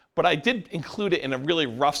back, but I did include it in a really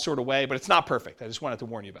rough sort of way, but it's not perfect. I just wanted to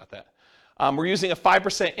warn you about that. We're using a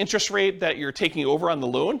 5% interest rate that you're taking over on the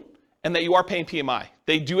loan and that you are paying PMI.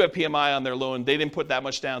 They do have PMI on their loan. They didn't put that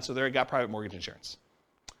much down, so they got private mortgage insurance.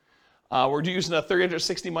 We're using a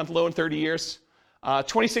 360-month loan, 30 years.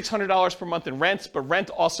 $2,600 per month in rent, but rent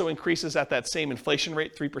also increases at that same inflation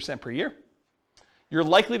rate, 3% per year. You're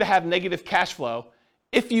likely to have negative cash flow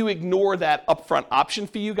if you ignore that upfront option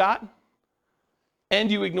fee you got and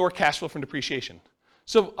you ignore cash flow from depreciation.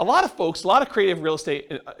 So a lot of folks, a lot of creative real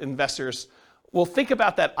estate investors will think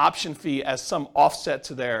about that option fee as some offset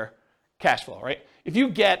to their cash flow, right? If you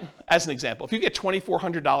get, as an example, if you get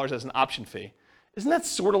 $2,400 as an option fee, isn't that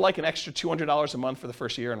sort of like an extra $200 a month for the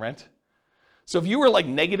first year in rent? So if you were like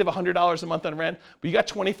negative $100 a month on rent, but you got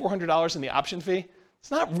 $2,400 in the option fee,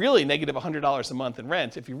 it's not really negative $100 a month in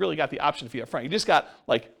rent if you really got the option fee up front. You just got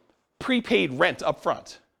like prepaid rent up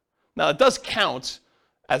front. Now it does count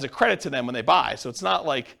as a credit to them when they buy. So it's not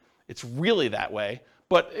like it's really that way,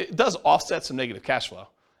 but it does offset some negative cash flow.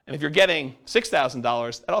 And if you're getting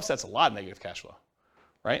 $6,000, that offsets a lot of negative cash flow,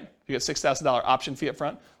 right? If you get $6,000 option fee up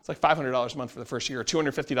front, it's like $500 a month for the first year, or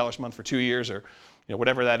 $250 a month for 2 years, or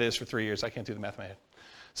whatever that is for 3 years. I can't do the math in my head.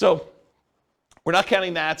 So we're not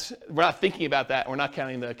counting that. We're not thinking about that. We're not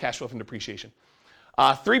counting the cash flow from depreciation.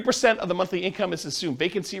 3% of the monthly income is the assumed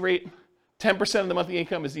vacancy rate. 10% of the monthly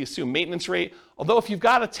income is the assumed maintenance rate. Although if you've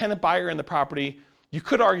got a tenant buyer in the property, you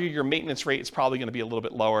could argue your maintenance rate is probably going to be a little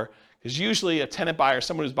bit lower, because usually a tenant buyer,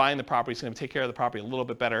 someone who's buying the property, is going to take care of the property a little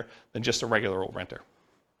bit better than just a regular old renter.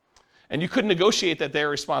 And you could negotiate that they're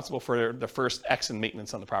responsible for the first X in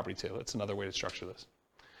maintenance on the property too. That's another way to structure this.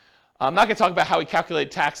 I'm not going to talk about how we calculate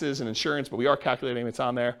taxes and insurance, but we are calculating, it's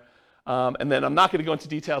on there. And then I'm not going to go into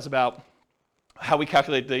details about how we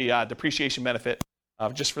calculate the depreciation benefit,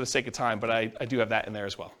 just for the sake of time, but I do have that in there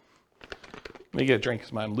as well. Let me get a drink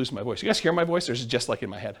because I'm losing my voice. You guys hear my voice, or is it just like in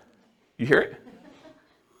my head? You hear it?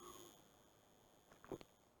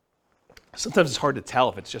 Sometimes it's hard to tell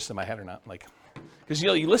if it's just in my head or not. Because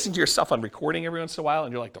you listen to yourself on recording every once in a while,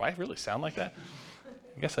 and you're like, do I really sound like that?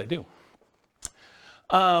 I guess I do.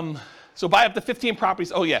 So buy up to 15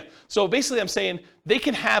 properties. Oh yeah. So basically I'm saying they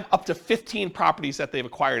can have up to 15 properties that they've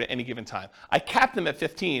acquired at any given time. I cap them at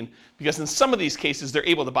 15 because in some of these cases they're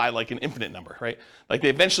able to buy like an infinite number, right? Like they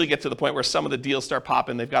eventually get to the point where some of the deals start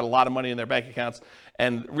popping, they've got a lot of money in their bank accounts,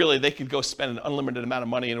 and really they could go spend an unlimited amount of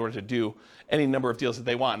money in order to do any number of deals that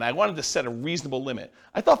they want. And I wanted to set a reasonable limit.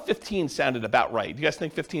 I thought 15 sounded about right. Do you guys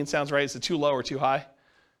think 15 sounds right? Is it too low or too high?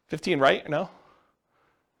 15 right or no?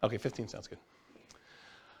 Okay, 15 sounds good.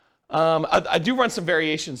 I do run some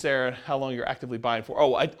variations there, how long you're actively buying for.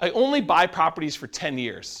 Oh, I only buy properties for 10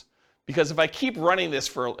 years. Because if I keep running this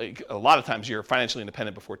for, a lot of times you're financially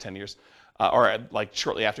independent before 10 years, or like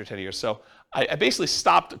shortly after 10 years. So I basically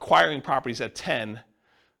stopped acquiring properties at 10,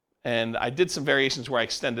 and I did some variations where I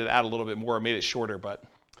extended it out a little bit more, made it shorter, but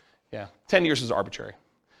yeah, 10 years is arbitrary.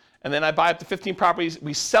 And then I buy up to 15 properties.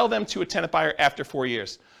 We sell them to a tenant buyer after 4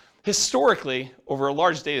 years. Historically, over a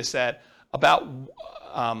large data set,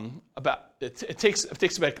 it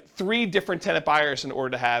takes about 3 different tenant buyers in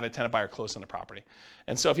order to have a tenant buyer close on the property.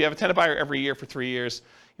 And so if you have a tenant buyer every year for 3 years,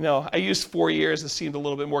 I used 4 years. This seemed a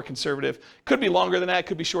little bit more conservative. Could be longer than that,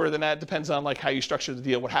 could be shorter than that. Depends on how you structure the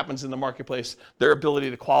deal, what happens in the marketplace, their ability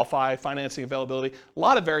to qualify, financing availability. A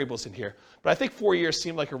lot of variables in here. But I think 4 years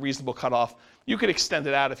seemed like a reasonable cutoff. You could extend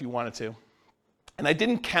it out if you wanted to. And I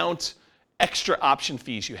didn't count extra option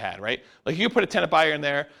fees you had, right? Like you put a tenant buyer in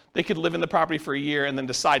there, they could live in the property for a year and then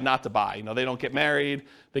decide not to buy. They don't get married,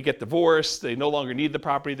 they get divorced, they no longer need the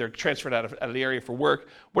property, they're transferred out of the area for work,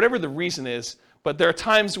 whatever the reason is. But there are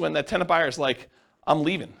times when that tenant buyer is like, I'm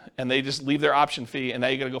leaving, and they just leave their option fee, and now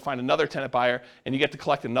you got to go find another tenant buyer, and you get to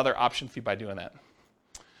collect another option fee by doing that.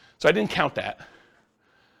 So I didn't count that.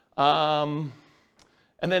 And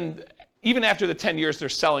then even after the 10 years, they're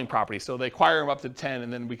selling property. So they acquire them up to 10,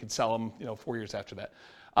 and then we could sell them 4 years after that.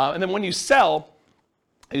 And then when you sell,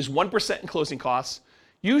 use 1% in closing costs.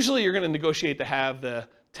 Usually you're going to negotiate to have the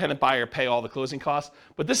tenant buyer pay all the closing costs,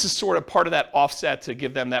 but this is sort of part of that offset to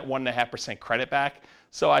give them that 1.5% credit back.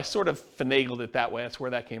 So I sort of finagled it that way. That's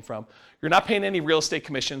where that came from. You're not paying any real estate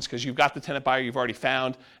commissions because you've got the tenant buyer you've already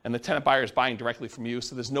found, and the tenant buyer is buying directly from you,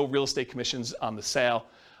 so there's no real estate commissions on the sale.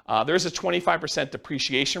 There's a 25%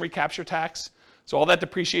 depreciation recapture tax. So all that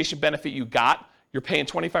depreciation benefit you got, you're paying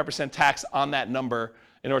 25% tax on that number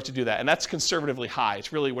in order to do that. And that's conservatively high.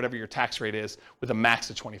 It's really whatever your tax rate is with a max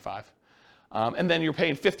of 25. And then you're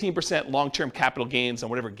paying 15% long-term capital gains on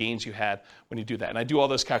whatever gains you had when you do that. And I do all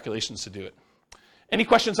those calculations to do it. Any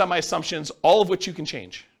questions on my assumptions, all of which you can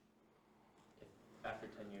change? After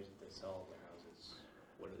 10 years, if they sell all their houses,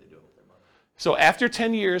 what do they do with their money? So after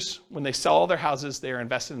 10 years, when they sell all their houses, they are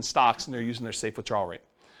invested in stocks and they're using their safe withdrawal rate.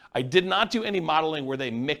 I did not do any modeling where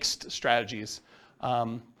they mixed strategies.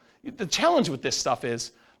 The challenge with this stuff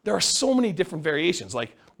is there are so many different variations.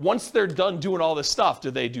 Like once they're done doing all this stuff,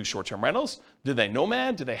 do they do short-term rentals? Do they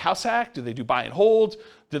nomad? Do they house hack? Do they do buy and hold?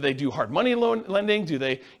 Do they do hard money loan lending? Do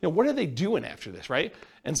they, what are they doing after this, right?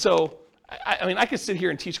 And so, I mean, I could sit here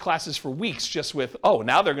and teach classes for weeks just with, oh,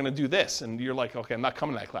 now they're going to do this. And you're like, okay, I'm not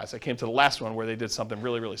coming to that class. I came to the last one where they did something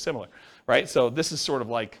really, really similar, right? So this is sort of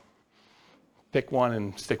like pick one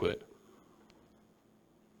and stick with it.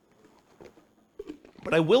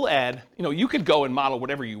 But I will add, you could go and model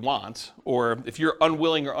whatever you want, or if you're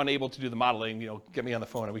unwilling or unable to do the modeling, get me on the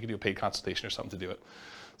phone and we can do a paid consultation or something to do it.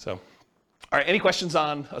 So, all right, any questions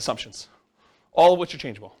on assumptions? All of which are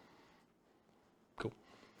changeable. Cool.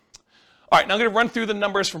 All right, now I'm going to run through the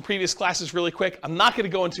numbers from previous classes really quick. I'm not going to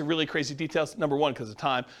go into really crazy details, number one, because of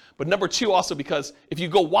time, but number two, also because if you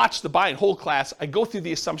go watch the buy and hold class, I go through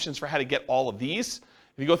the assumptions for how to get all of these.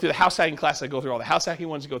 If you go through the house hacking class, I go through all the house hacking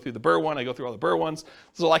ones. You go through the Burr one, I go through all the Burr ones.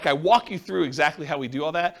 So like I walk you through exactly how we do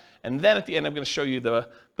all that, and then at the end I'm going to show you the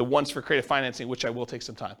ones for creative financing, which I will take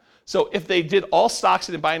some time. So if they did all stocks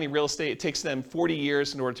and didn't buy any real estate, it takes them 40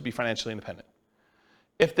 years in order to be financially independent.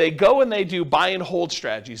 If they go and they do buy and hold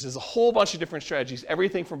strategies, there's a whole bunch of different strategies,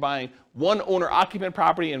 everything from buying one owner-occupant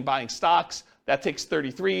property and buying stocks, that takes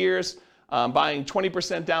 33 years. Buying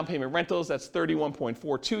 20% down payment rentals, that's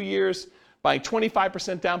 31.42 years. Buying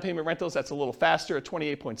 25% down payment rentals, that's a little faster at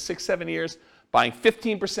 28.67 years. Buying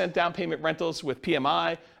 15% down payment rentals with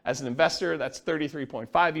PMI as an investor, that's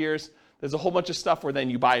 33.5 years. There's a whole bunch of stuff where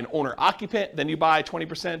then you buy an owner-occupant, then you buy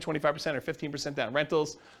 20%, 25%, or 15% down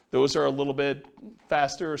rentals. Those are a little bit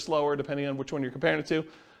faster or slower, depending on which one you're comparing it to.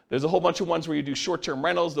 There's a whole bunch of ones where you do short-term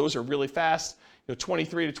rentals. Those are really fast,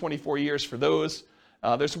 23 to 24 years for those.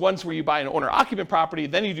 There's ones where you buy an owner-occupant property,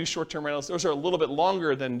 then you do short-term rentals. Those are a little bit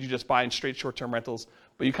longer than you just buying straight short-term rentals,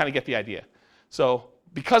 but you kind of get the idea. So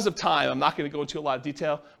because of time, I'm not going to go into a lot of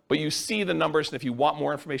detail, but you see the numbers, and if you want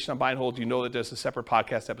more information on buy and hold, you know that there's a separate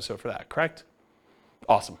podcast episode for that, correct?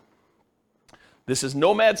 Awesome. This is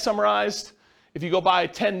Nomad summarized. If you go buy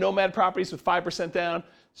 10 Nomad properties with 5% down,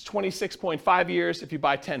 it's 26.5 years. If you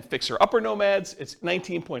buy 10 fixer-upper Nomads, it's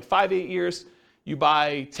 19.58 years. You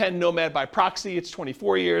buy 10 Nomad by proxy, it's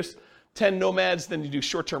 24 years. 10 Nomads, then you do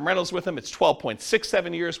short-term rentals with them, it's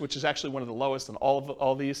 12.67 years, which is actually one of the lowest in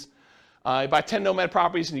all these. You buy 10 Nomad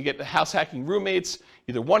properties and you get the house hacking roommates,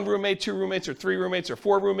 either one roommate, two roommates, or three roommates, or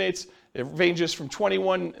four roommates. It ranges from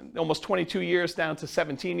 21, almost 22 years down to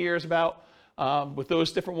 17 years about with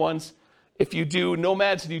those different ones. If you do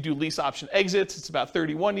Nomads and you do lease option exits, it's about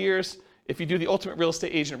 31 years. If you do the Ultimate Real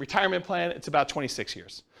Estate Agent Retirement Plan, it's about 26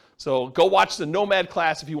 years. So go watch the Nomad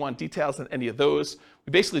class if you want details on any of those.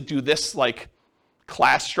 We basically do this like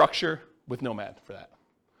class structure with Nomad for that.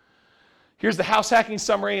 Here's the house hacking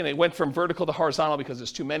summary, and it went from vertical to horizontal because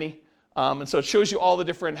there's too many. And so it shows you all the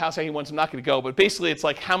different house hacking ones. I'm not going to go, but basically it's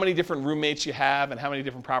like how many different roommates you have and how many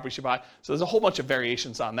different properties you buy. So there's a whole bunch of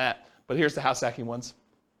variations on that, but here's the house hacking ones.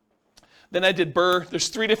 Then I did Burr. There's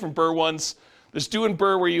 3 different Burr ones. There's doing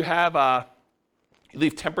Burr where you have, you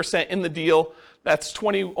leave 10% in the deal. That's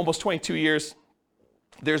almost 22 years.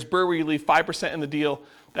 There's Burr where you leave 5% in the deal.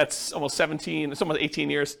 That's almost 17, it's almost 18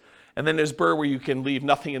 years. And then there's Burr where you can leave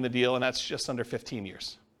nothing in the deal, and that's just under 15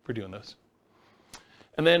 years for doing those.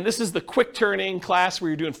 And then this is the quick turning class where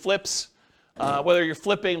you're doing flips, whether you're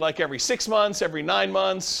flipping like every 6 months, every 9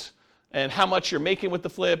 months, and how much you're making with the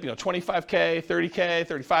flip, 25K, 30K,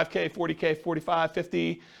 35K, 40K, 45,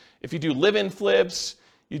 50. If you do live-in flips,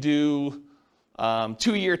 you do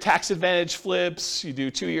 2-year tax advantage flips, you do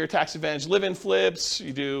 2-year tax advantage live-in flips,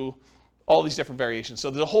 you do all these different variations. So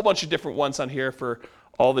there's a whole bunch of different ones on here for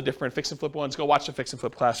all the different fix and flip ones. Go watch the fix and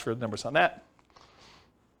flip class for the numbers on that.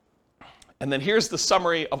 And then here's the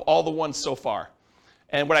summary of all the ones so far.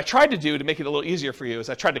 And what I tried to do to make it a little easier for you is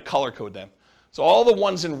I tried to color code them. So all the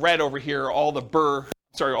ones in red over here are all the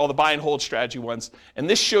all the buy and hold strategy ones. And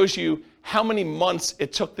this shows you how many months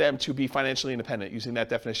it took them to be financially independent using that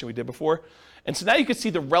definition we did before. And so now you can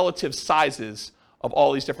see the relative sizes of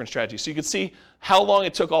all these different strategies. So you can see how long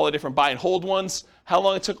it took all the different buy and hold ones, how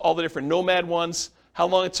long it took all the different Nomad ones, how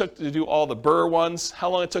long it took to do all the Burr ones, how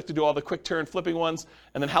long it took to do all the quick turn flipping ones,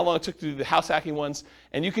 and then how long it took to do the house hacking ones.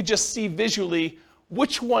 And you could just see visually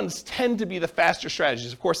which ones tend to be the faster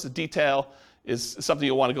strategies. Of course, the detail is something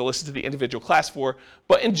you'll want to go listen to the individual class for.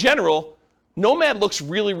 But in general, Nomad looks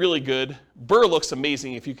really, really good. Burr looks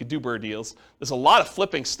amazing if you could do Burr deals. There's a lot of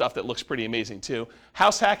flipping stuff that looks pretty amazing too.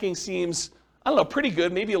 House hacking seems, I don't know, pretty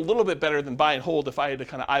good, maybe a little bit better than buy and hold if I had to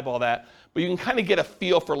kind of eyeball that. But you can kind of get a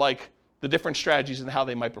feel for like the different strategies and how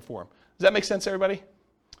they might perform. Does that make sense, everybody?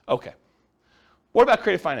 Okay. What about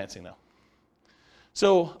creative financing though?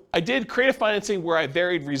 So I did creative financing where I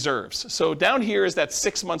varied reserves. So down here is that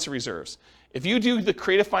 6 months of reserves. If you do the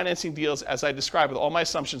creative financing deals as I described with all my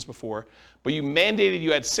assumptions before, but you mandated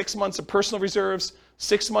you had 6 months of personal reserves,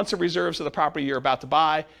 6 months of reserves of the property you're about to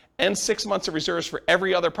buy, and 6 months of reserves for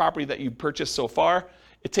every other property that you purchased so far,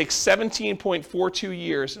 it takes 17.42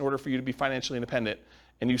 years in order for you to be financially independent,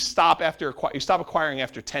 and you stop acquiring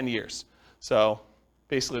after 10 years. So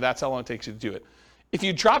basically that's how long it takes you to do it. If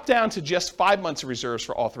you drop down to just 5 months of reserves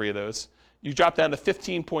for all 3 of those, you drop down to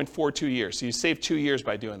 15.42 years. So you save 2 years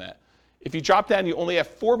by doing that. If you drop down, you only have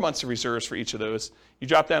 4 months of reserves for each of those. You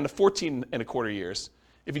drop down to 14.25 years.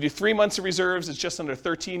 If you do 3 months of reserves, it's just under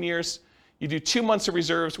 13 years. You do 2 months of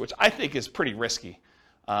reserves, which I think is pretty risky.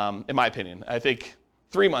 in my opinion. I think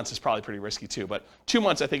 3 months is probably pretty risky too, but 2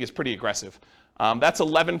 months I think is pretty aggressive. That's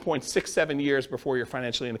 11.67 years before you're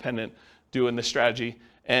financially independent doing this strategy.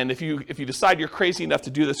 And if you decide you're crazy enough to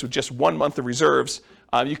do this with just 1 month of reserves,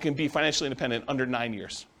 you can be financially independent under 9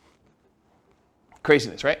 years.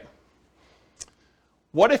 Craziness, right?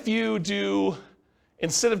 What if you do,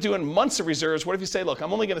 instead of doing months of reserves, what if you say, look, I'm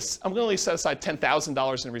going to set aside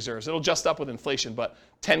 $10,000 in reserves. It'll adjust up with inflation, but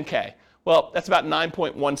 10K. Well, that's about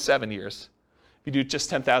 9.17 years. If you do just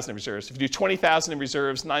 10,000 in reserves. If you do 20,000 in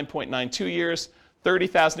reserves, 9.92 years.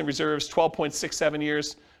 30,000 in reserves, 12.67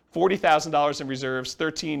 years. $40,000 in reserves,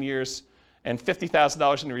 13 years. And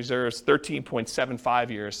 $50,000 in reserves, 13.75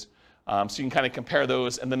 years. So you can kind of compare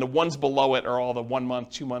those. And then the ones below it are all the 1 month,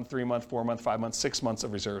 2 month, 3 month, 4 month, 5 months, 6 months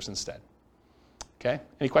of reserves instead. Okay,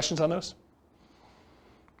 any questions on those?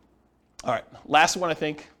 All right, last one I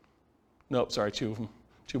think. Nope, sorry, 2 of them,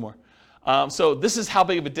 2 more. So this is how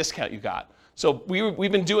big of a discount you got. So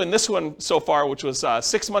we've been doing this one so far, which was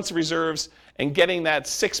 6 months of reserves and getting that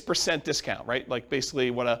 6% discount, right? Like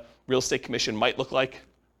basically what a real estate commission might look like.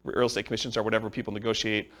 Real estate commissions are whatever people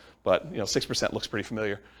negotiate, but 6% looks pretty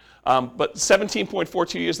familiar. But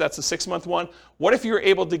 17.42 years, that's the 6 month one. What if you were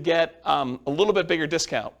able to get a little bit bigger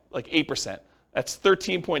discount, like 8%? That's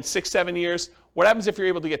 13.67 years. What happens if you're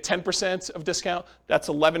able to get 10% of discount? That's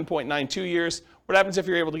 11.92 years. What happens if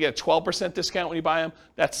you're able to get a 12% discount when you buy them?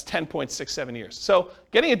 That's 10.67 years. So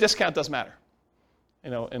getting a discount does matter,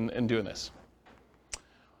 in doing this.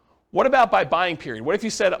 What about by buying period? What if you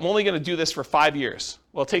said, I'm only going to do this for 5 years?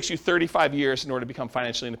 Well, it takes you 35 years in order to become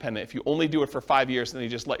financially independent. If you only do it for 5 years, then you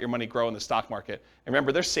just let your money grow in the stock market. And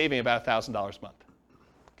remember, they're saving about $1,000 a month.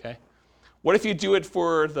 Okay? What if you do it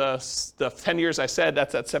for the 10 years I said?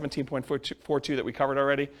 That's at 17.42 that we covered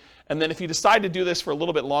already. And then if you decide to do this for a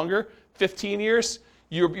little bit longer, 15 years,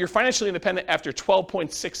 you're financially independent after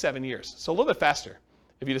 12.67 years. So a little bit faster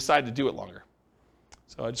if you decide to do it longer.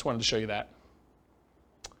 So I just wanted to show you that.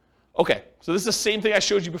 Okay, so this is the same thing I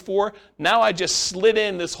showed you before. Now I just slid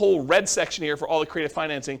in this whole red section here for all the creative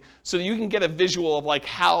financing so that you can get a visual of like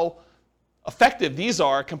how effective these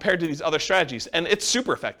are compared to these other strategies. And it's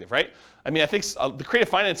super effective, right? I mean, I think the creative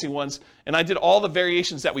financing ones, and I did all the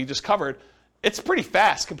variations that we just covered, it's pretty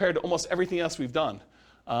fast compared to almost everything else we've done.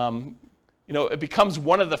 It becomes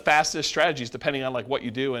one of the fastest strategies depending on like what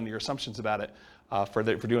you do and your assumptions about it for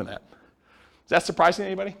doing that. Is that surprising to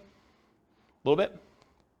anybody? A little bit?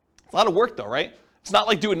 A lot of work though, right? It's not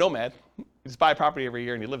like doing Nomad. You just buy a property every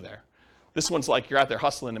year and you live there. This one's like you're out there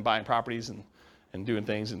hustling and buying properties and doing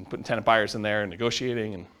things and putting tenant buyers in there and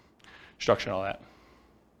negotiating and structuring all that.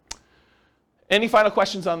 Any final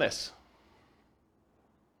questions on this?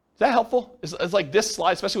 Is that helpful? It's like this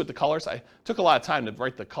slide, especially with the colors. I took a lot of time to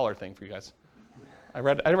write the color thing for you guys. I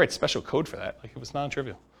had to write special code for that. Like it was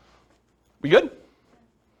non-trivial. We good?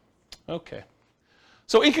 Okay.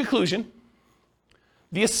 So in conclusion,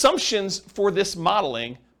 the assumptions for this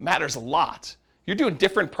modeling matters a lot. You're doing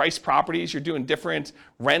different price properties, you're doing different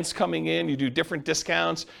rents coming in, you do different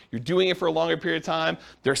discounts, you're doing it for a longer period of time,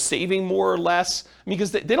 they're saving more or less,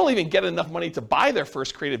 because they don't even get enough money to buy their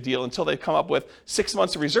first creative deal until they come up with 6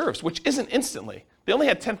 months of reserves, which isn't instantly. They only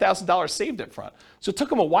had $10,000 saved up front. So it took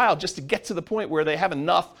them a while just to get to the point where they have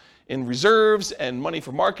enough in reserves and money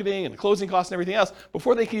for marketing and closing costs and everything else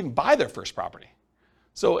before they can even buy their first property.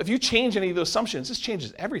 So if you change any of those assumptions, this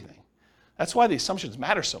changes everything. That's why the assumptions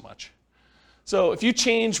matter so much. So if you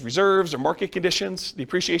change reserves or market conditions, the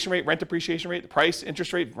appreciation rate, rent appreciation rate, the price,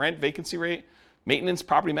 interest rate, rent, vacancy rate, maintenance,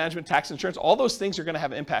 property management, tax insurance, all those things are going to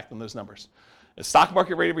have an impact on those numbers. The stock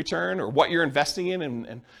market rate of return or what you're investing in,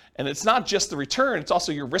 and it's not just the return, it's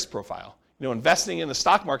also your risk profile. Investing in the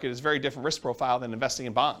stock market is a very different risk profile than investing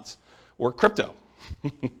in bonds or crypto,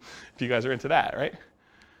 if you guys are into that, right?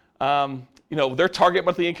 Their target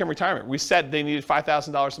monthly income retirement. We said they needed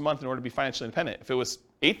 $5,000 a month in order to be financially independent. If it was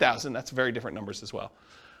 $8,000, that's very different numbers as well.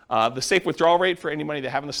 The safe withdrawal rate for any money they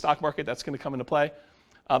have in the stock market, that's going to come into play.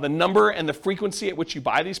 The number and the frequency at which you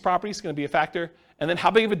buy these properties is going to be a factor. And then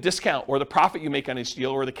how big of a discount or the profit you make on each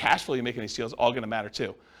deal or the cash flow you make on each deal is all going to matter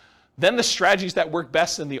too. Then the strategies that work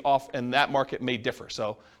best in that market may differ.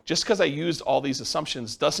 So just because I used all these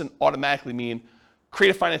assumptions doesn't automatically mean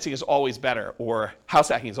creative financing is always better, or house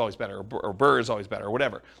hacking is always better, or BRRRR is always better, or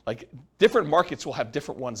whatever. Like different markets will have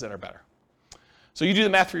different ones that are better. So you do the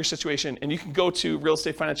math for your situation, and you can go to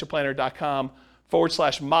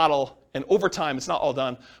realestatefinancialplanner.com/model, and over time, it's not all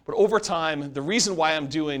done, but over time, the reason why I'm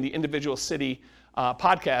doing the individual city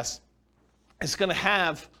podcast is going to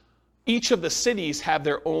have each of the cities have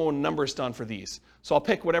their own numbers done for these. So I'll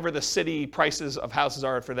pick whatever the city prices of houses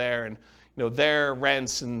are for there, and their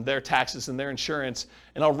rents and their taxes and their insurance,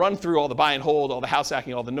 and I'll run through all the buy and hold, all the house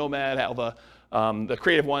hacking, all the nomad, all the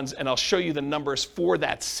creative ones, and I'll show you the numbers for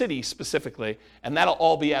that city specifically, and that'll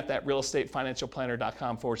all be at that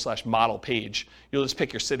realestatefinancialplanner.com/model page. You'll just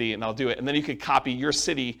pick your city, and I'll do it, and then you can copy your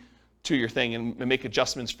city to your thing and make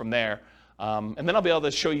adjustments from there, and then I'll be able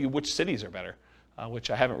to show you which cities are better, which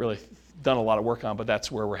I haven't really done a lot of work on, but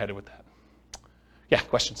that's where we're headed with that. Yeah,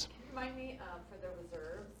 questions? Can you remind me for the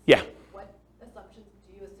reserves? Yeah. What assumptions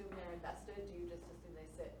do you assume they're invested? Do you just assume they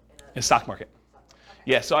sit in a stock market? Okay.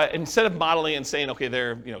 Yeah, so instead of modeling and saying, okay,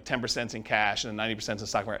 they're 10% in cash and 90% in the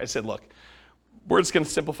stock market, I said, look, we're just going to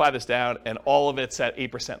simplify this down, and all of it's at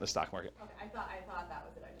 8% in the stock market. Okay, I thought that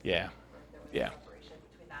was it. I just Yeah. there was Yeah. a separation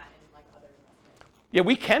between that and like other investments. Yeah,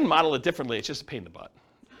 we can model it differently. It's just a pain in the butt.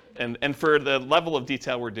 And for the level of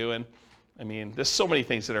detail we're doing, I mean, there's so many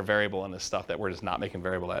things that are variable in this stuff that we're just not making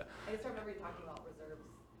variable at. I just remember you talking about reserves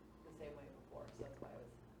the same way before, so that's why I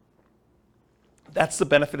was. That's the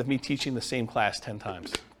benefit of me teaching the same class 10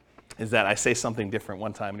 times, is that I say something different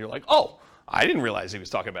one time, and you're like, oh, I didn't realize he was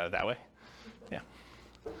talking about it that way. Yeah.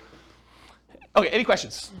 Okay, any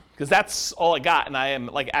questions? Because that's all I got, and I am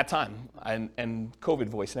at time, and COVID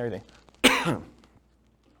voice and everything. Is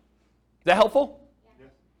that helpful?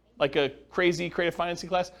 Like a crazy creative financing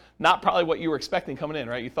class? Not probably what you were expecting coming in,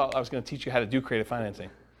 right? You thought I was going to teach you how to do creative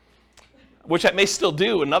financing, which I may still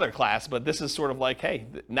do another class, but this is sort of like, hey,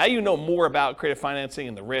 now you know more about creative financing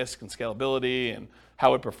and the risk and scalability and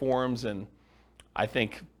how it performs, and I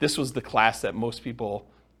think this was the class that most people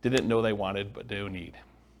didn't know they wanted but do need.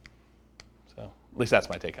 So at least that's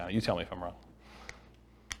my take on it. You tell me if I'm wrong.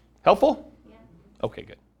 Helpful? Yeah. Okay,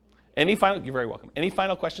 good. You're very welcome. Any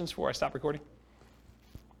final questions before I stop recording?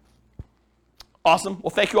 Awesome. Well,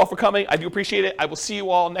 thank you all for coming. I do appreciate it. I will see you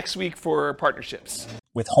all next week for partnerships.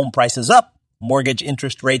 With home prices up, mortgage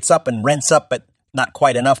interest rates up, and rents up, but not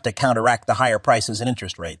quite enough to counteract the higher prices and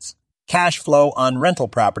interest rates. Cash flow on rental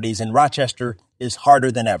properties in Rochester is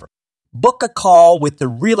harder than ever. Book a call with the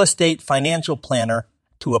Real Estate Financial Planner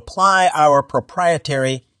to apply our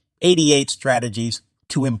proprietary 88 strategies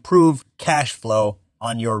to improve cash flow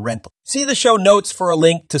on your rental. See the show notes for a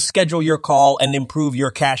link to schedule your call and improve your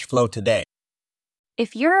cash flow today.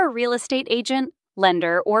 If you're a real estate agent,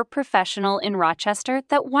 lender, or professional in Rochester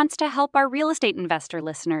that wants to help our real estate investor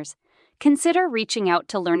listeners, consider reaching out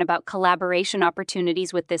to learn about collaboration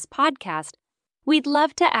opportunities with this podcast. We'd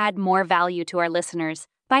love to add more value to our listeners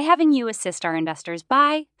by having you assist our investors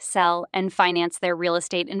buy, sell, and finance their real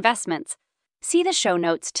estate investments. See the show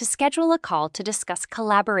notes to schedule a call to discuss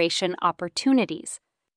collaboration opportunities.